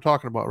coincides with what we're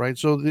talking about, right?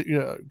 So,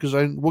 because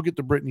we'll get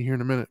to Brittney here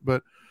in a minute,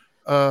 but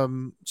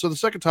so the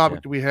second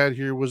topic that we had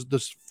here was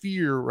this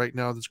fear right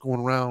now that's going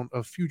around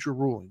of future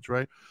rulings,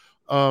 right?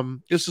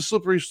 It's the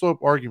slippery slope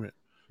argument.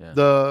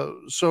 Yeah.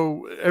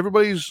 So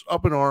everybody's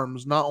up in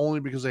arms, not only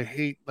because they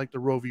hate like the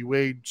Roe v.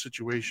 Wade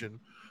situation,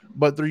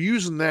 but they're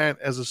using that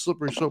as a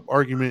slippery slope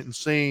argument and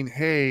saying,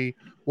 hey,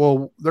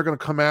 well, they're going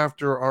to come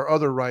after our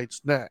other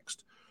rights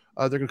next.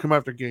 They're going to come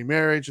after gay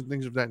marriage and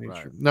things of that nature.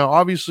 Right. Now,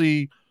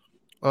 obviously,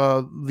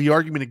 the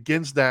argument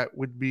against that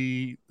would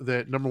be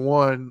that, number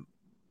one,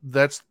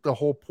 that's the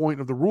whole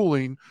point of the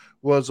ruling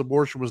was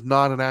abortion was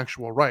not an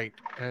actual right,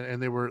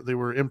 and they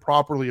were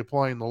improperly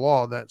applying the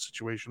law in that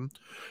situation.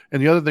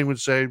 And the other thing would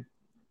say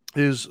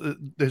is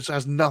this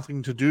has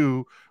nothing to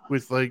do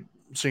with like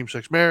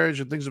same-sex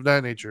marriage and things of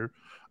that nature.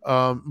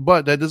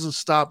 But that doesn't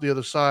stop the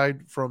other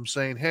side from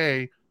saying,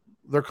 hey,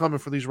 they're coming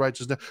for these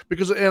rights.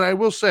 Because, and I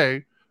will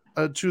say,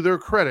 to their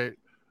credit,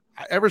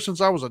 ever since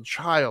I was a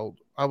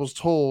child, I was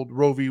told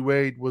Roe v.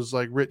 Wade was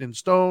like written in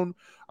stone.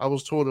 I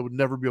was told it would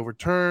never be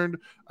overturned.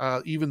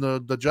 Even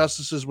the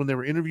justices, when they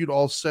were interviewed,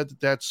 all said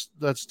that's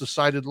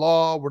decided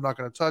law. We're not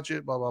going to touch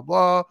it, blah, blah,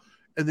 blah.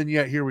 And then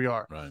yet here we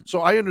are. Right. So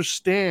I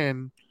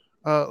understand,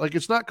 like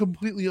it's not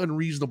completely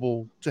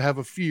unreasonable to have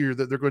a fear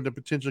that they're going to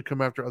potentially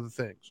come after other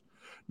things.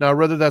 Now,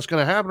 whether that's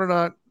going to happen or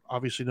not,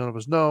 obviously none of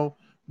us know,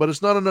 but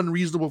it's not an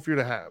unreasonable fear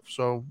to have.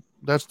 So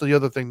that's the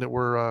other thing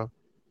that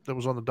that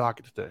was on the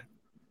docket today.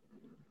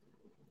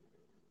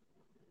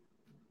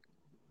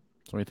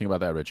 So what do you think about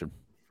that, Richard?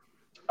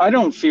 I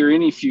don't fear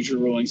any future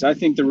rulings. I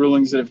think the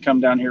rulings that have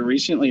come down here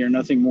recently are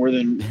nothing more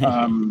than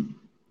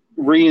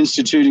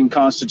reinstituting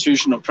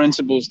constitutional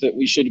principles that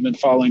we should have been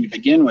following to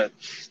begin with.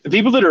 The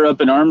people that are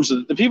up in arms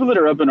with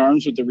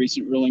the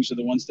recent rulings are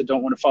the ones that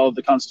don't want to follow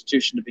the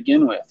Constitution to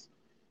begin with.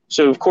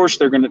 So of course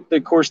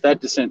that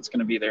dissent's going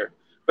to be there.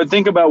 But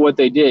think about what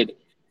they did.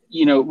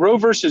 Roe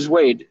versus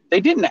Wade,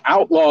 they didn't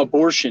outlaw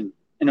abortion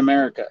in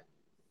America.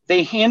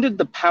 They handed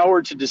the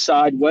power to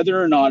decide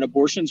whether or not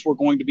abortions were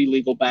going to be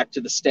legal back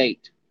to the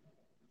state.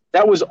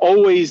 That was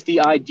always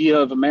the idea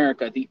of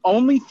America. The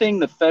only thing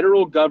the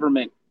federal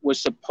government was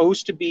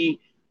supposed to be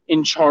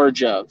in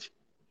charge of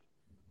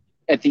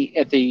at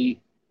the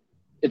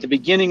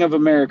beginning of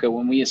America,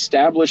 when we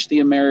established the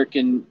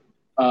American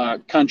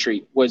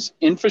country, was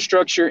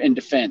infrastructure and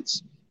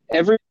defense.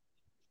 I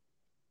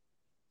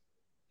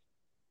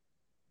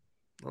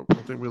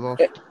think we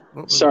lost.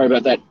 Sorry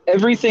about that.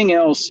 Everything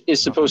else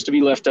is supposed to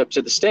be left up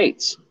to the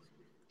states.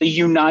 The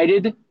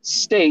United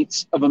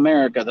States of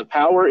America, the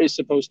power is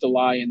supposed to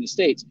lie in the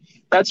states.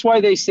 That's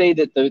why they say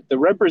that the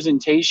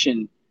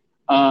representation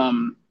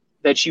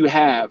that you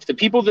have, the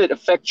people that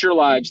affect your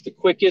lives the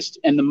quickest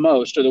and the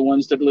most are the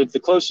ones that live the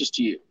closest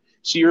to you.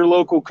 So your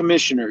local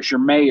commissioners, your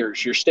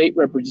mayors, your state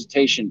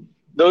representation,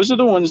 those are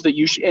the ones that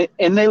you should,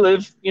 and they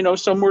live,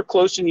 somewhere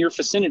close in your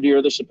vicinity,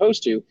 or they're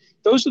supposed to.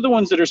 Those are the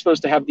ones that are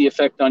supposed to have the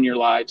effect on your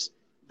lives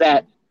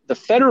that the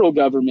federal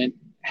government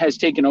has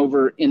taken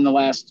over in the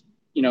last,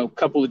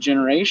 couple of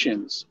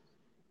generations.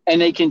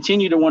 And they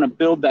continue to want to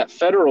build that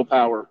federal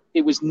power.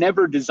 It was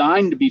never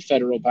designed to be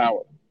federal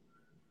power.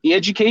 The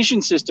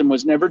education system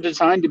was never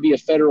designed to be a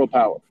federal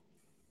power.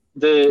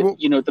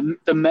 The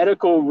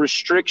medical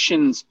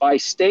restrictions by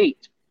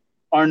state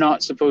are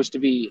not supposed to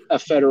be a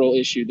federal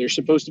issue. They're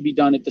supposed to be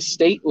done at the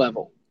state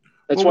level.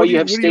 That's why you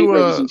have state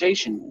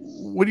representation.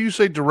 What do you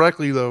say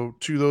directly, though,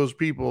 to those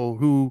people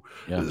who,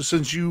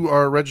 since you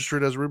are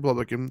registered as a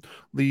Republican,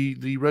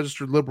 the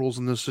registered liberals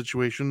in this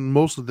situation,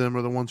 most of them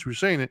are the ones who are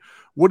saying it.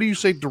 What do you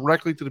say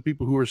directly to the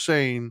people who are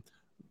saying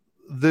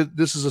that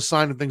this is a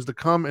sign of things to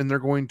come and they're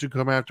going to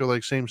come after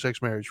like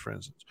same-sex marriage, for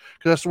instance?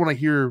 Because that's the one I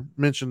hear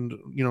mentioned,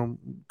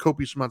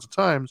 copious amounts of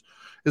times,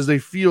 is they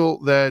feel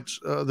that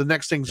the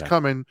next thing's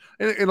coming.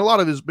 And a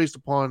lot of it is based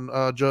upon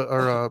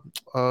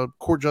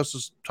Court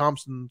Justice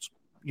Thompson's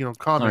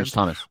comments,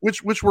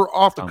 which were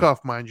off the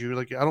cuff, mind you.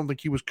 Like, I don't think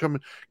he was coming,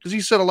 because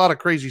he said a lot of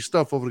crazy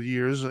stuff over the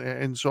years,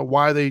 and so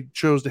why they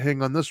chose to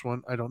hang on this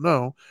one, I don't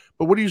know.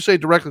 But what do you say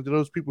directly to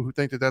those people who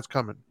think that that's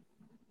coming?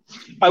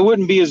 I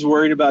wouldn't be as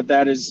worried about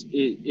that as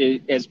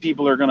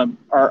people are gonna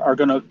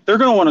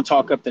want to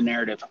talk up the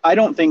narrative. I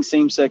don't think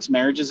same-sex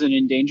marriage is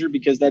in danger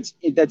because that's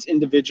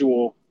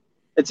individual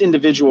That's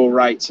individual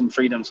rights and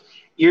freedoms.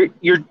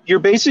 You're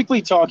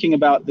basically talking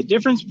about the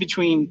difference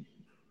between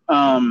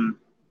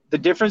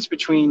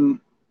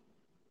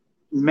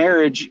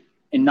marriage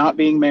and not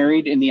being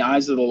married in the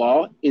eyes of the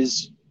law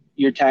is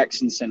your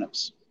tax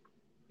incentives.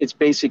 It's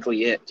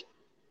basically it.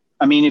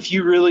 I mean, if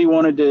you really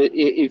wanted to,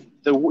 if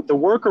the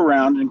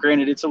workaround, and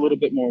granted it's a little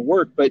bit more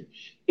work, but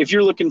if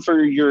you're looking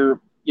for your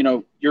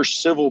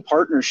civil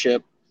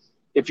partnership,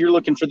 if you're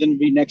looking for them to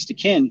be next to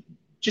kin,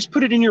 just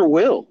put it in your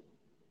will.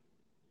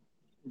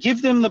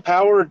 Give them the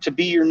power to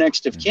be your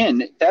next of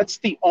kin. That's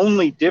the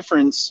only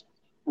difference,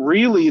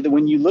 really, that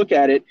when you look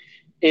at it,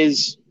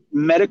 is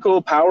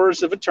medical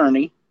powers of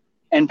attorney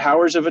and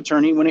powers of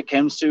attorney when it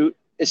comes to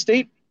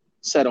estate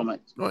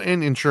settlement. Well,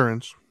 and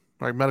insurance,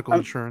 like medical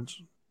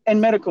insurance. And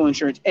medical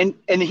insurance. And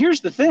here's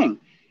the thing.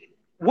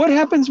 What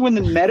happens when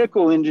the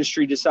medical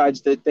industry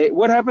decides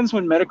what happens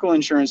when medical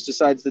insurance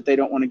decides that they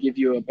don't want to give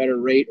you a better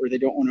rate, or they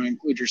don't want to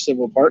include your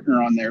civil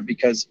partner on there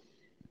because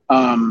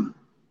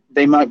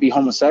they might be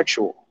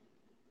homosexual?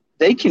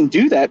 They can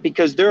do that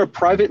because they're a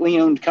privately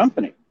owned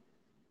company.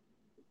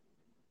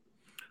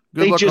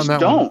 They just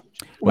don't.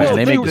 Well,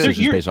 they make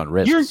decisions based on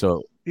risk.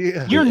 So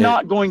you're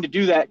not going to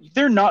do that.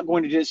 They're not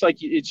going to do it.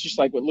 It's just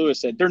like what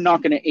Lewis said. They're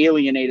not going to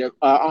alienate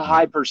a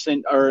high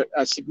percent or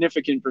a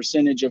significant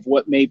percentage of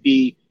what may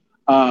be,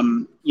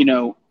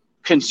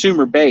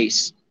 consumer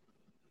base.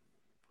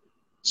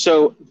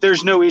 So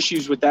there's no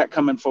issues with that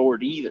coming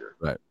forward either.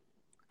 Right.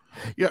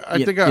 Yeah,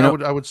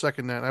 I would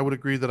second that. I would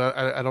agree that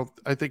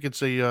I think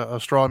it's a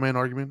straw man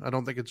argument. I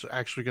don't think it's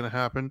actually going to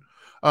happen.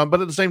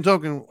 But at the same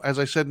token, as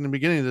I said in the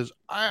beginning of this,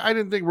 I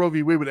didn't think Roe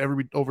v. Wade would ever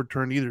be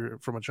overturned either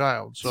from a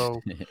child. So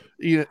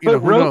who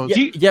knows?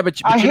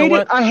 But I hate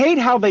it. I hate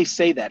how they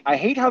say that. I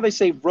hate how they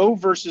say Roe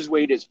versus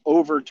Wade is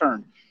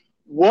overturned.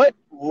 What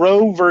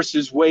Roe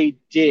versus Wade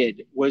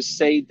did was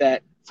say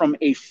that from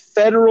a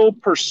federal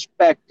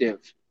perspective,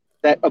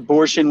 that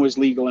abortion was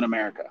legal in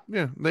America.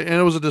 Yeah, and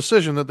it was a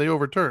decision that they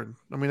overturned.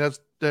 I mean,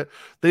 that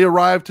they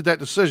arrived to that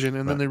decision,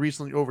 and then they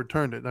recently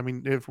overturned it. I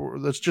mean,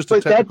 that's just.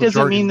 But that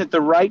doesn't mean that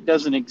the right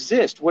doesn't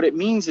exist. What it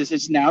means is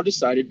it's now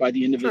decided by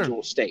the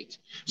individual state.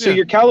 So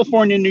your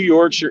California, New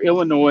Yorks, your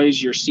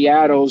Illinois, your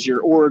Seattles,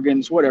 your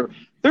Oregons, whatever,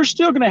 they're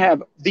still going to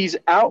have these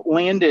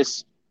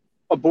outlandish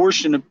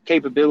abortion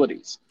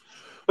capabilities,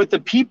 but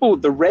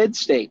the red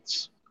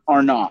states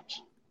are not.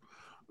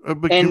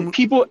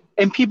 People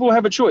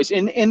have a choice,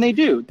 and they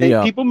do.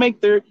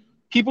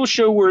 People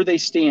show where they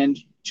stand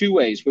two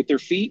ways, with their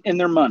feet and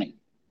their money.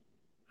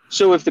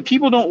 So if the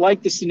people don't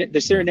like the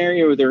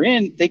scenario they're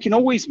in, they can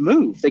always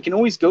move. They can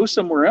always go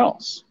somewhere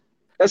else.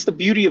 That's the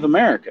beauty of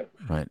America.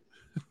 Right.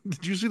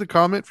 Did you see the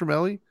comment from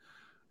Ellie?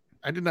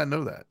 I did not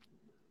know that.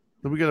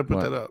 But we got to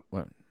put that up.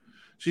 What?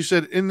 She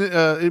said,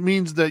 it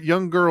means that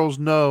young girls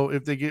know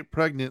if they get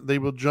pregnant, they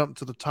will jump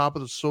to the top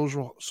of the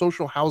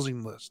social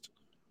housing list.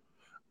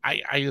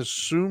 I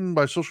assume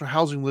by social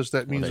housing list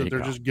that means that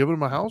they're just giving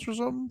them a house or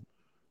something.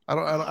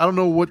 I don't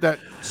know what that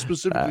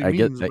specifically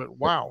means, but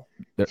wow.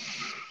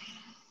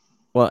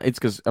 Well, it's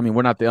because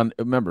we're not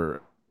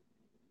remember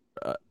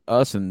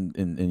us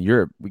in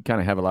Europe, we kind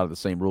of have a lot of the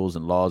same rules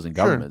and laws and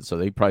government, so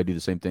they probably do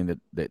the same thing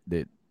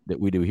that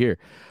we do here.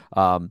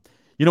 What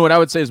I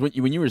would say is when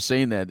you were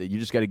saying that you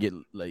just got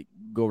to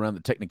go around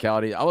the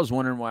technicality. I was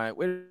wondering why.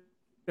 Wait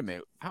a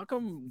minute, how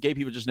come gay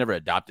people just never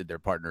adopted their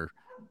partner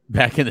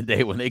back in the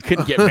day when they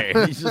couldn't get married?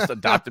 You just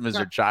adopt them as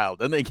their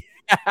child, and they do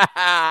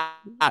have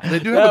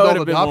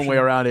adult adoption. One way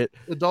around it.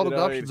 Adult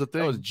adoption's a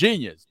thing. That was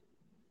genius.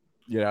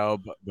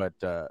 But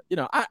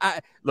I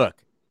look.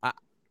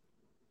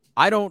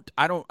 I don't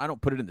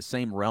put it in the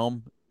same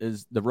realm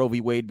as the Roe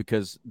v. Wade,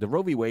 because the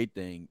Roe v. Wade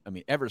thing.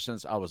 Ever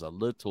since I was a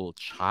little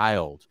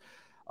child,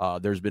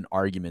 there's been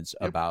arguments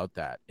about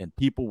that, and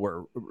people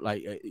were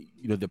like,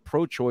 the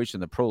pro-choice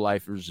and the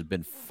pro-lifers have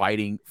been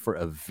fighting for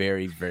a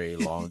very, very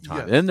long time.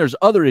 Yes. And then there's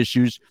other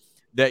issues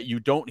that you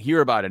don't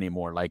hear about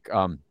anymore, like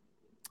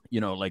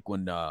like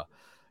when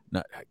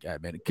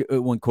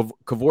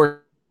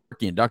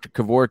when Dr.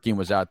 Kevorkian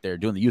was out there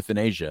doing the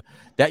euthanasia.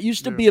 That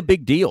used to be a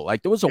big deal.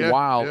 Like there was a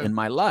while in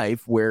my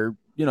life where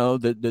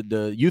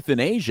the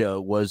euthanasia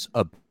was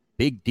a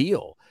big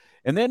deal.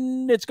 And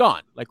then it's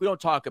gone. Like we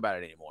don't talk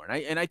about it anymore.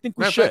 And I think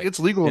we should. It's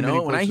legal in many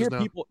places when I hear now.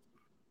 people.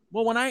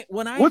 Well, when I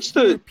What's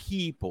hear the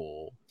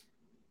people.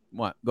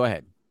 What? Go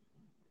ahead.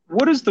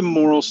 What is the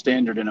moral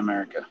standard in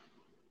America?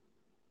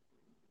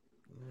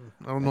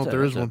 I don't know if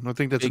there is one. I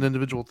think that's an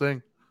individual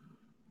thing.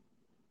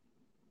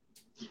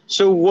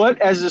 So what,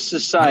 as a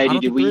society,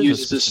 do we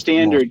use as a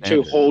standard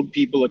to hold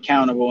people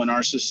accountable in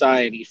our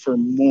society for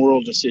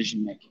moral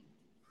decision making?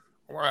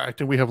 Well, I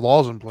think we have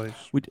laws in place.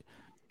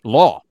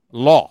 Law.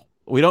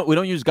 We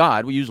don't use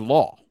God. We use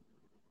law.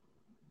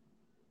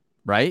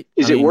 Right?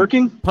 Is it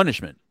working?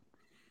 Punishment.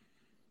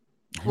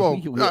 Well,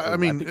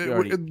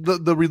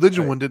 the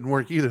religion one didn't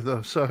work either,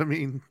 though. So it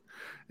depends.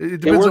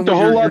 It worked a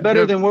whole lot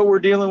better than what we're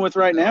dealing with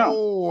right now.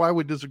 Oh, I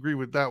would disagree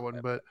with that one,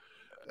 but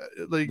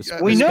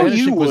we know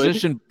you would.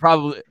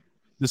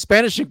 The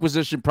Spanish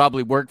Inquisition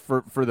probably worked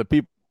for the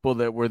people people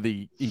that were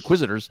the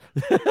inquisitors.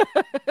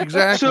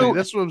 Exactly. So-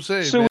 That's what I'm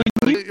saying. so man.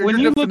 when Your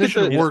you look at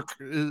definition the- of work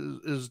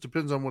is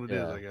depends on what it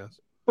is, Yeah. I guess.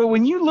 But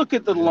when you look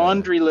at the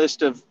laundry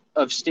list of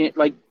let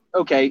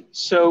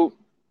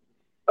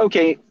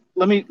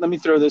me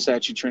throw this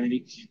at you,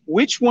 Trinity.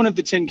 Which one of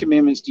the 10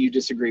 commandments do you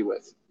disagree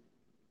with?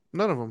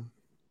 None of them.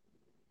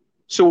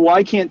 So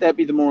why can't that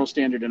be the moral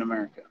standard in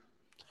America?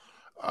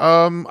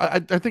 I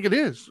think it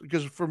is,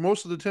 because for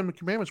most of the 10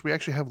 commandments, we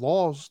actually have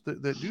laws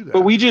that do that.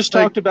 But you just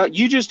Like-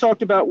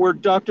 talked about where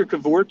Dr.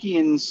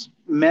 Kevorkian's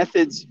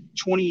methods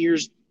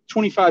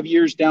 25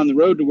 years down the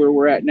road to where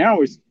we're at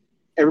now is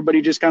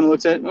everybody just kind of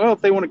looks at, well,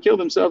 if they want to kill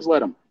themselves, let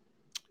them.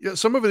 Yeah,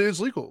 some of it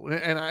is legal,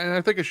 and I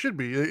think it should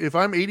be. If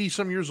I'm 80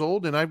 some years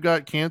old and I've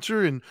got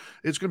cancer and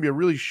it's going to be a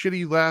really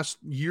shitty last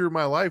year of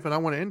my life and I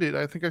want to end it,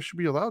 I think I should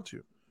be allowed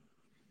to.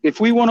 If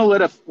we want to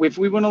let a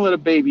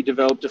baby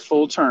develop to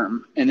full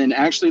term and then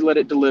actually let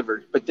it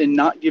deliver, but then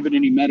not give it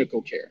any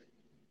medical care,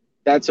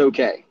 that's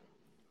okay,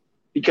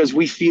 because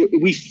we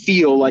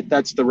feel like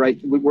that's the right.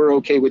 We're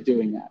okay with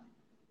doing that.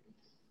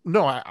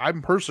 No,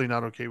 I'm personally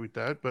not okay with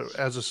that. But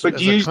as a But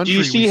as do you a country, see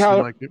we seem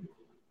how? like it.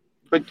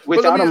 But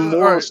without a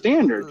moral all right,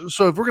 standard,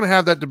 So if we're going to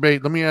have that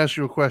debate, let me ask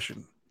you a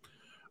question.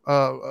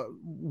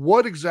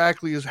 What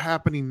exactly is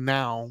happening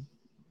now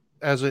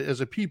as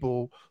a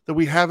people that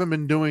we haven't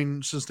been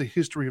doing since the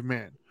history of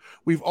man?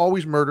 We've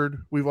always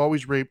murdered, we've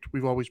always raped,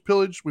 we've always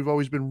pillaged, we've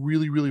always been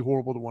really, really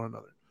horrible to one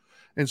another.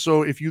 And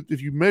so if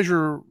you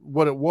measure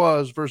what it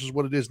was versus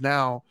what it is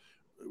now,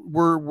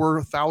 we're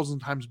 1,000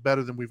 times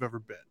better than we've ever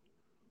been.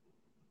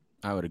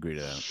 I would agree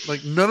to that.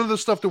 Like, none of the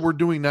stuff that we're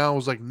doing now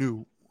is like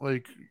new.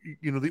 Like,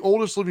 the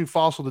oldest living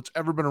fossil that's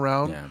ever been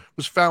around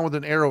was found with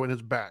an arrow in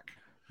its back.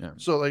 Yeah.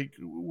 So like,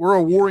 we're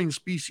a warring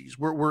species.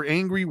 We're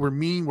angry, we're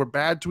mean, we're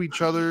bad to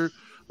each other.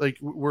 Like,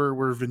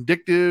 we're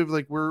vindictive.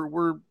 Like,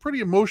 we're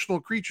pretty emotional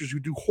creatures who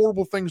do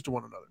horrible things to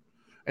one another,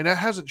 and that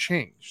hasn't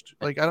changed.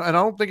 Like, I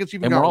don't think it's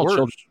even got worse.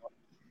 Children.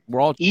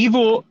 We're all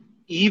evil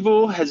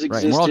has existed.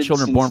 Right. And we're all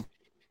children born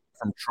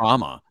from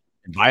trauma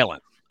and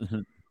violence.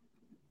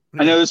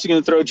 I know this is going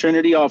to throw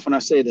Trinity off when I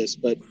say this,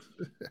 but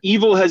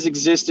evil has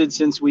existed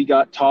since we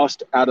got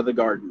tossed out of the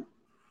garden,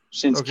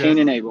 since Cain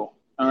and Abel.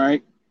 All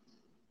right.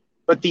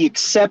 But the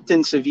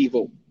acceptance of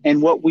evil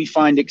and what we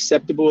find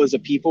acceptable as a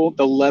people,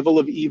 the level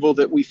of evil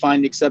that we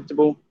find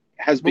acceptable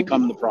has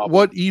become the problem.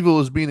 What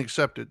evil is being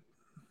accepted?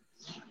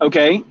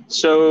 Okay.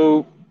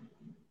 So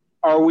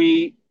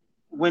when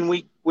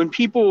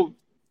people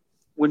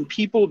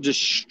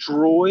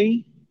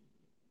destroy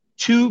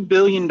 $2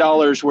 billion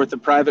worth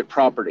of private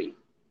property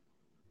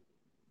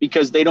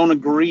because they don't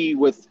agree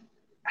with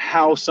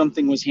how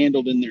something was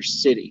handled in their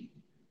city,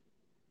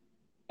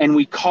 and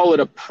we call it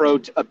a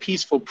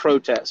peaceful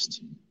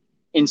protest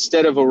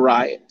instead of a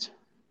riot,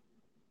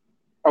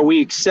 are we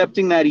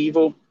accepting that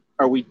evil?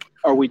 Are we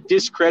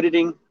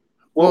discrediting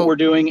what we're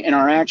doing in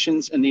our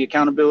actions and the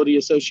accountability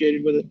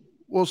associated with it?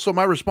 Well, so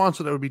my response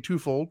to that would be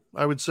twofold.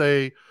 I would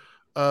say,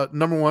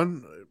 number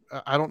one,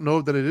 I don't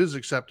know that it is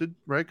accepted,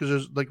 right? Because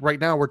there's, like, right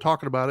now we're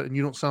talking about it and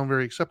you don't sound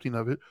very accepting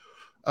of it.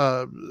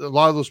 A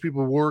lot of those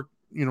people were,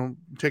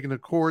 taken to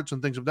courts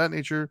and things of that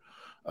nature.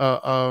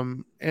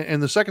 And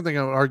the second thing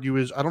I would argue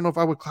is, I don't know if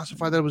I would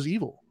classify that as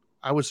evil.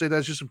 I would say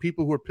that's just some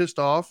people who are pissed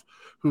off,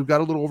 who got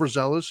a little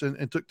overzealous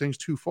and took things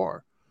too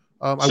far.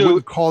 I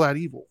wouldn't call that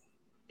evil.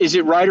 Is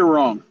it right or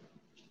wrong?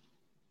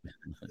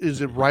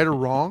 Is it right or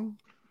wrong?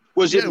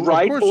 Was it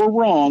right or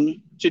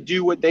wrong to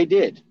do what they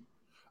did?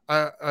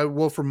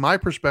 Well, from my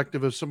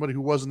perspective, as somebody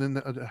who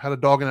had a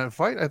dog in that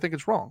fight, I think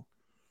it's wrong.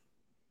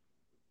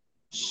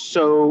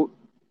 So,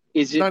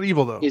 is it not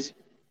evil though?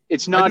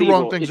 It's not I do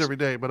evil. Wrong things every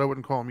day, but I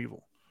wouldn't call them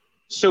evil.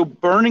 So,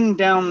 burning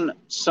down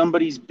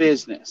somebody's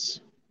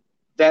business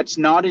that's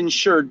not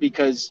insured,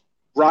 because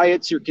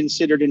riots are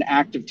considered an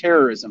act of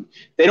terrorism.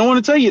 They don't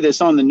want to tell you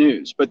this on the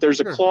news, but there's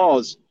a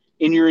clause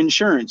in your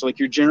insurance, like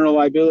your general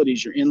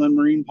liabilities, your inland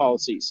marine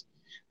policies,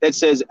 that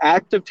says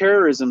act of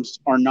terrorisms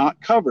are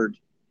not covered.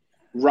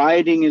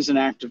 Rioting is an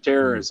act of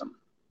terrorism.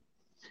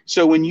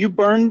 So when you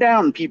burn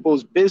down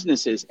people's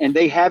businesses and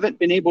they haven't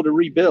been able to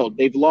rebuild,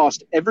 they've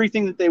lost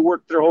everything that they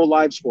worked their whole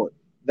lives for,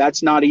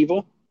 that's not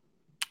evil?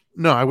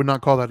 No, I would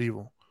not call that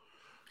evil.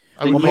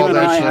 I would call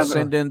that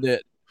send in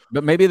the,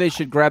 but maybe they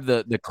should grab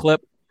the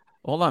clip.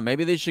 Hold on.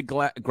 Maybe they should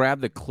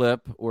grab the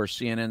clip where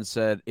CNN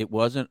said it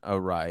wasn't a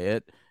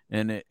riot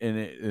and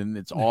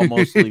it's all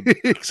mostly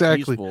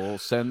exactly peaceful.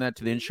 Send that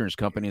to the insurance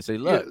company and say,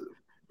 look,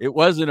 it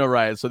wasn't a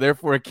riot, so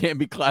therefore it can't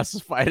be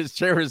classified as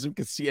terrorism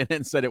because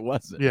CNN said it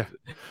wasn't. Yeah.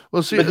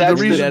 Well, see,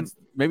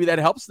 maybe that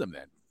helps them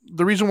then.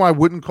 The reason why I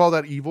wouldn't call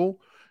that evil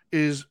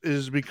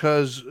is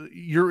because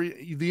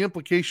the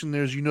implication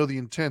there is the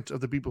intent of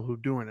the people who are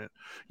doing it.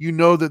 You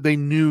know that they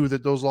knew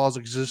that those laws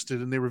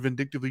existed and they were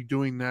vindictively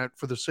doing that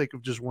for the sake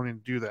of just wanting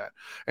to do that.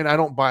 And I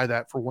don't buy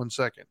that for 1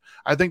 second.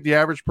 I think the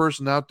average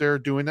person out there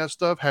doing that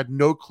stuff had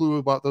no clue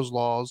about those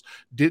laws,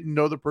 didn't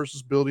know the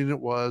person's building it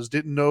was,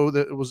 didn't know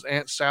that it was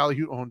Aunt Sally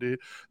who owned it.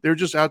 They're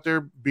just out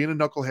there being a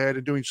knucklehead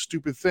and doing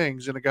stupid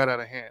things, and it got out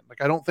of hand.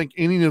 Like, I don't think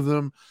any of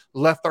them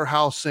left their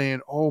house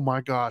saying, "Oh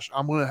my gosh,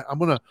 I'm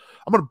gonna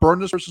burn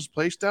this person's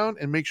place down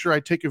and make sure I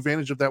take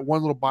advantage of that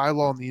one little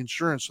bylaw on the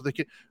insurance so they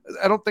can."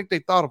 I don't think they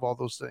thought of all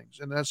those things,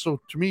 and that's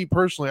so. To me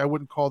personally, I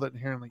wouldn't call that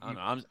inherently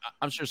evil.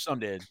 I'm sure some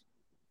did.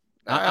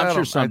 I I'm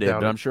sure some did,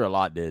 but it. I'm sure a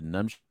lot did, and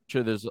I'm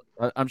sure there's.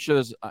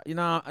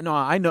 No,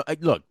 I know.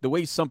 Look, the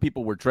way some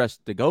people were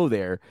dressed to go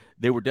there,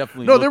 they were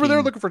definitely they were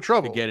there looking for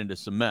trouble to get into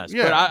some mess.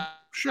 Yeah,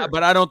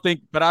 but I don't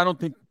think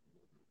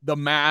the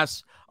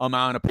mass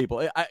amount of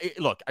people.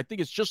 Look, I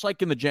think it's just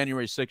like in the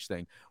January 6th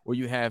thing, where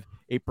you have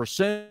a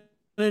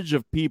percentage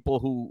of people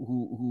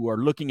who are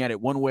looking at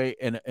it one way,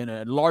 and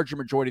a larger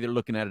majority they're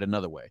looking at it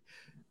another way.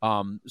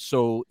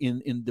 So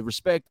in the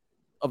respect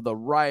of the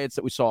riots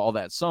that we saw all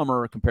that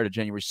summer compared to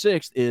January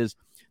 6th, is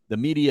the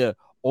media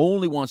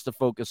only wants to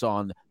focus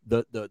on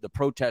the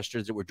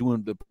protesters that were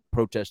doing the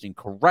protesting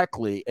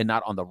correctly, and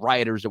not on the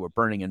rioters that were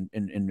burning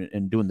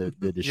and doing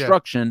the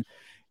destruction.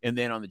 Yeah. And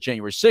then on the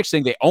January 6th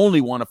thing, they only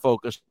want to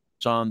focus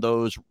on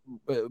those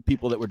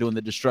people that were doing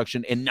the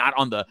destruction, and not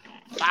on the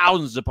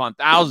thousands upon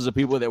thousands of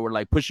people that were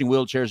like pushing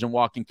wheelchairs and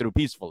walking through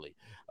peacefully.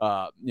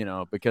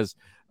 Because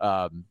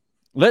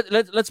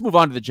let's move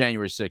on to the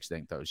January 6th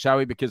thing, though, shall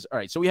we? Because all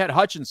right, so we had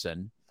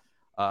Hutchinson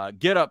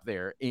get up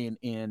there, and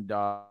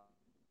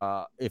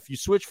if you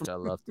switch from, I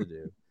love to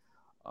do,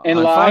 and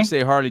on lie. Fox,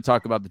 they hardly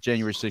talk about the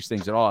January 6th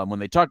things at all. And when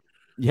they talk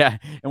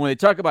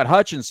about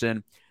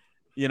Hutchinson,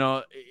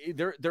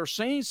 they're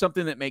saying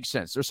something that makes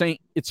sense. They're saying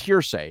it's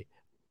hearsay.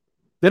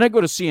 Then I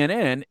go to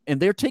CNN, and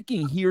they're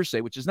taking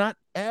hearsay, which is not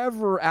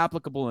ever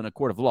applicable in a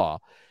court of law.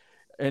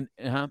 And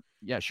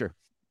yeah, sure.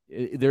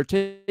 They're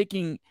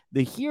taking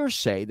the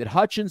hearsay that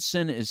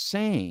Hutchinson is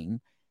saying,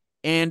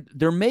 and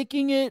they're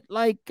making it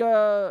like,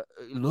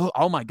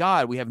 oh my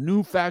God, we have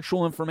new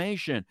factual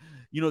information.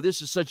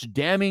 This is such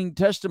damning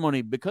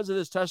testimony. Because of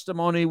this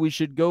testimony, we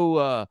should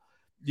go,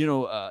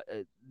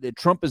 that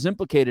Trump is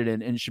implicated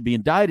and should be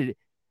indicted.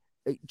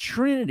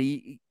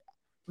 Trinity,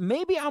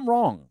 maybe I'm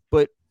wrong,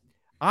 but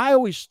I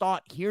always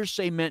thought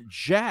hearsay meant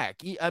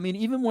jack. I mean,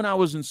 even when I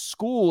was in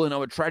school and I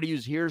would try to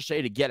use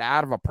hearsay to get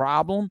out of a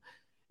problem,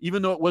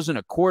 even though it wasn't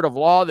a court of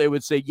law, they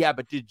would say, yeah,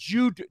 but did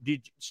you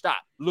stop,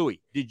 Louis?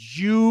 Did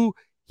you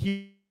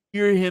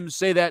hear him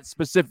say that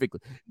specifically?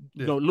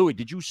 Yeah. No, Louis,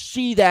 did you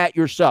see that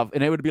yourself?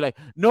 And they would be like,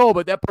 no,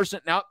 but that person,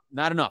 no,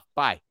 not enough.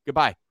 Bye.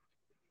 Goodbye.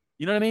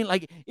 You know what I mean?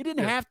 Like, it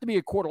didn't have to be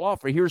a court of law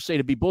for hearsay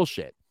to be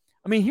bullshit.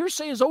 I mean,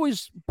 hearsay is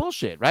always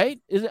bullshit, right?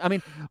 Is it? I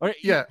mean,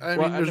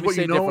 there's what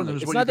you know, and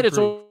there's it's what not you that it's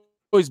prove.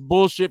 Always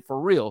bullshit for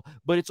real,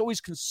 but it's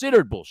always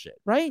considered bullshit,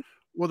 right?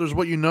 Well, there's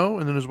what you know,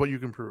 and then there's what you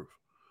can prove.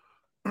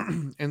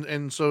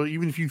 and so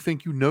even if you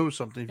think you know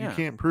something, if you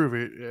can't prove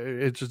it,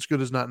 it's as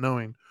good as not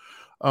knowing.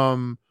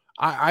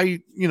 I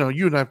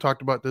you and I have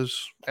talked about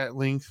this at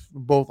length,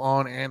 both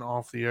on and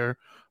off the air.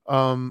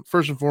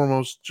 First and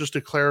foremost, just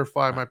to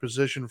clarify my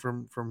position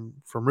from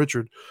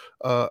Richard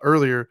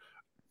earlier.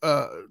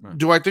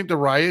 Do I think the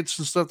riots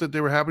and stuff that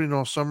they were happening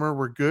all summer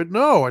were good?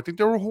 No, I think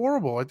they were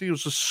horrible. I think it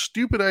was a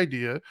stupid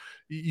idea.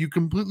 You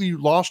completely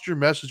lost your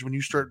message when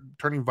you start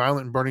turning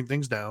violent and burning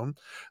things down.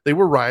 They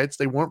were riots.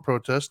 They weren't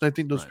protests. And I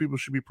think those people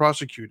should be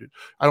prosecuted.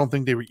 I don't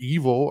think they were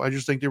evil. I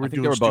just think they were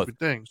doing stupid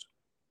things.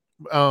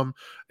 And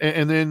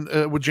then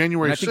with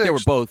January 6th, I think they were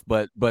both,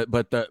 but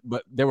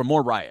there were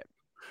more riot.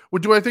 Well,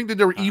 do I think that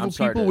there were evil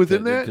people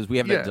within that? Because we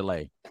have that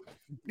delay.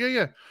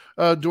 Yeah.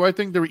 Do I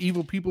think there were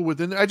evil people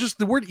within?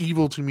 The word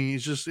evil to me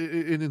is just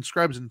it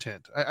inscribes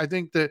intent. I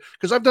think that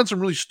because I've done some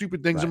really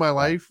stupid things in my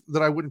life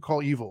that I wouldn't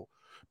call evil,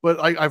 but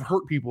I've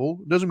hurt people.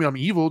 It doesn't mean I'm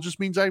evil. It just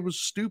means I was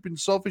stupid and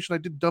selfish and I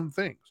did dumb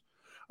things.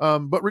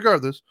 But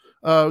regardless,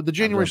 the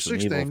January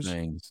 6th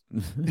things.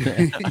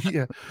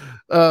 Yeah.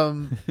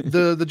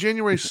 The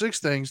January 6th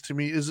things to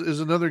me is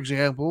another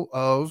example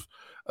of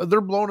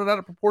they're blowing it out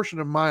of proportion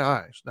in my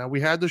eyes. Now,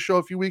 we had the show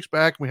a few weeks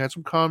back and we had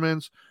some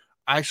comments.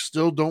 I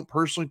still don't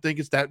personally think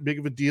it's that big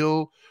of a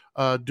deal.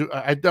 I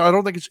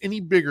don't think it's any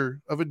bigger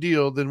of a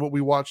deal than what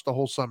we watched the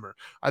whole summer.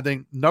 I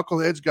think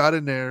knuckleheads got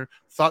in there,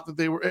 thought that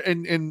they were,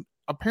 and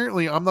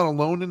apparently I'm not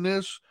alone in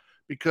this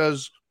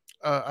because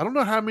I don't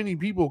know how many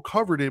people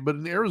covered it, but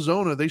in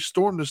Arizona, they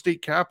stormed the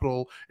state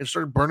capitol and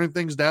started burning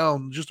things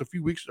down just a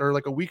few weeks or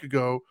like a week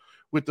ago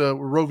with the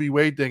Roe v.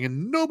 Wade thing,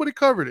 and nobody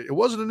covered it. It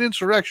wasn't an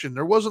insurrection.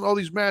 There wasn't all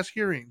these mass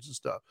hearings and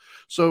stuff.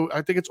 So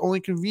I think it's only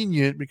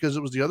convenient because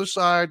it was the other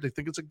side. They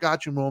think it's a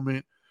gotcha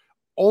moment.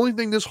 Only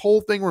thing this whole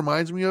thing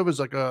reminds me of is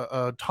like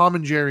a Tom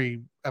and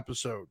Jerry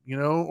episode,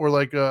 or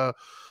like a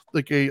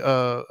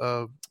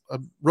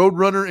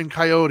Roadrunner and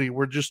Coyote,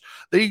 where just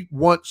they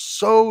want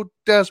so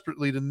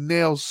desperately to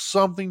nail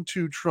something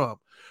to Trump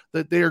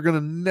that they are going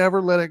to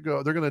never let it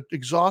go. They're going to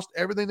exhaust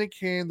everything they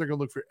can. They're going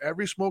to look for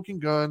every smoking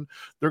gun.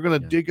 They're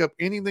going to dig up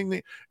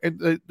anything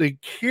they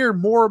care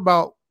more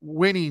about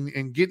winning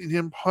and getting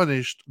him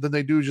punished than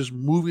they do just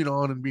moving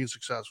on and being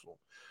successful.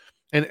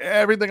 And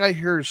everything I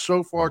hear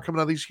so far coming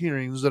out of these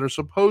hearings that are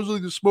supposedly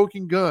the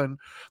smoking gun,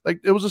 like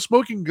it was a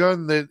smoking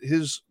gun that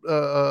his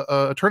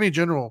attorney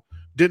general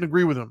didn't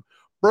agree with him.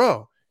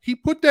 Bro, he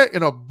put that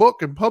in a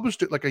book and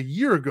published it like a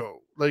year ago.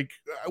 Like,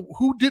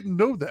 who didn't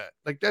know that?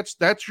 Like,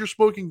 that's your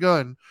smoking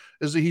gun,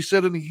 is that he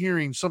said in the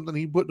hearing something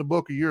he put in a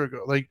book a year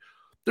ago. Like,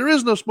 there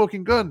is no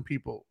smoking gun,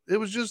 people. It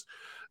was just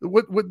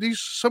what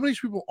some of these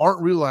people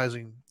aren't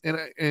realizing,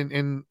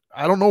 and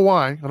I don't know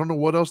why. I don't know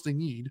what else they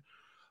need.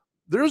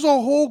 There's a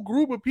whole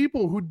group of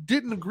people who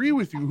didn't agree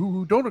with you,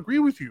 who don't agree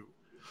with you.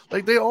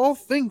 Like, they all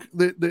think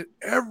that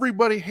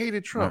everybody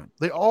hated Trump. Right.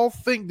 They all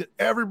think that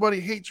everybody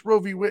hates Roe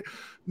v. Wade.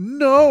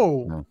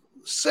 No.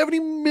 70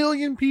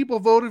 million people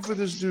voted for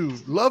this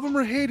dude. Love him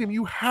or hate him,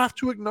 you have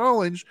to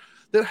acknowledge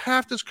that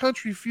half this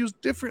country feels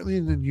differently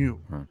than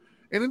you.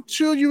 And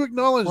until you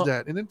acknowledge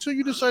that, and until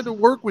you decide to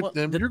work with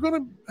them, you're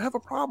going to have a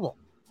problem.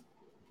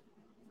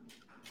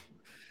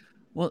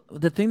 Well,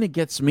 the thing that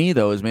gets me,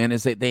 though, is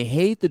that they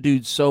hate the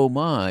dude so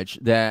much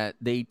that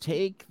they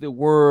take the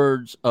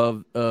words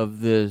of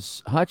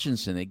this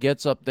Hutchinson that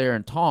gets up there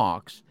and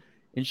talks,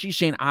 and she's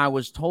saying, I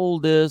was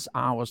told this,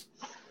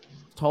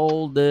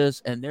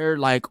 and they're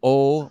like,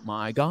 oh,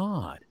 my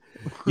God.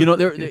 You know,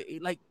 they're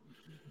like,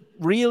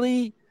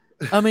 really?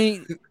 I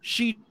mean,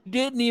 she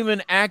didn't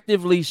even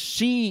actively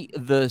see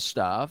the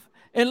stuff.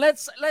 And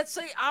let's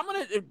say,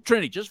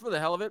 Trinity, just for the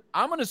hell of it,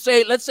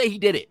 let's say he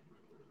did it.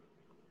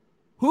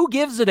 Who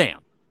gives a damn?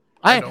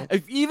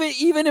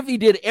 Even if he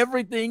did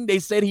everything they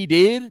said he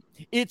did,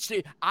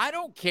 I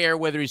don't care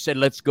whether he said,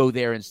 let's go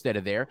there instead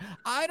of there.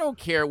 I don't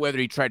care whether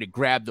he tried to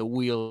grab the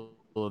wheel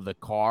of the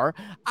car.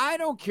 I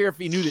don't care if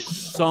he knew that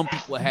some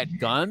people had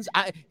guns.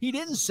 He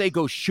didn't say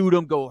go shoot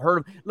them, go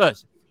hurt them.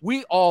 Listen,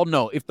 we all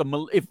know if the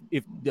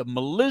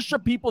militia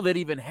people that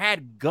even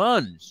had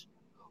guns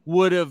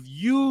would have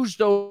used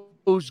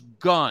those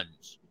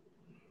guns,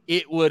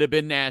 it would have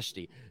been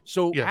nasty.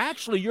 So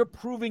actually, you're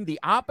proving the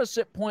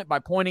opposite point by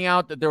pointing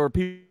out that there were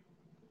people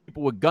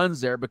with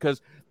guns there,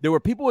 because there were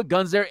people with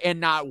guns there and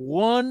not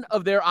one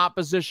of their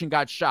opposition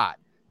got shot.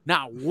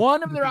 Not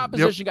one of their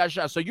opposition got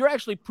shot. So you're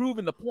actually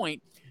proving the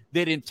point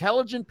that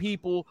intelligent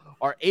people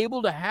are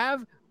able to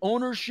have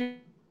ownership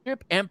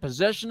and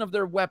possession of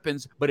their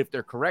weapons, but if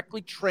they're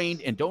correctly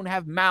trained and don't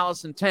have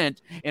malice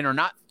intent and are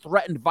not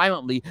threatened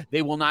violently,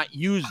 they will not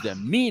use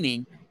them,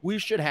 meaning we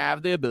should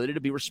have the ability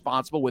to be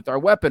responsible with our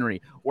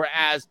weaponry.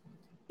 Whereas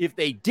if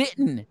they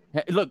didn't,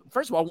 look,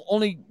 first of all,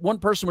 only one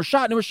person was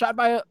shot, and it was shot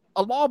by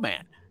a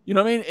lawman. You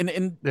know what I mean?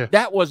 And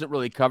that wasn't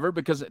really covered,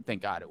 because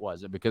thank God it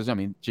wasn't, because, I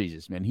mean,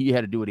 Jesus, man, he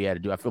had to do what he had to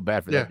do. I feel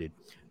bad for that dude,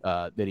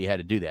 that he had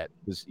to do that,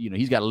 because, you know,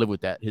 he's got to live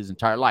with that his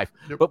entire life.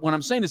 But what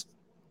I'm saying is,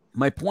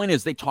 my point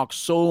is, they talk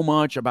so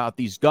much about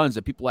these guns,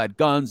 that people had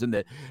guns, and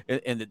that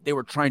they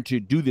were trying to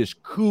do this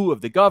coup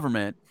of the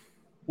government.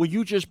 Well,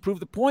 you just proved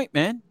the point,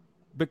 man.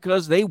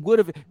 Because they would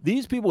have,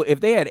 these people,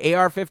 if they had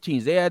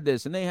AR-15s, they had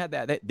this and they had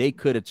that, they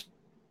could have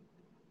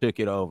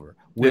took it over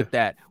with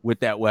that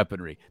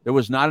weaponry. There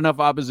was not enough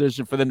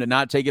opposition for them to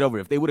not take it over.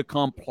 If they would have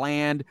come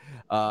planned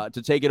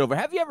to take it over.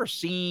 Have you ever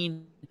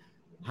seen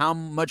how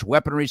much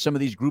weaponry some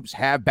of these groups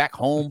have back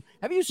home?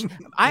 Have you?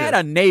 I had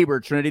a neighbor,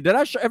 Trinity. Did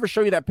I ever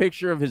show you that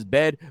picture of his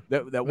bed?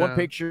 That one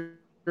picture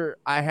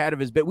I had of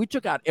his bed. We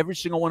took out every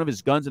single one of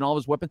his guns and all of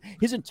his weapons.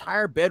 His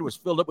entire bed was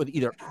filled up with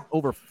either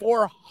over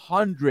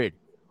 400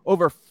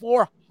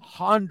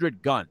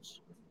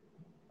 guns.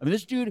 I mean,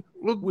 this dude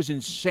was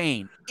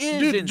insane.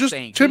 Insane. Just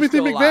Timothy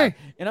McVeigh.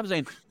 And I'm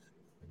saying,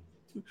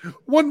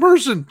 one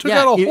person took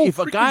out a whole. If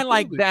a guy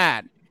like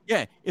that,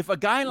 if a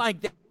guy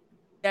like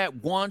that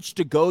wants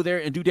to go there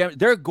and do damage,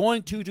 they're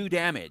going to do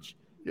damage.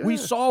 Yeah. We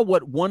saw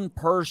what one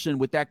person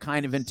with that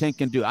kind of intent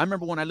can do. I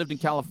remember when I lived in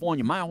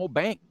California,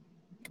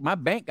 my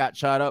bank got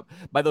shot up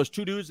by those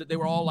two dudes that they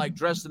were all like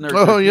dressed in their.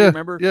 Oh yeah,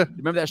 remember? Yeah.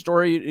 Remember that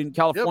story in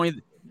California?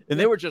 Yep. And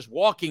they were just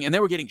walking, and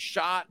they were getting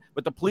shot,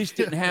 but the police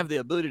didn't have the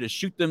ability to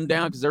shoot them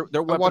down because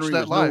their weaponry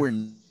was nowhere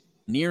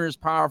near as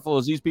powerful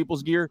as these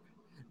people's gear.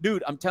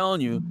 Dude, I'm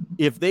telling you,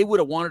 if they would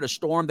have wanted to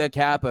storm that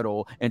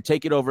Capitol and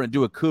take it over and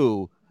do a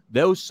coup,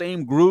 those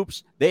same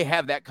groups, they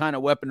have that kind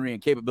of weaponry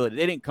and capability.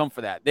 They didn't come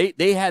for that.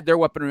 They had their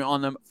weaponry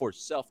on them for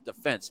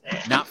self-defense,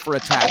 not for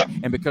attack.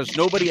 And because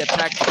nobody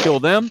attacked to kill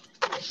them,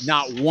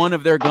 not one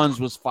of their guns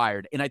was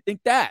fired. And I think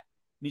that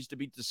needs to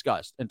be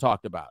discussed and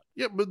talked about.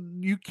 Yeah, but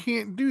you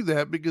can't do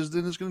that, because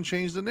then it's going to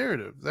change the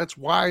narrative. That's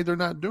why they're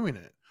not doing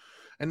it.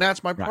 And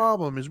that's my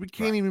problem, is we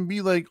can't even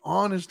be like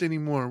honest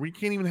anymore. We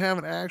can't even have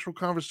an actual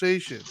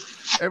conversation.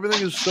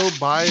 Everything is so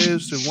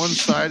biased and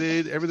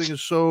one-sided. Everything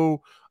is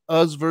so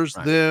us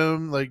versus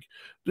them. Like,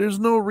 there's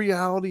no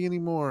reality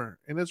anymore.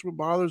 And that's what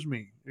bothers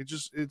me.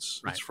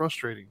 It's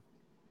frustrating.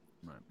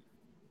 Right.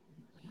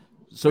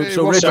 So, Hey,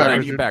 so welcome Richard, back, I need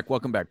Richard. you back.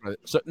 Welcome back, brother.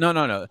 So,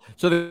 no.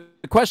 So the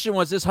question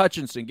was: this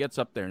Hutchinson gets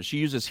up there and she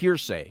uses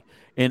hearsay,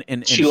 and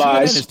She CNN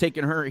lies. has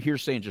taken her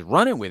hearsay and just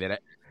running with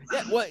it.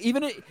 Yeah, well,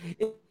 even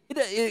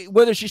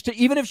whether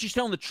even if she's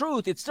telling the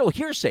truth, it's still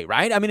hearsay,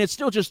 right? I mean, it's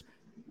still just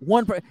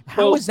one.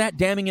 How is that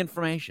damning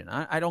information?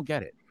 I don't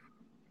get it.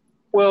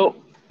 Well,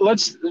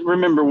 let's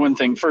remember one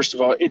thing. First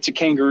of all, it's a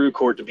kangaroo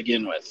court to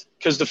begin with,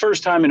 because the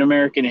first time in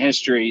American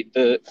history,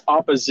 the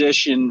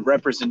opposition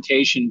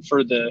representation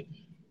for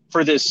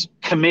this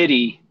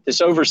committee,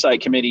 this oversight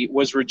committee,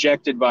 was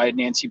rejected by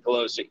Nancy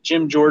Pelosi.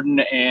 Jim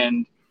Jordan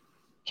and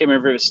can't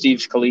remember if it was Steve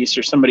Scalise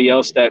or somebody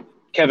else that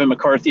Kevin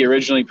McCarthy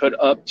originally put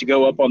up to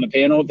go up on the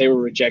panel. They were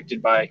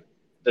rejected by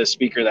the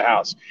Speaker of the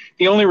House.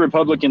 The only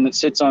Republican that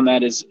sits on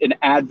that is an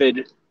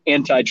avid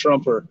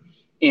anti-Trumper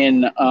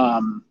in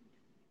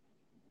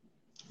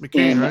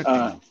McCain,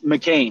 right?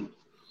 McCain.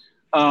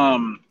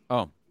 Oh,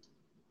 I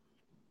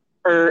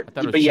thought it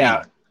was But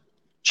yeah,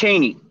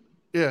 Cheney.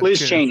 Yeah,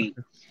 Liz Cheney.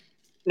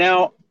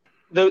 Now,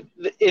 and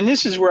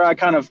this is where I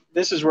kind of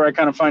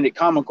find it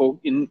comical.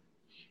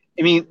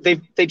 I mean,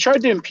 they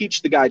tried to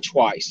impeach the guy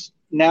twice.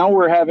 Now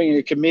we're having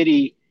a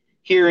committee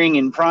hearing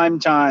in prime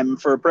time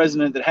for a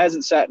president that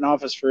hasn't sat in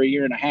office for a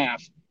year and a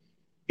half,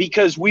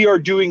 because we are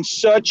doing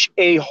such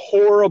a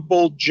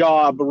horrible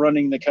job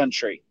running the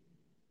country.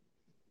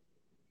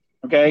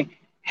 Okay?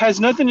 Has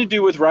nothing to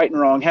do with right and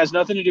wrong, has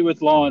nothing to do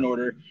with law and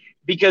order,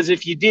 because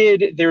if you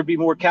did, there would be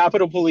more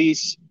Capitol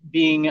Police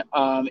being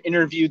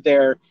interviewed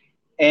there.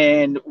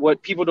 And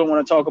what people don't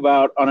want to talk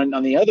about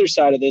on the other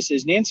side of this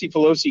is Nancy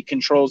Pelosi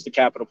controls the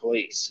Capitol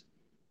Police.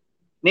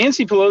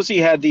 Nancy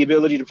Pelosi had the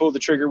ability to pull the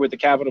trigger with the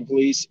Capitol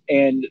Police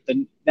and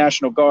the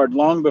National Guard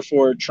long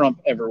before Trump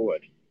ever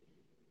would.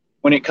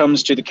 When it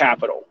comes to the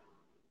Capitol,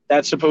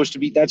 that's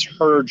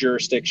her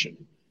jurisdiction.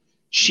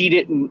 She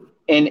didn't,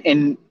 and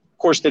of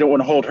course they don't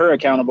want to hold her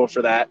accountable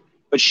for that,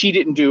 but she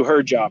didn't do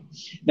her job.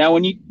 Now,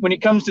 when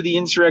it comes to the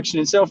insurrection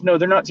itself, no,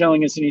 they're not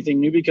telling us anything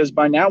new, because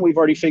by now we've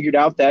already figured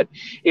out that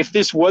if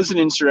this was an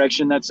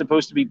insurrection that's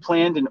supposed to be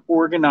planned and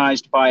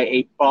organized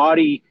by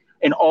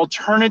an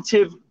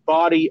alternative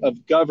body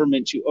of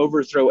government to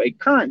overthrow a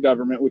current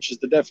government, which is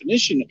the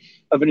definition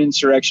of an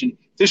insurrection,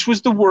 this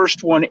was the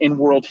worst one in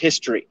world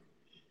history,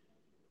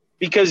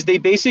 because they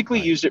basically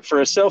used it for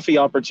a selfie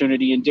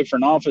opportunity in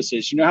different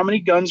offices. You know how many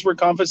guns were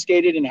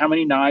confiscated and how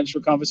many knives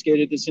were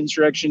confiscated this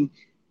insurrection?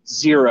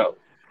 0.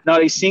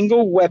 Not a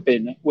single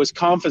weapon was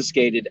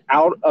confiscated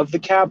out of the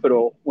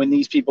Capitol when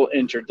these people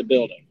entered the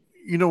building.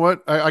 You know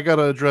what? I got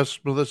to address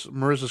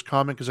Marissa's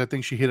comment, because I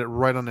think she hit it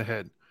right on the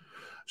head.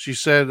 She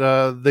said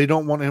they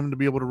don't want him to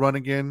be able to run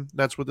again.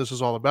 That's what this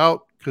is all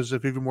about, because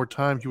if even more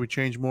time, he would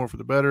change more for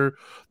the better.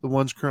 The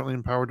ones currently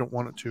in power don't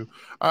want it to.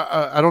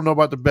 I don't know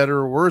about the better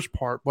or worse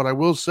part, but I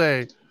will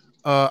say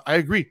I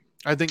agree.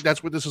 I think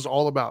that's what this is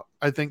all about.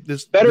 I think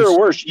this better or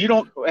worse. You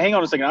don't hang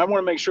on a second. I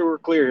want to make sure we're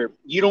clear here.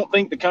 You don't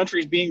think the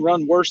country's being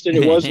run worse than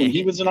it was when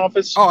he was in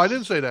office? Oh, I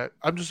didn't say that.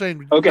 I'm just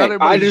saying. Okay,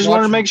 I just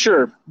want to make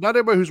sure. Not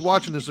everybody who's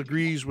watching this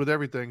agrees with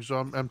everything. So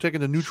I'm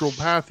taking a neutral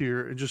path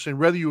here and just saying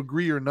whether you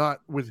agree or not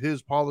with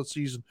his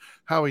policies and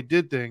how he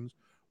did things.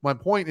 My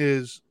point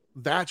is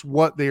that's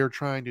what they are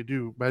trying to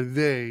do.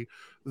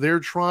 They're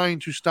trying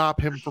to stop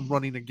him from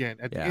running again.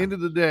 At the end of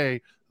the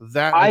day,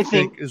 that I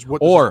think is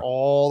what this is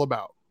all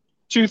about.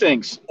 Two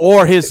things.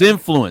 Or his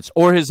influence.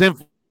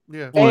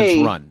 Yeah.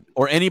 Run.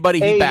 Or anybody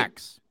he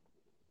backs.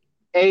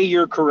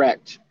 You're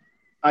correct.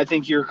 I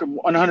think you're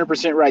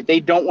 100% right. They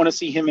don't want to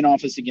see him in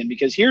office again,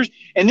 because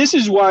this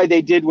is why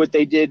they did what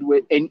they did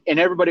and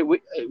everybody,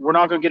 we're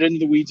not going to get into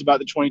the weeds about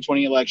the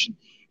 2020 election,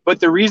 but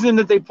the reason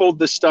that they pulled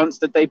the stunts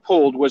that they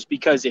pulled was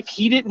because if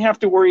he didn't have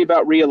to worry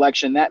about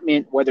re-election, that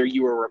meant whether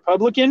you were a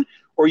Republican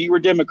or you were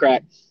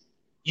Democrat,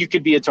 you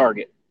could be a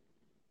target.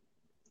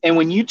 And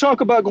when you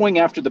talk about going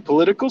after the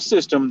political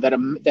system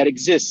that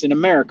exists in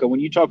America, when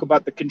you talk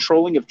about the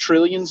controlling of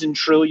trillions and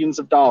trillions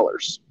of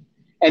dollars,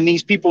 and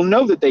these people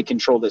know that they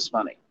control this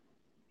money,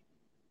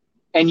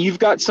 and you've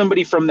got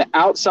somebody from the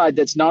outside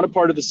that's not a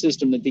part of the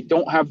system, that they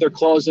don't have their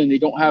claws in, they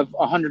don't have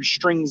 100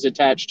 strings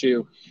attached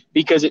to,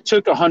 because it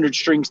took 100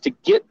 strings to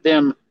get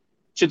them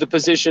to the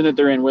position that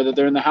they're in, whether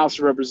they're in the House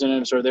of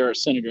Representatives or they're a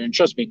senator. And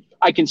trust me,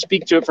 I can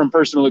speak to it from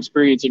personal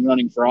experience in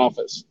running for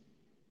office.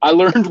 I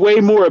learned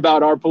way more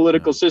about our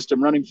political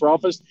system running for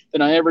office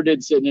than I ever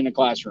did sitting in a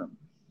classroom.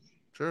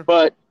 Sure.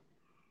 But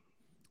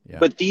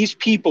these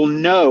people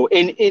know,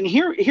 and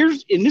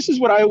this is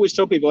what I always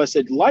tell people. I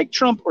said, like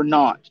Trump or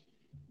not,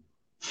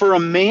 for a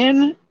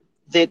man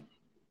that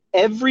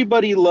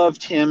everybody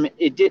loved him,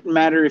 it didn't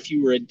matter if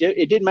it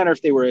didn't matter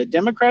if they were a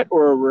Democrat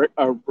or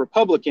a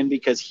Republican,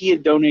 because he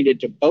had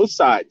donated to both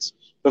sides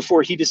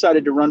before he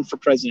decided to run for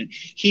president.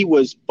 He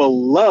was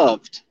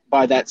beloved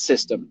by that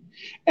system.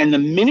 And the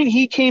minute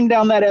he came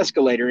down that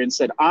escalator and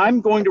said,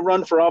 I'm going to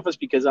run for office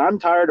because I'm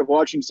tired of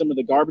watching some of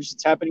the garbage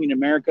that's happening in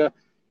America,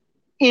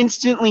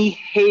 instantly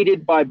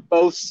hated by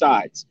both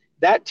sides.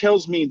 That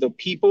tells me the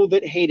people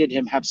that hated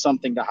him have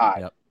something to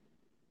hide. Yep.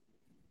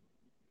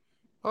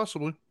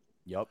 Possibly.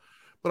 Yep.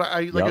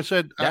 But like I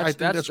said, I think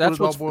that's what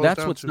it all boils down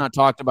that's what's to. not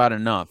talked about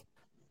enough.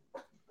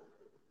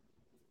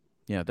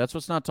 Yeah, that's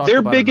what's not talked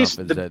about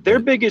enough. Their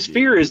biggest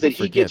fear is that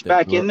he gets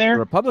back in there.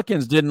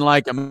 Republicans didn't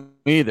like him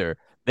either.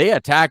 They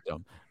attacked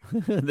him.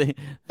 they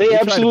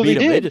absolutely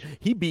did.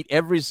 He beat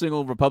every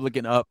single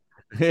Republican up.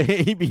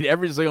 He beat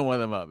every single one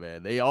of them up,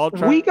 man. They all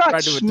tried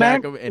to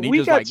attack him, and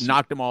he just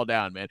knocked them all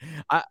down, man.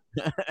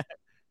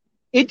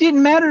 It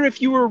didn't matter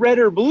if you were red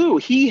or blue.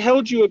 He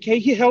held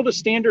a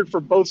standard for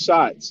both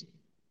sides,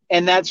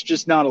 and that's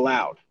just not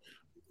allowed.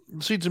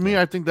 See, to me,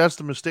 I think that's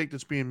the mistake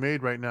that's being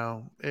made right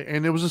now.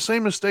 And it was the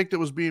same mistake that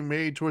was being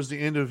made towards the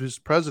end of his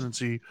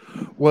presidency,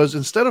 was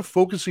instead of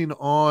focusing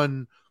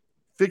on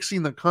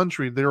fixing the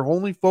country, their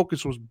only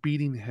focus was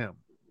beating him.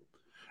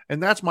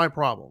 And that's my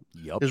problem.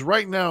 Is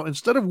right now,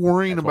 instead of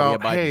worrying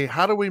about, hey,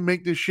 how do we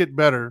make this shit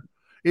better?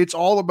 It's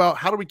all about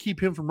how do we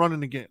keep him from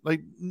running again?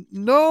 Like,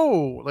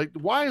 no, like,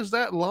 why is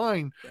that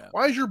line? Yeah.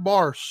 Why is your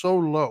bar so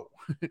low?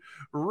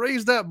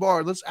 Raise that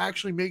bar. Let's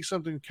actually make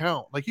something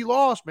count. Like, he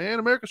lost, man.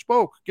 America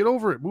spoke. Get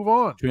over it. Move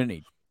on.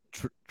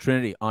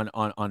 Trinity on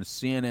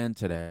CNN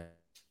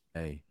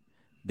today.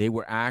 They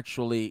were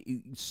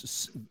actually,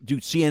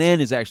 dude, CNN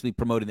is actually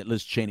promoting that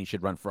Liz Cheney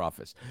should run for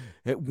office.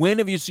 When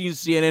have you seen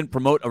CNN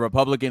promote a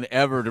Republican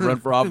ever to run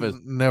for office?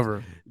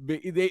 Never.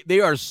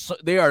 They are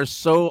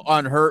so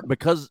on her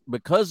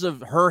because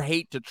of her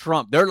hate to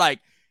Trump. They're like,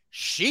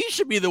 she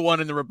should be the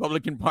one in the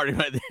Republican Party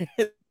right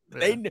there.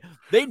 They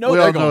know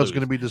they're going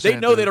to be DeSantis. They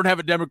know they don't have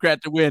a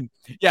Democrat to win.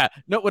 Yeah,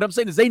 no. What I'm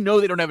saying is they know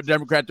they don't have a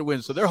Democrat to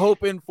win, so they're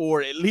hoping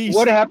for at least.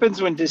 What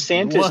happens when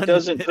DeSantis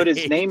doesn't put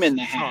his name in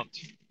the hat?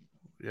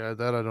 Yeah,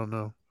 that I don't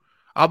know.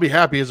 I'll be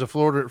happy as a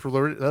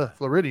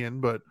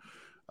Floridian, but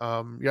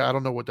yeah, I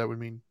don't know what that would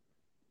mean.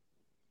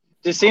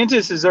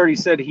 DeSantis has already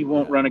said he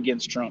won't run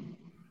against Trump.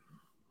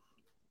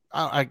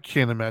 I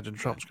can't imagine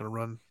Trump's going to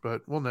run,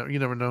 but you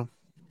never know.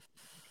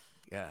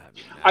 Yeah,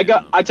 I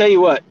mean, I tell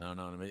you what.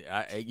 No.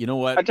 You know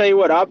what? I tell you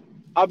what.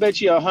 I'll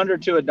bet you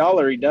 $100 to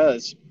 $1 he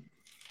does.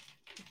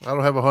 I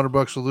don't have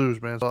 $100 to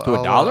lose, man. So to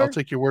 $1? I'll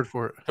take your word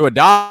for it. To $1.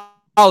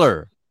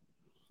 To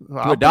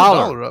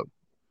 $1 up.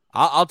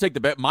 I'll take the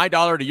bet. My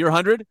 $1 to your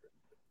 100.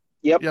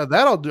 Yep. Yeah,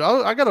 that'll do.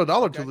 I got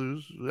 $1 to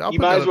lose. You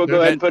might as well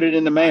go ahead and put it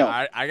in the mail.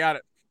 I got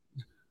it.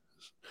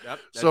 Yep,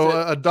 so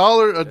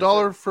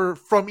 $1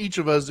 from each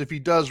of us if he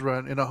does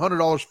run, and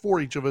 $100 for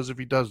each of us if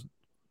he doesn't.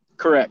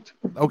 Correct.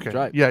 Okay.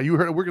 Right. Yeah, you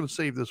heard. We're going to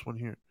save this one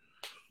here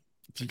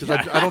because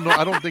I don't know.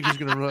 I don't think he's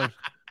going to run.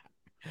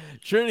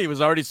 Trinity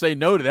was already saying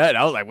no to that.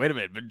 I was like, wait a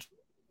minute. But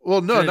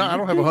well, no, Trinity, I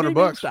don't have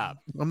 $100. Stop.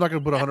 I'm not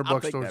going to put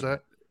 $100 towards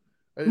that.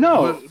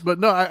 No, but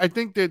no, I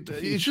think that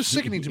it's just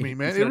sickening to me,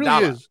 man. It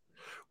really is.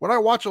 When I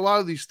watch a lot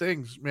of these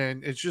things,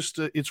 man, it's just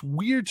it's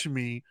weird to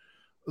me,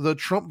 the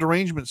Trump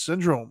derangement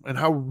syndrome and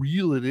how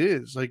real it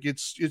is. Like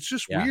it's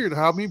just weird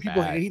how many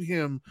people hate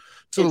him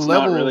to the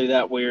level. It's not really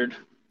that weird.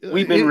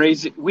 We've been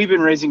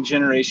raising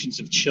generations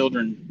of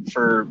children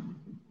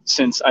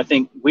since I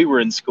think we were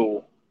in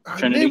school.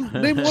 Trinity.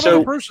 Name one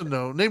other person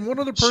though. Name one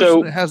other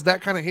person that has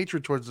that kind of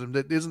hatred towards them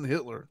that isn't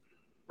Hitler.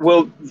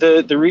 Well,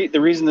 the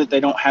reason that they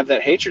don't have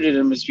that hatred in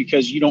them is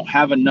because you don't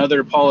have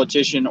another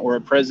politician or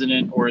a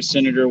president or a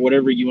senator,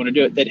 whatever you want to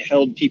do it, that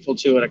held people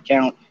to an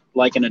account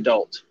like an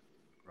adult.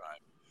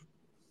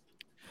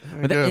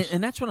 Right.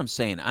 And that's what I'm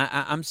saying.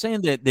 I'm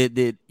saying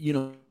that you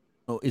know,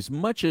 as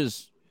much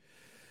as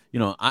you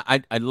know,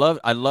 I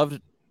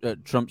loved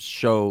Trump's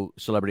show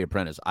Celebrity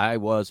Apprentice. I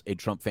was a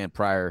Trump fan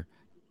prior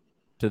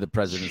to the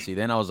presidency.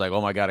 Then I was like,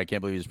 oh my God, I can't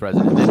believe he's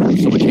president. And then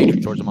so much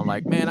hatred towards him. I'm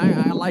like, man,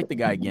 I like the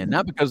guy again,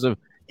 not because of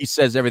he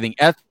says everything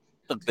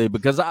ethically,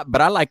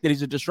 but I like that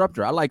he's a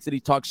disruptor. I like that he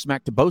talks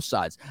smack to both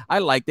sides. I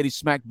like that he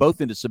smacked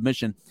both into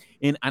submission.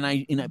 But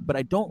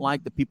I don't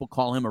like that people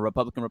call him a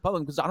Republican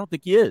because I don't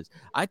think he is.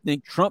 I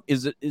think Trump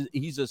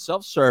he's a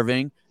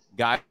self-serving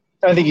guy.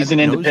 I think he's an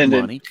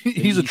independent.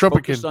 He's a Trumpican.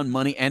 Focused on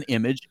money and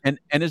image and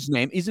his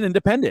name. He's an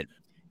independent.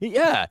 He's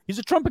a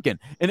Trumpican.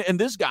 And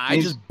this guy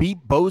just beat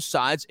both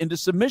sides into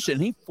submission.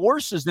 He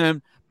forces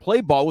them play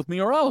ball with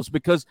me or else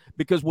because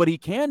what he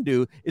can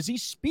do is he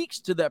speaks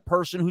to that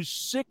person who's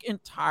sick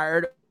and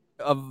tired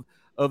of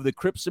the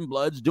Crips and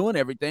Bloods doing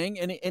everything.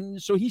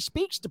 And so he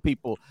speaks to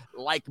people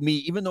like me,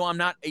 even though I'm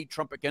not a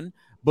Trumpican,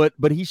 but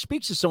he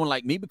speaks to someone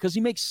like me because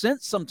he makes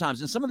sense sometimes.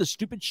 And some of the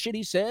stupid shit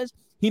he says,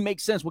 he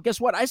makes sense. Well, guess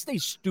what? I say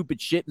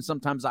stupid shit and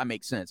sometimes I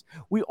make sense.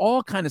 We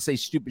all kind of say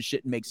stupid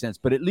shit and make sense,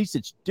 but at least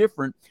it's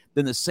different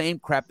than the same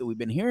crap that we've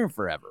been hearing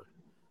forever.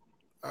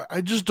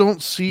 I just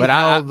don't see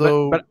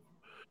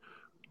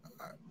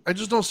I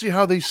just don't see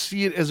how they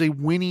see it as a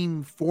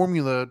winning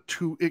formula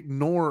to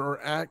ignore or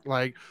act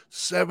like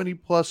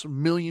 70+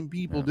 million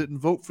people didn't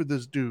vote for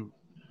this dude.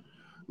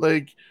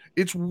 Like,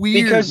 it's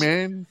weird,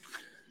 man.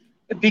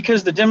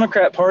 Because the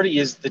Democrat Party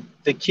is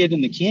the kid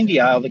in the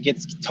candy aisle that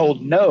gets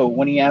told no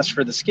when he asks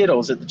for the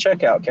Skittles at the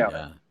checkout counter.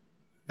 Yeah.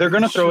 They're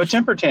going to throw a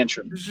temper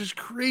tantrum. It's just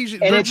crazy.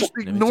 And they're just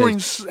ignoring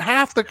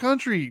half the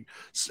country.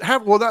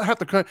 Half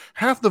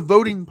the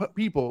voting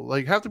people.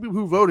 Like, half the people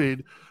who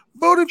voted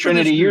voted for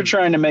Trinity, this you're dude.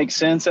 trying to make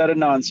sense out of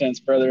nonsense,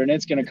 brother, and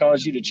it's going to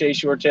cause you to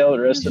chase your tail the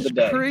rest of the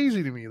day.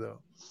 Crazy to me, though.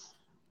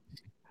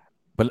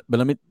 But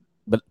let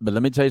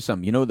me tell you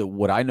something. You know that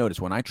what I notice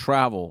when I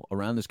travel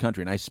around this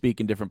country and I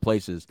speak in different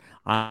places,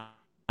 I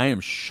am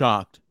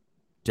shocked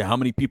to how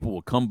many people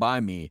will come by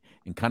me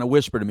and kind of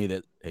whisper to me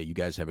that, hey, you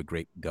guys have a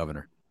great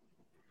governor.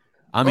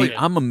 I mean,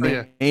 I'm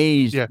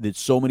amazed that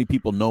so many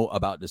people know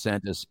about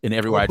DeSantis in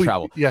everywhere I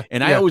travel.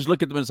 And I always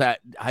look at them and say,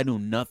 I know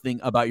nothing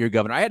about your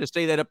governor. I had to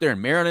say that up there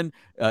in Maryland,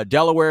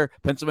 Delaware,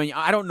 Pennsylvania.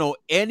 I don't know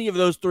any of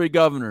those three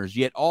governors,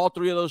 yet all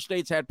three of those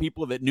states had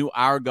people that knew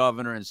our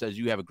governor and says,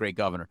 you have a great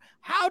governor.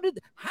 How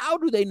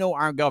do they know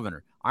our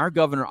governor? Our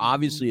governor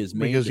obviously is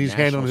made because he's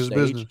handling his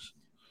business.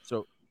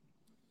 So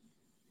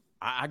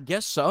I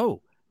guess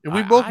so. And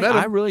we both met him.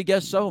 I really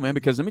guess so, man,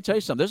 because let me tell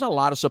you something. There's a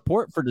lot of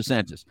support for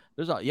DeSantis.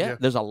 There's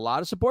a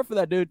lot of support for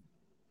that dude.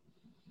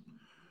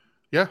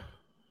 Yeah.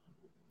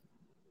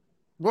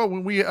 Well,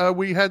 when we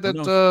had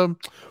that,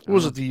 what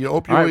was it, the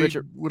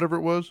opioid, whatever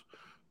it was,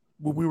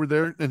 when we were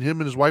there and him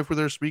and his wife were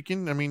there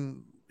speaking, I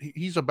mean,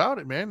 he's about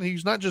it, man.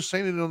 He's not just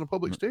saying it on the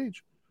public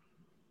stage.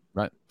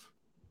 Right.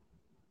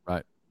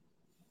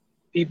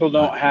 People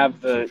don't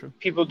have the,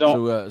 people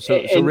don't.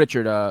 So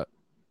Richard, go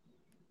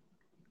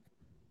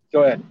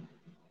ahead.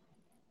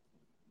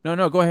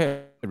 No, go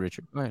ahead,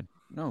 Richard. Go ahead.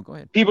 No, go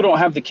ahead. People don't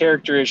have the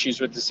character issues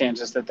with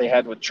DeSantis that they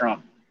had with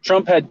Trump.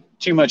 Trump had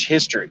too much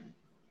history.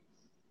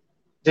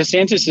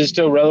 DeSantis is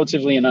still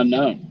relatively an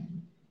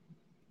unknown.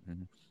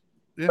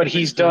 Yeah, but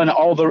he's done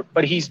all the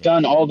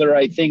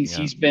right things. Yeah.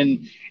 He's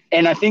been,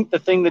 and I think the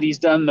thing that he's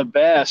done the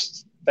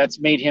best that's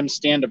made him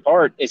stand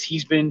apart is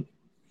he's been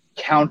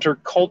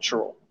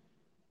countercultural.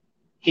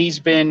 He's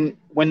been,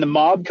 when the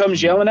mob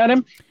comes yelling at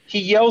him,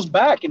 he yells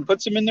back and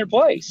puts them in their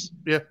place.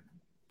 Yeah.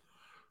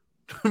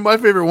 My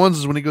favorite ones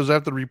is when he goes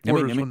after the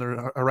reporters when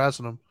they're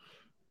harassing him.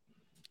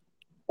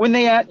 When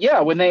they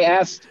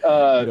asked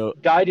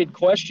guided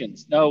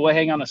questions. No, well,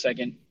 hang on a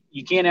second.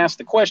 You can't ask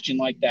the question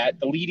like that.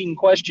 The leading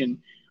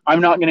question,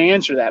 I'm not going to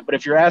answer that. But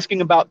if you're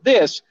asking about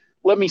this,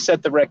 let me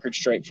set the record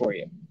straight for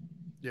you.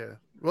 Yeah.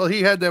 Well,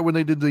 he had that when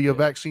they did the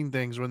vaccine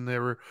things, when they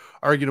were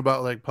arguing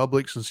about like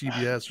Publix and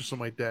CVS or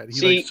something like that.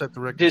 He set the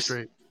record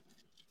straight.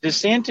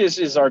 DeSantis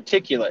is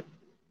articulate,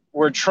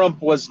 where Trump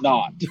was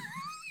not.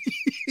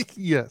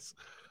 Yes.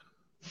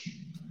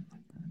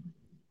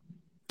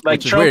 Like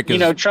Trump,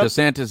 weird, Trump.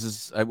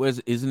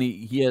 DeSantis isn't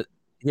he?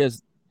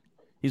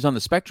 He's on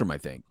the spectrum, I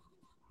think.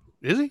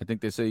 Is he? I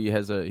think they say he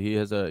has a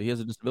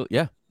disability.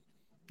 Yeah.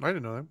 I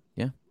didn't know that.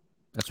 Yeah.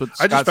 That's what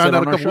I just found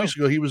out a couple weeks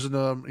ago. He was in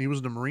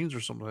the Marines or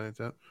something like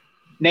that.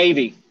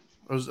 Navy.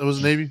 It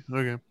was Navy?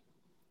 Okay.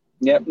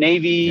 Yep,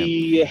 Navy.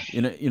 Yeah.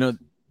 You know,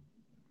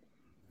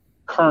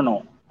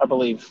 Colonel, I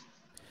believe.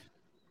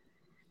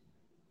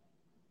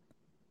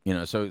 You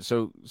know, so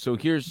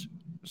here's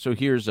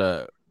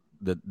the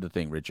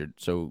thing, Richard.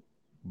 So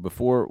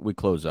before we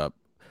close up,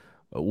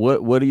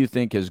 what do you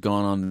think has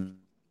gone on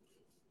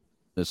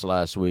this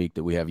last week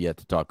that we have yet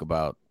to talk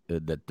about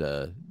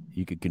that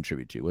you could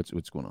contribute to?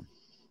 What's going on?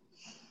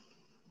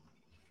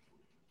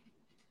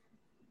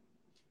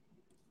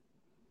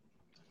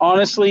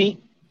 Honestly,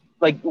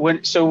 like when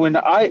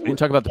I didn't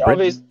talk about the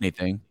Brittney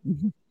thing.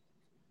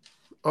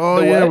 Oh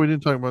yeah, we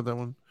didn't talk about that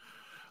one.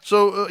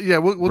 So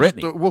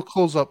we'll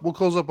close up. We'll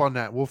close up on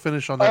that. We'll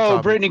finish on that.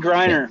 Oh, Brittney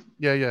Griner.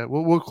 Yeah.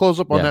 We'll close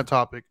up on that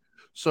topic.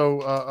 So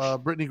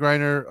Brittney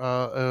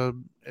Griner,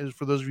 as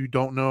for those of you who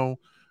don't know,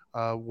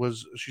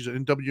 she's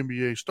an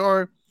WNBA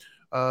star.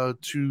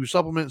 To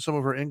supplement some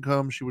of her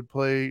income, she would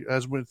play,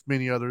 as with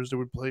many others, they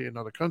would play in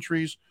other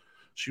countries.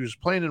 She was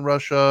playing in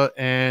Russia,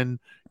 and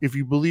if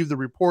you believe the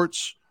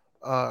reports,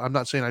 I'm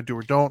not saying I do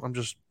or don't. I'm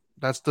just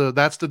that's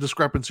the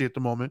discrepancy at the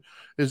moment.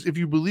 Is if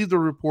you believe the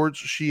reports,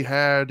 she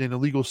had an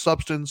illegal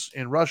substance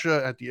in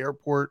Russia at the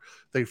airport.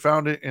 They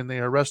found it and they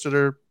arrested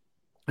her,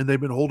 and they've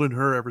been holding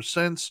her ever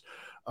since.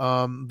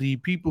 The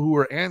people who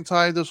are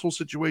anti this whole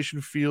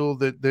situation feel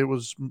that there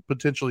was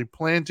potentially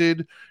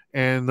planted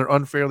and they're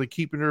unfairly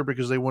keeping her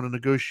because they want to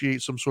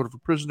negotiate some sort of a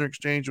prisoner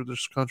exchange with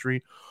this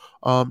country.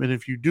 And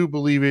if you do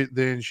believe it,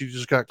 then she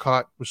just got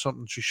caught with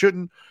something she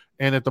shouldn't.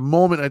 And at the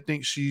moment, I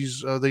think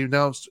they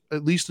announced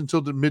at least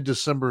until the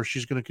mid-December,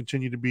 she's going to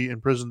continue to be in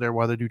prison there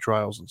while they do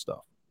trials and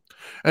stuff.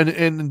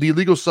 And the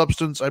illegal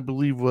substance, I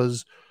believe,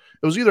 was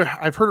either,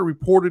 I've heard it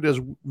reported as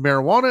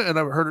marijuana and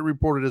I've heard it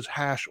reported as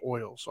hash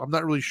oil. So I'm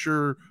not really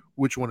sure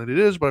which one it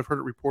is, but I've heard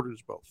it reported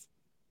as both.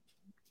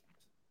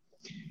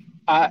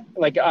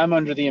 I'm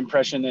under the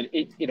impression that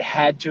it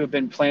had to have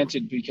been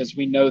planted because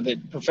we know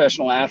that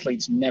professional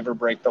athletes never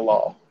break the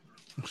law.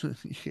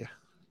 Yeah.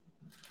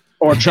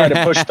 Or try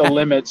to push the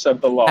limits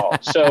of the law.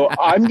 So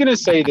I'm going to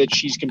say that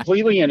she's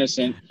completely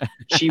innocent.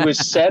 She was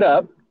set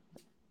up,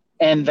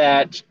 and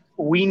that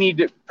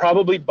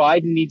probably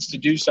Biden needs to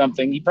do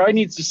something. He probably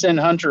needs to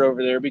send Hunter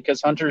over there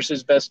because Hunter's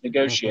his best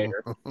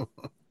negotiator.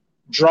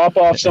 Drop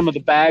off some of the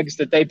bags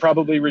that they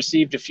probably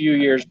received a few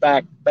years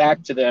back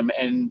to them,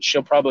 and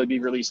she'll probably be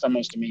released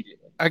almost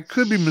immediately. I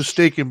could be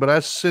mistaken, but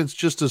I sense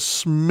just a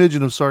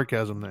smidgen of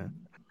sarcasm there.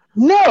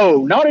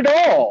 No, not at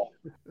all.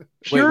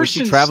 Wait, was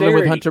she traveling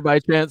with Hunter by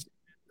chance?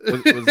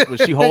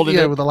 Was she holding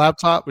it with a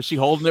laptop? Was she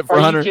holding it for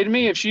Are Hunter? you kidding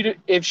me? If she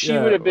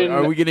would have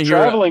been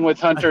traveling with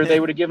Hunter, they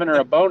would have given her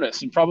a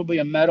bonus and probably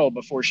a medal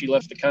before she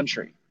left the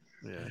country.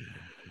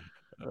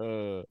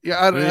 Yeah,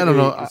 I don't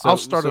know. I'll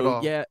start it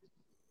off. Yeah,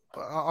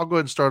 I'll go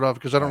ahead and start off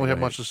because I don't really have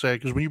much to say.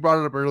 Because when you brought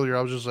it up earlier,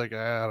 I was just like,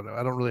 I don't know.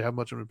 I don't really have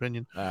much of an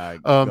opinion.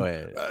 Go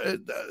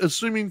ahead.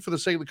 Assuming for the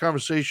sake of the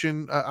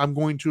conversation, I'm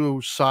going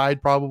to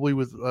side probably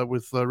with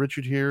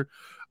Richard here.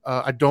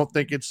 I don't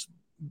think it's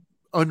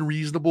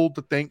unreasonable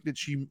to think that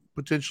she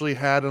potentially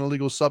had an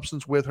illegal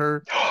substance with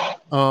her.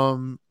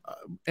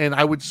 And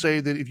I would say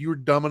that if you were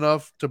dumb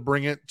enough to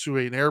bring it to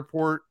an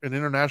airport, an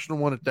international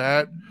one at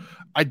that,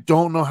 I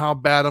don't know how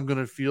bad I'm going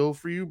to feel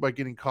for you by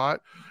getting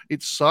caught.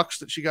 It sucks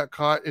that she got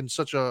caught in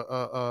such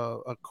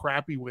a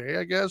crappy way,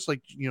 I guess.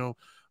 Like,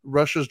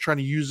 Russia's trying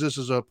to use this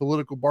as a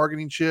political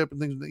bargaining chip and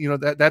things,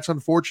 that's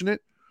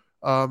unfortunate.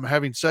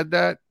 Having said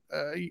that,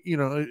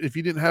 if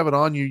you didn't have it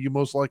on you, you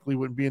most likely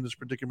wouldn't be in this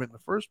predicament in the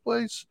first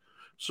place.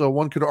 So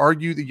one could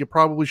argue that you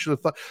probably should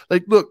have thought,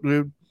 like, look,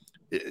 dude,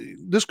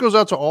 this goes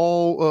out to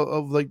all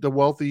of like the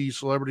wealthy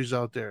celebrities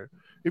out there.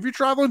 If you're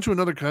traveling to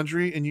another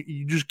country and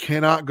you just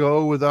cannot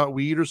go without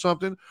weed or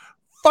something,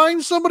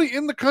 find somebody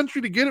in the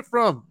country to get it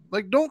from.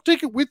 Like, don't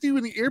take it with you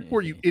in the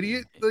airport, you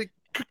idiot. Like,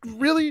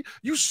 really?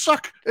 You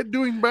suck at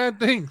doing bad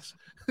things.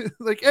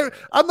 Like,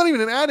 I'm not even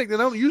an addict and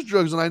I don't use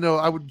drugs, and I know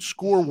I would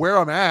score where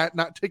I'm at,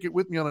 not take it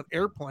with me on an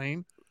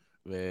airplane.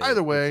 Man,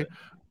 either way,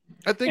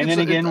 I think. And then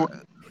again,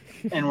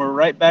 and we're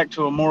right back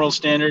to a moral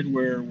standard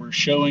where we're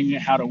showing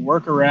how to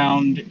work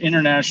around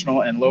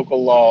international and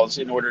local laws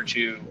in order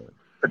to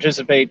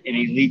participate in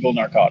illegal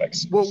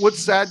narcotics. Well, what's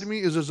sad to me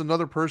is there's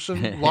another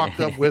person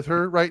locked up with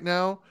her right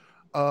now,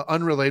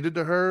 unrelated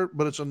to her,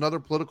 but it's another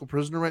political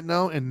prisoner right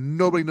now, and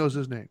nobody knows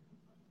his name.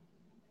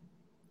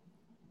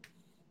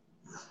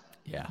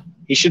 Yeah,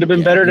 he should have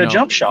been better at a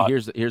jump shot.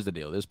 Here's the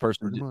deal. This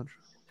person,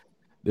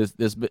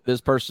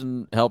 this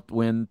person helped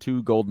win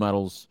 2 gold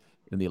medals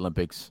in the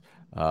Olympics.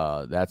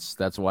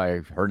 That's why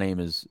her name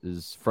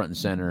is front and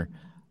center.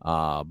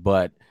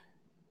 But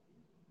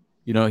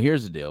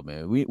here's the deal,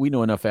 man. We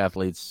know enough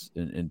athletes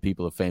and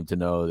people of fame to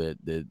know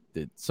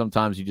that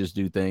sometimes you just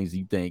do things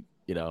you think,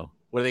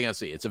 what are they gonna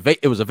see?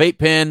 It was a vape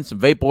pen, some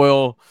vape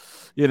oil.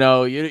 You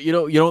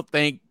don't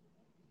think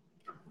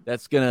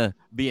that's gonna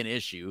be an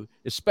issue,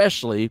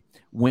 especially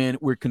when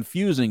we're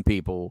confusing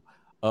people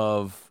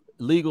of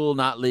legal,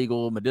 not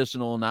legal,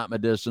 medicinal, not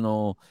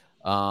medicinal.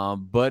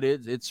 But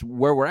it's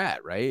where we're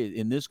at, right?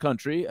 In this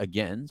country,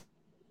 again,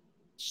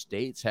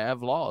 states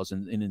have laws,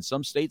 and in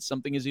some states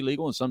something is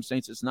illegal, in some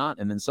states it's not,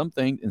 and in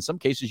some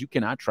cases you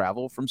cannot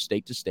travel from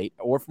state to state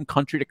or from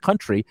country to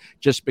country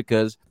just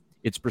because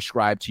it's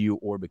prescribed to you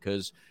or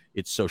because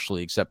it's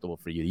socially acceptable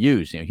for you to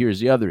use.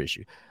 Here's the other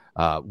issue.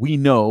 We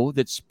know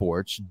that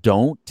sports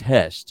don't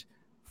test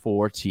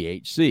for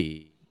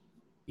THC.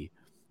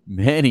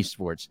 Many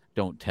sports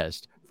don't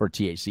test for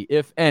THC,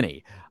 if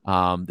any.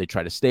 They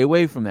try to stay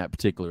away from that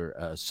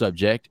particular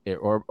subject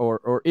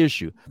or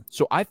issue.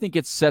 So I think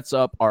it sets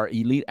up our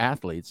elite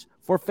athletes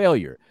for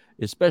failure,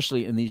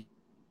 especially in these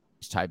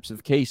types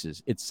of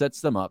cases. It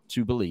sets them up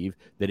to believe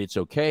that it's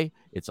okay,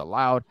 it's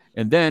allowed,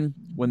 and then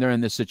when they're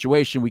in this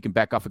situation, we can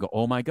back off and go,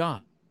 oh my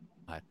God,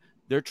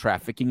 they're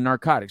trafficking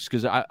narcotics.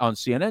 Because on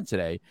CNN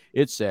today,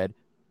 it said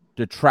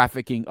the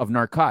trafficking of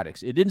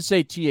narcotics. It didn't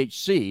say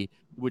THC,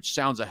 which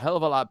sounds a hell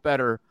of a lot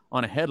better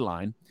on a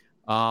headline,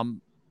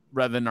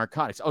 rather than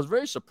narcotics. I was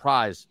very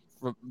surprised,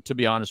 to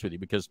be honest with you,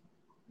 because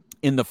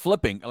in the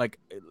flipping, like,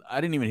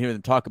 I didn't even hear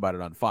them talk about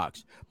it on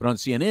Fox, but on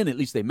CNN, at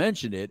least they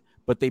mentioned it,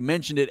 but they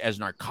mentioned it as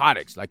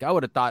narcotics. Like, I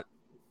would have thought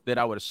that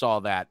I would have saw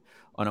that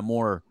on a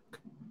more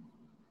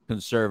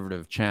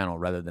conservative channel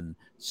rather than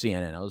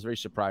CNN. I was very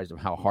surprised of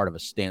how hard of a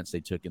stance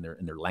they took in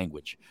their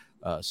language,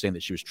 saying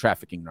that she was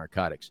trafficking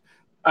narcotics.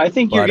 I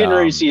think you're getting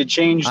ready to see a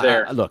change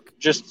there. Look,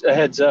 just a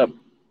heads up.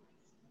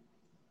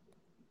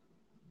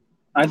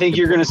 I think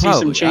you're going to see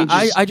some changes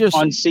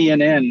on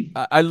CNN.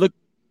 I look.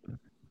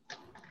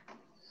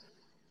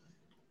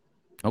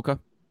 Okay.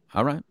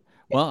 All right.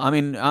 Well, I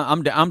mean,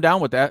 I'm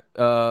down with that,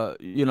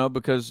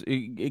 because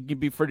it can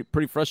be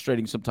pretty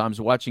frustrating sometimes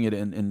watching it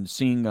and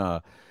seeing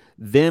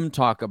them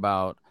talk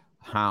about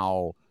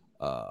how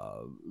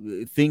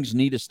things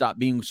need to stop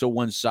being so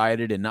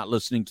one-sided and not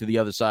listening to the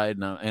other side.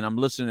 And I'm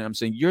listening. I'm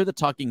saying, you're the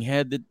talking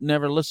head that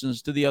never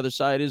listens to the other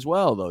side as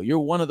well, though. You're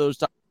one of those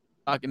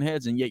talking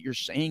heads, and yet you're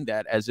saying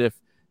that as if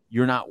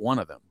you're not one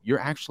of them.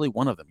 You're actually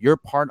one of them. You're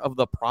part of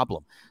the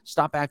problem.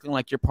 Stop acting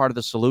like you're part of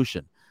the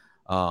solution.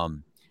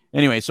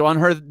 Anyway, so on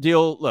her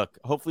deal, look,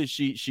 hopefully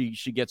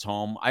she gets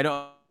home. I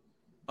don't.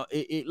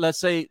 Let's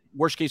say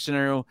worst case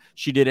scenario,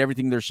 she did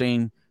everything they're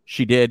saying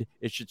she did.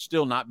 It should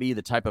still not be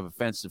the type of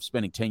offense of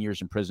spending 10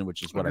 years in prison,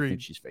 which is what I think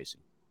she's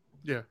facing.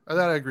 Yeah, that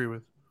I agree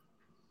with.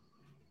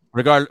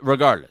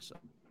 Regardless,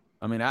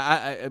 I mean,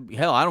 I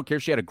don't care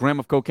if she had a gram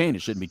of cocaine.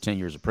 It shouldn't be 10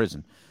 years of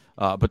prison.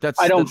 But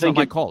that's not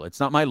my call. It's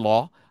not my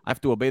law. I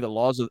have to obey the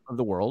laws of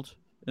the world.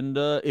 And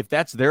if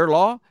that's their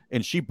law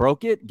and she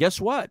broke it, guess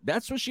what?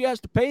 That's what she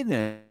has to pay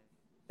then.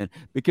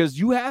 because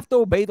you have to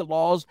obey the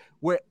laws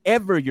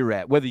wherever you're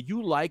at, whether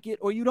you like it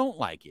or you don't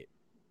like it.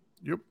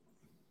 Yep.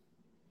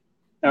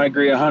 I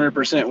agree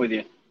 100% with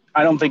you.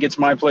 I don't think it's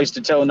my place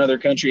to tell another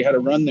country how to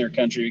run their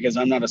country because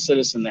I'm not a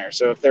citizen there.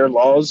 So if their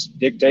laws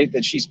dictate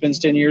that she spends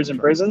 10 years in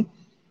prison,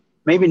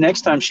 maybe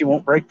next time she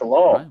won't break the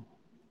law.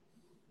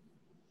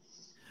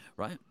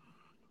 Right.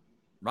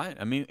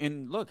 I mean,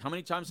 and look, how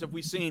many times have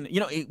we seen,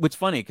 what's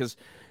funny because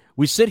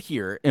we sit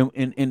here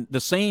and the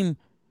same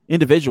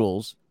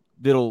individuals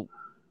that'll,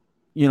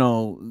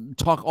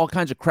 talk all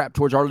kinds of crap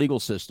towards our legal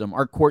system,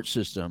 our court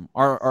system,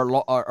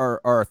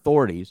 our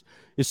authorities.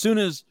 As soon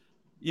as,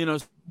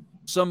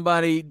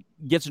 somebody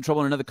gets in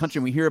trouble in another country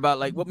and we hear about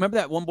remember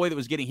that one boy that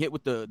was getting hit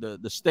with the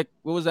stick?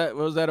 What was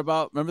that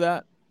about? Remember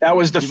that? That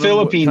was the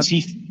Philippines.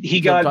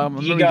 He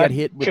got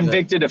hit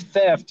convicted of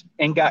theft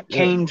and got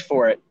caned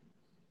for it.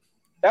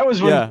 That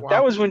was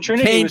when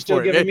Trinity was still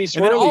giving me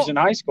swirlies in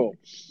high school.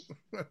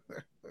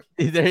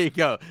 There you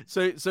go.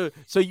 So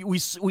we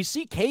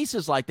see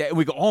cases like that and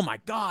we go, oh my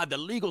God, the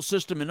legal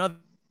system in other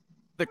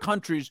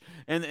countries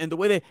and the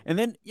way they, and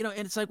then and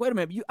it's like, wait a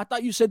minute, I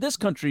thought you said this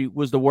country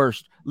was the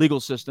worst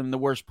legal system, the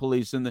worst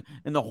police, and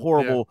the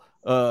horrible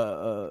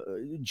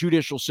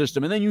judicial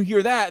system, and then you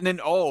hear that, and then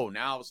now all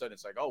of a sudden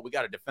it's like, we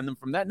got to defend them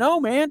from that.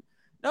 No, man.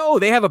 No,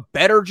 they have a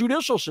better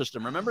judicial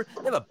system. Remember,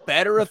 they have a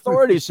better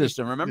authority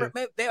system. Remember,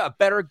 they have a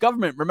better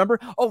government. Remember,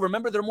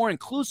 they're more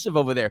inclusive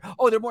over there.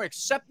 They're more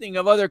accepting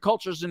of other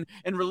cultures and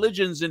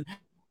religions and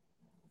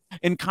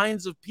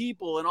kinds of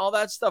people and all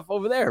that stuff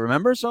over there.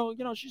 Remember, so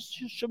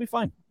she'll be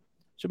fine.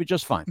 She'll be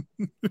just fine.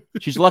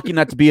 She's lucky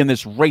not to be in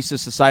this racist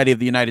society of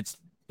the United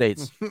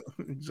States.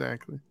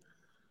 Exactly.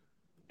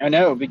 I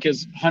know,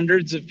 because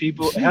hundreds of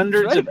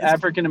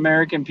African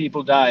American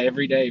people die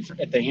every day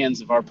at the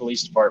hands of our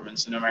police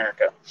departments in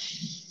America.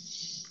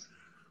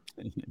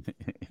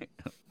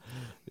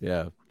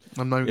 Yeah,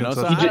 I'm not even.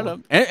 So I don't know.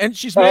 And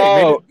she's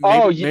married.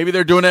 Maybe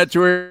they're doing that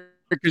to her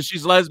because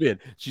she's lesbian.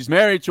 She's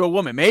married to a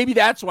woman. Maybe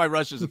that's why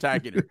Russia's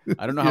attacking her.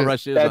 I don't know how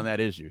Russia is on that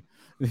issue.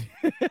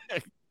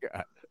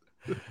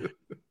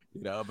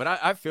 But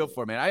I feel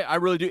for her, man. I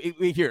really do.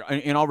 Here,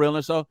 in all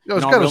realness, though,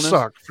 it's gotta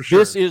suck for sure.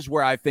 This is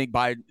where I think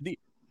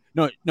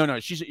No.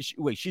 She's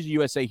a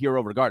USA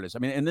hero regardless. I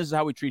mean, and this is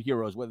how we treat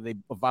heroes, whether they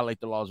violate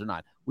the laws or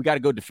not. We got to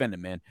go defend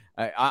them, man.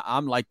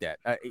 I'm like that.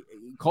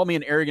 Call me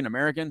an arrogant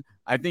American.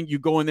 I think you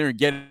go in there and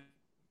get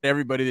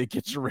everybody that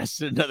gets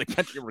arrested in another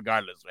country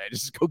regardless, man.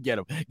 Just go get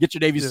them. Get your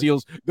Navy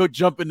SEALs. Go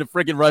jump into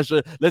friggin'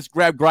 Russia. Let's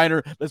grab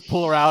Griner. Let's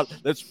pull her out.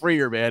 Let's free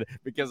her, man.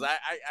 Because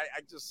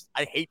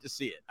I hate to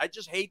see it. I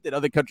just hate that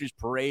other countries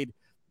parade,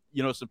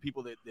 some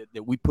people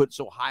that we put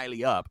so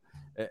highly up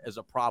as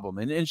a problem,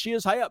 and she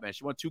is high up, man.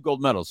 She won 2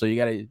 gold medals, so you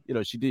gotta,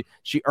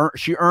 she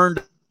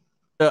earned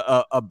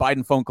a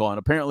Biden phone call, and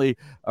apparently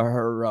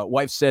her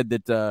wife said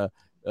that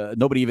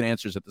nobody even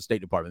answers at the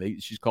State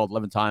Department. She's called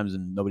 11 times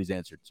and nobody's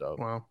answered, so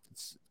wow,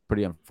 it's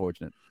pretty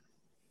unfortunate.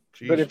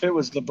 Jeez. But if it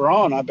was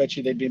LeBron, I bet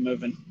you they'd be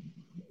moving.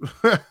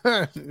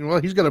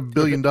 Well, he's got $1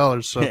 billion,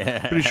 so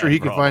pretty sure he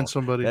can find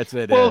somebody. That's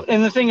it. Well,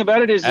 and the thing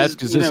about it is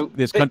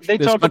this country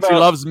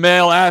loves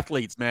male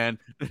athletes, man.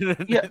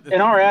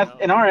 And our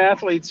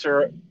athletes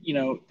are,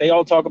 they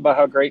all talk about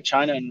how great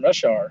China and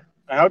Russia are.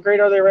 How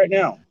great are they right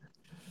now?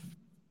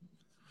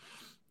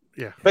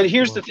 Yeah. But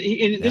here's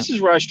this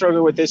is where I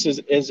struggle with this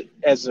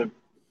as a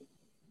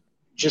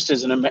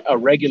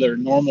regular,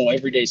 normal,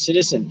 everyday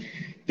citizen.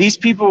 These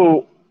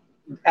people,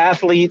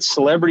 athletes,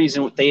 celebrities,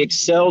 and they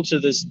excel to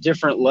this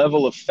different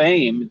level of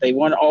fame. They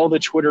want all the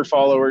Twitter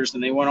followers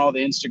and they want all the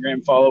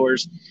Instagram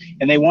followers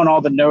and they want all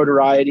the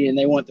notoriety and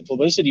they want the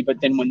publicity.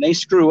 But then when they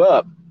screw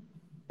up,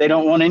 they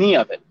don't want any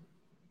of it.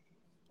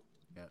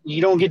 Yeah.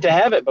 You don't get to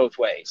have it both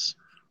ways.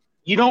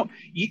 You don't.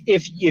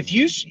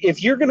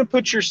 If you're going to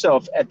put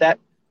yourself at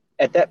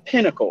that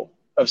pinnacle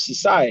of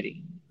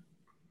society,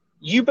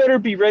 you better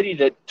be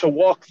ready to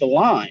walk the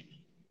line.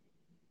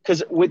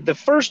 Because with the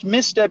first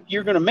misstep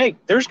you're going to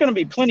make, there's going to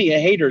be plenty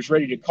of haters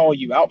ready to call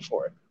you out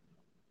for it.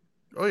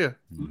 Oh, yeah.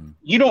 Mm-hmm.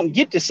 You don't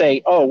get to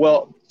say, oh,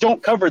 well,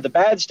 don't cover the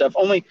bad stuff.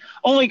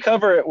 Only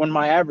cover it when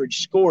my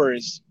average score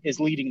is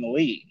leading the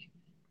league.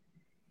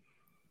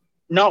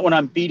 Not when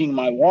I'm beating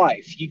my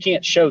wife. You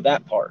can't show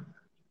that part.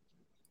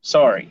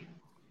 Sorry.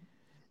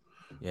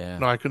 Yeah.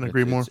 No, I couldn't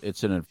agree more.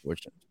 It's an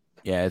unfortunate.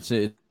 Yeah, it's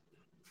an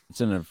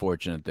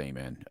unfortunate thing,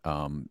 man.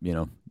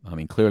 I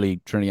mean,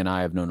 clearly Trinity and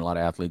I have known a lot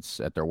of athletes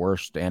at their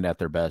worst and at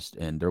their best,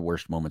 and their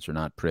worst moments are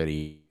not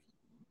pretty.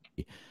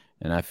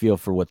 And I feel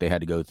for what they had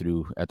to go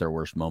through at their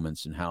worst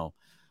moments and how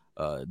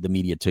the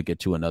media took it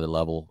to another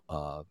level.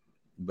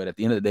 But at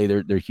the end of the day,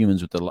 they're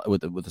humans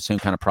with the same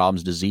kind of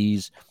problems,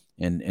 disease,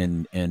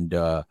 and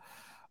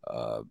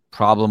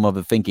problem of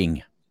the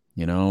thinking.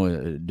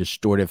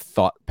 Distortive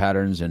thought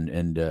patterns,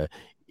 and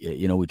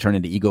we turn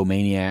into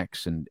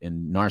egomaniacs and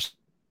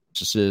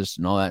narcissists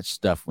and all that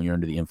stuff when you're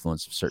under the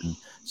influence of certain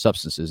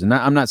substances. And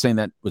I'm not saying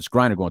that what's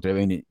Griner going through.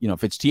 I mean,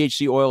 if it's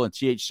THC oil and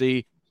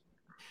THC,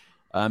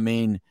 I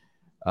mean,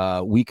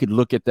 we could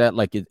look at that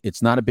like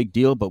it's not a big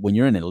deal. But when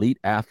you're an elite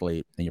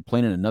athlete and you're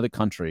playing in another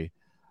country,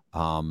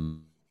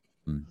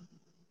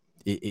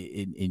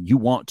 and you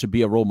want to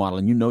be a role model,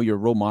 and you know you're a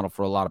role model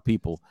for a lot of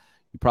people,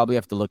 you probably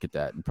have to look at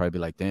that and probably be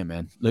like, damn,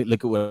 man,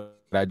 look at what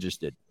I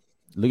just did.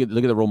 Look at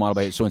the role model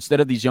behavior. So instead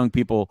of these young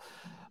people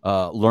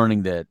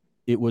learning that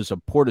it was a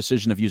poor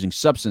decision of using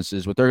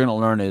substances, what they're going to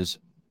learn is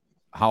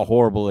how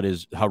horrible it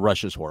is, how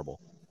Russia's horrible.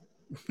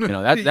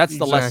 That's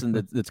the lesson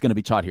that's going to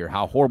be taught here,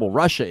 how horrible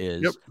Russia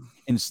is,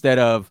 instead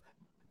of,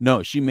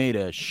 no, she made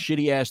a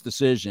shitty ass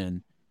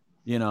decision,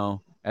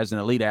 as an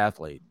elite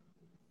athlete.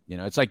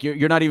 It's like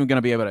you're not even going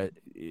to be able to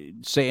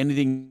say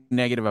anything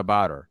negative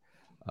about her,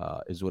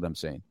 is what I'm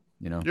saying.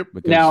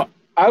 Because, now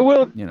I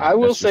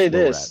will say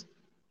this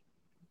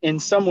in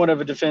somewhat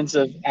of a defense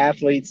of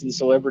athletes and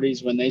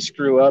celebrities when they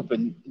screw up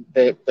and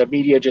the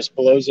media just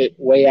blows it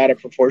way out of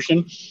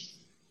proportion.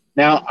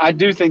 Now, I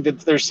do think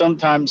that there's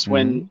sometimes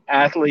when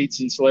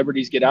athletes and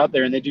celebrities get out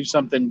there and they do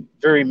something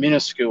very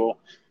minuscule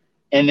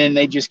and then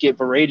they just get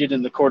berated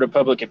in the court of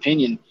public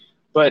opinion.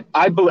 But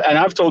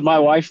I've told my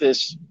wife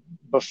this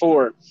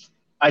before.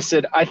 I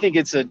said, I think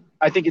it's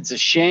a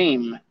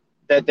shame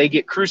that they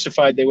get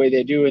crucified the way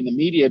they do in the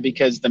media,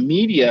 because the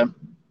media,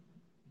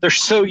 they're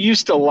so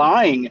used to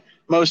lying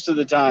most of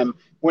the time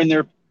when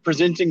they're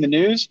presenting the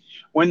news.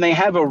 When they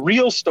have a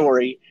real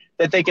story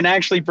that they can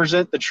actually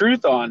present the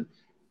truth on,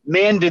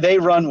 man, do they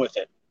run with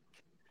it.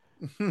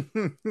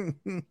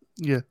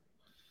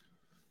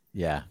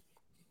 Yeah.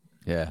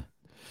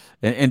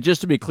 And just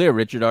to be clear,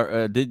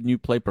 Richard, didn't you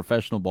play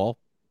professional ball?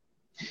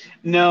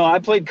 No, I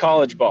played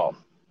college ball.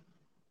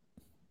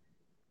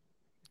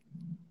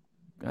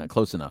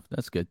 Close enough.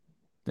 That's good.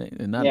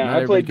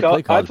 I played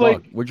college ball.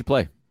 Where'd you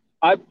play?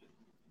 I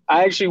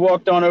actually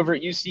walked on over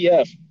at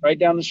UCF, right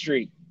down the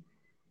street.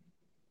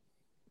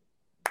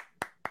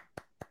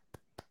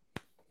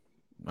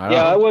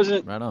 I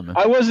wasn't. Right on, man.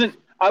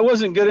 I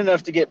wasn't good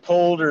enough to get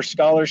pulled or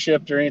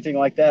scholarshiped or anything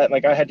like that.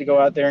 Like, I had to go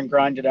out there and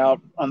grind it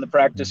out on the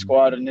practice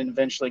squad, and then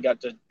eventually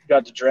got to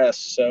dress.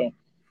 So,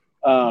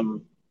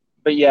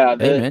 but yeah.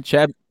 Hey man,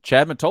 Chad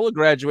Mottola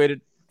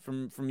graduated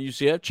from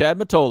UCF. Chad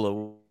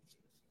Mottola,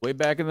 way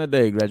back in the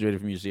day,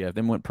 graduated from UCF.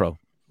 Then went pro.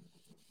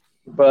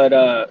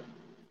 But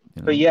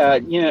but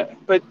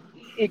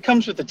it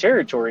comes with the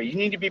territory. You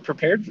need to be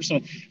prepared for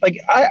something. Like,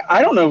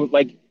 I don't know.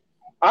 Like,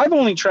 I've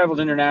only traveled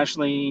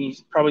internationally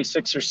probably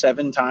 6 or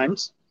 7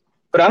 times,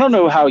 but I don't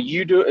know how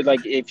you do it.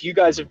 Like, if you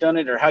guys have done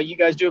it or how you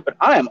guys do it, but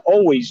I am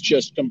always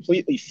just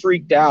completely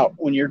freaked out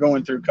when you're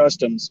going through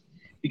customs,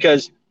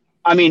 because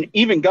I mean,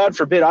 even God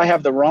forbid I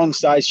have the wrong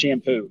size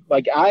shampoo.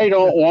 Like, I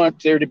don't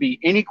want there to be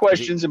any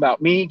questions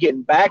about me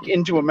getting back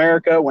into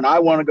America when I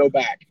want to go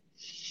back.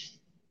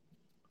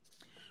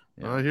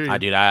 Yeah. I hear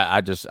you.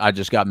 I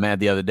just got mad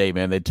the other day,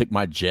 man. They took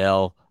my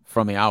gel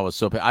from me. I was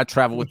so I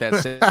traveled with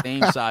that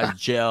same size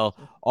gel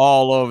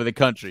all over the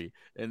country,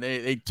 and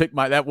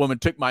that woman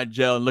took my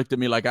gel and looked at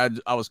me like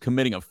I was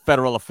committing a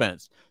federal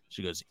offense.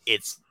 She goes,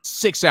 "It's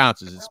 6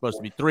 ounces. It's supposed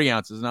to be 3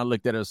 ounces." And I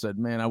looked at her and said,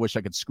 "Man, I wish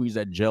I could squeeze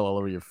that gel all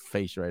over your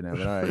face right now."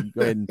 But all right,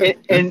 go ahead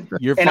and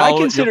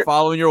you're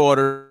following your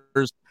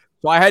orders.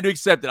 So I had to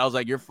accept it. I was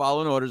like, "You're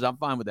following orders. I'm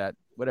fine with that.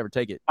 Whatever,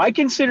 take it." I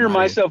consider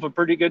myself a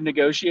pretty good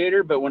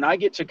negotiator, but when I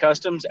get to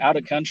customs out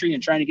of country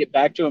and trying to get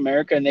back to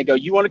America, and they go,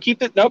 "You want to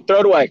keep it? Nope, throw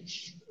it away.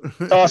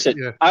 Toss it.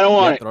 Yeah. I don't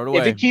want it.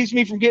 If it keeps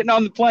me from getting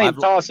on the plane,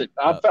 toss it.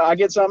 I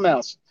get something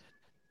else."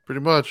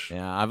 Pretty much.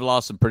 Yeah, I've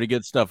lost some pretty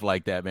good stuff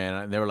like that, man.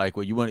 And they were like,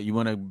 "Well, you want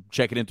to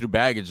check it in through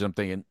baggage?" And I'm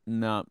thinking,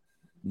 no,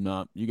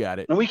 you got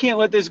it. And we can't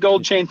let this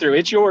gold chain through.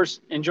 It's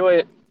yours. Enjoy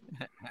it.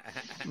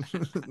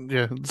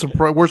 Yeah, it's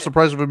worth the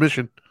price of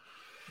admission.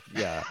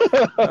 Yeah.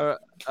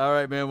 All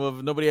right, man. Well,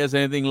 if nobody has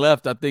anything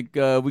left, I think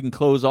we can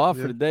close off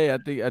for today. I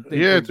think.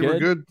 Yeah, we're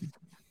good.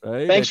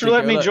 Right? Thanks for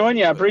letting me join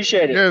you. I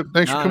appreciate it. Yeah,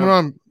 thanks for coming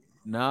on.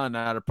 No,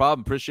 not a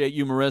problem. Appreciate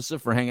you,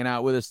 Marissa, for hanging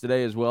out with us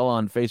today as well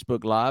on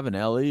Facebook Live, and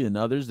Ellie and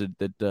others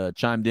that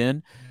chimed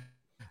in.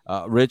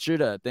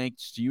 Richard,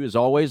 thanks to you as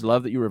always.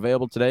 Love that you were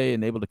available today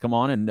and able to come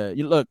on. And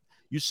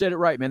you said it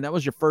right, man. That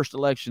was your first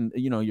election.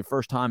 Your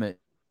first time at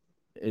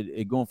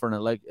going for an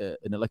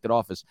elected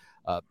office.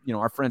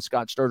 Our friend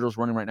Scott Sturgill's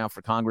running right now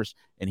for Congress,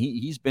 and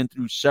he's been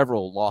through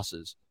several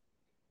losses.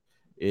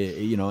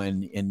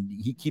 And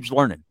he keeps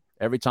learning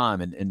every time.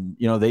 And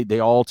they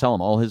all tell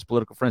him, all his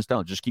political friends tell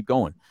him, just keep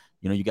going.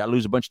 You got to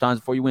lose a bunch of times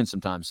before you win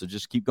sometimes. So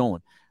just keep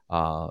going.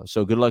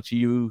 So good luck to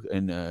you.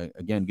 And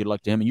again, good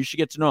luck to him. And you should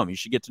get to know him. You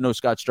should get to know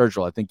Scott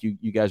Sturgill. I think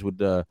you guys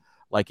would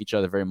like each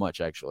other very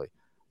much, actually.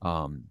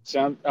 I'll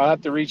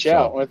have to reach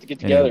out. We'll have to get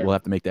together. We'll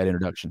have to make that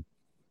introduction.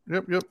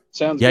 Yep.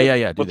 Sounds good.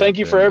 Yeah. Well, thank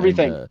you for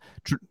everything. All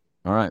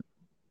right.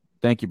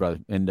 Thank you, brother.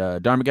 And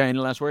Dharma guy, any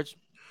last words?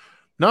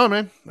 No,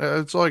 man.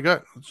 That's all I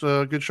got. It's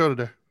a good show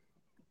today.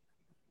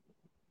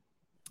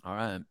 All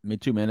right. Me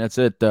too, man. That's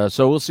it.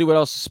 So we'll see what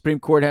else the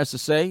Supreme Court has to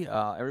say.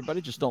 Everybody,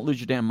 just don't lose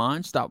your damn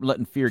mind. Stop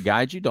letting fear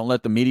guide you. Don't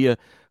let the media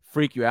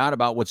freak you out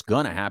about what's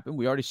going to happen.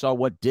 We already saw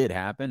what did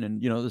happen,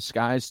 and, the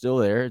sky is still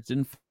there. It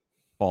didn't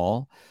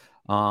fall.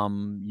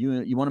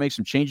 You want to make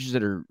some changes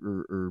that are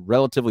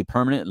relatively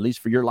permanent, at least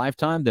for your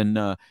lifetime,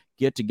 then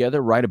get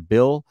together, write a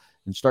bill,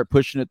 and start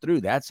pushing it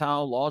through. That's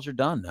how laws are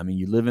done. I mean,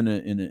 you live in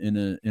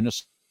a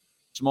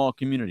small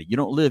community. You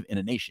don't live in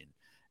a nation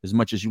as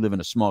much as you live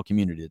in a small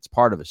community. It's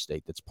part of a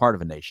state. That's part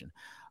of a nation.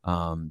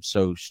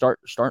 So start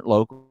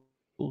local,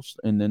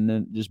 and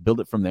then just build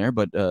it from there.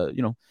 But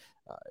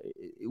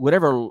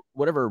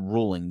whatever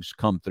rulings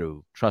come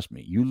through, trust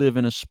me, you live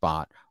in a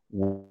spot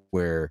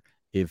where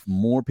if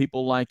more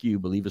people like you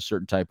believe a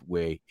certain type of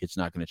way, it's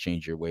not going to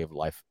change your way of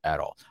life at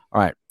all. All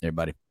right,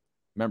 everybody,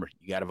 remember,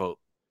 you got to vote.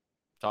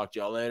 Talk to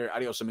y'all later.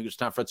 Adios, amigos.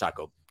 Time for a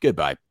taco.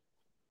 Goodbye.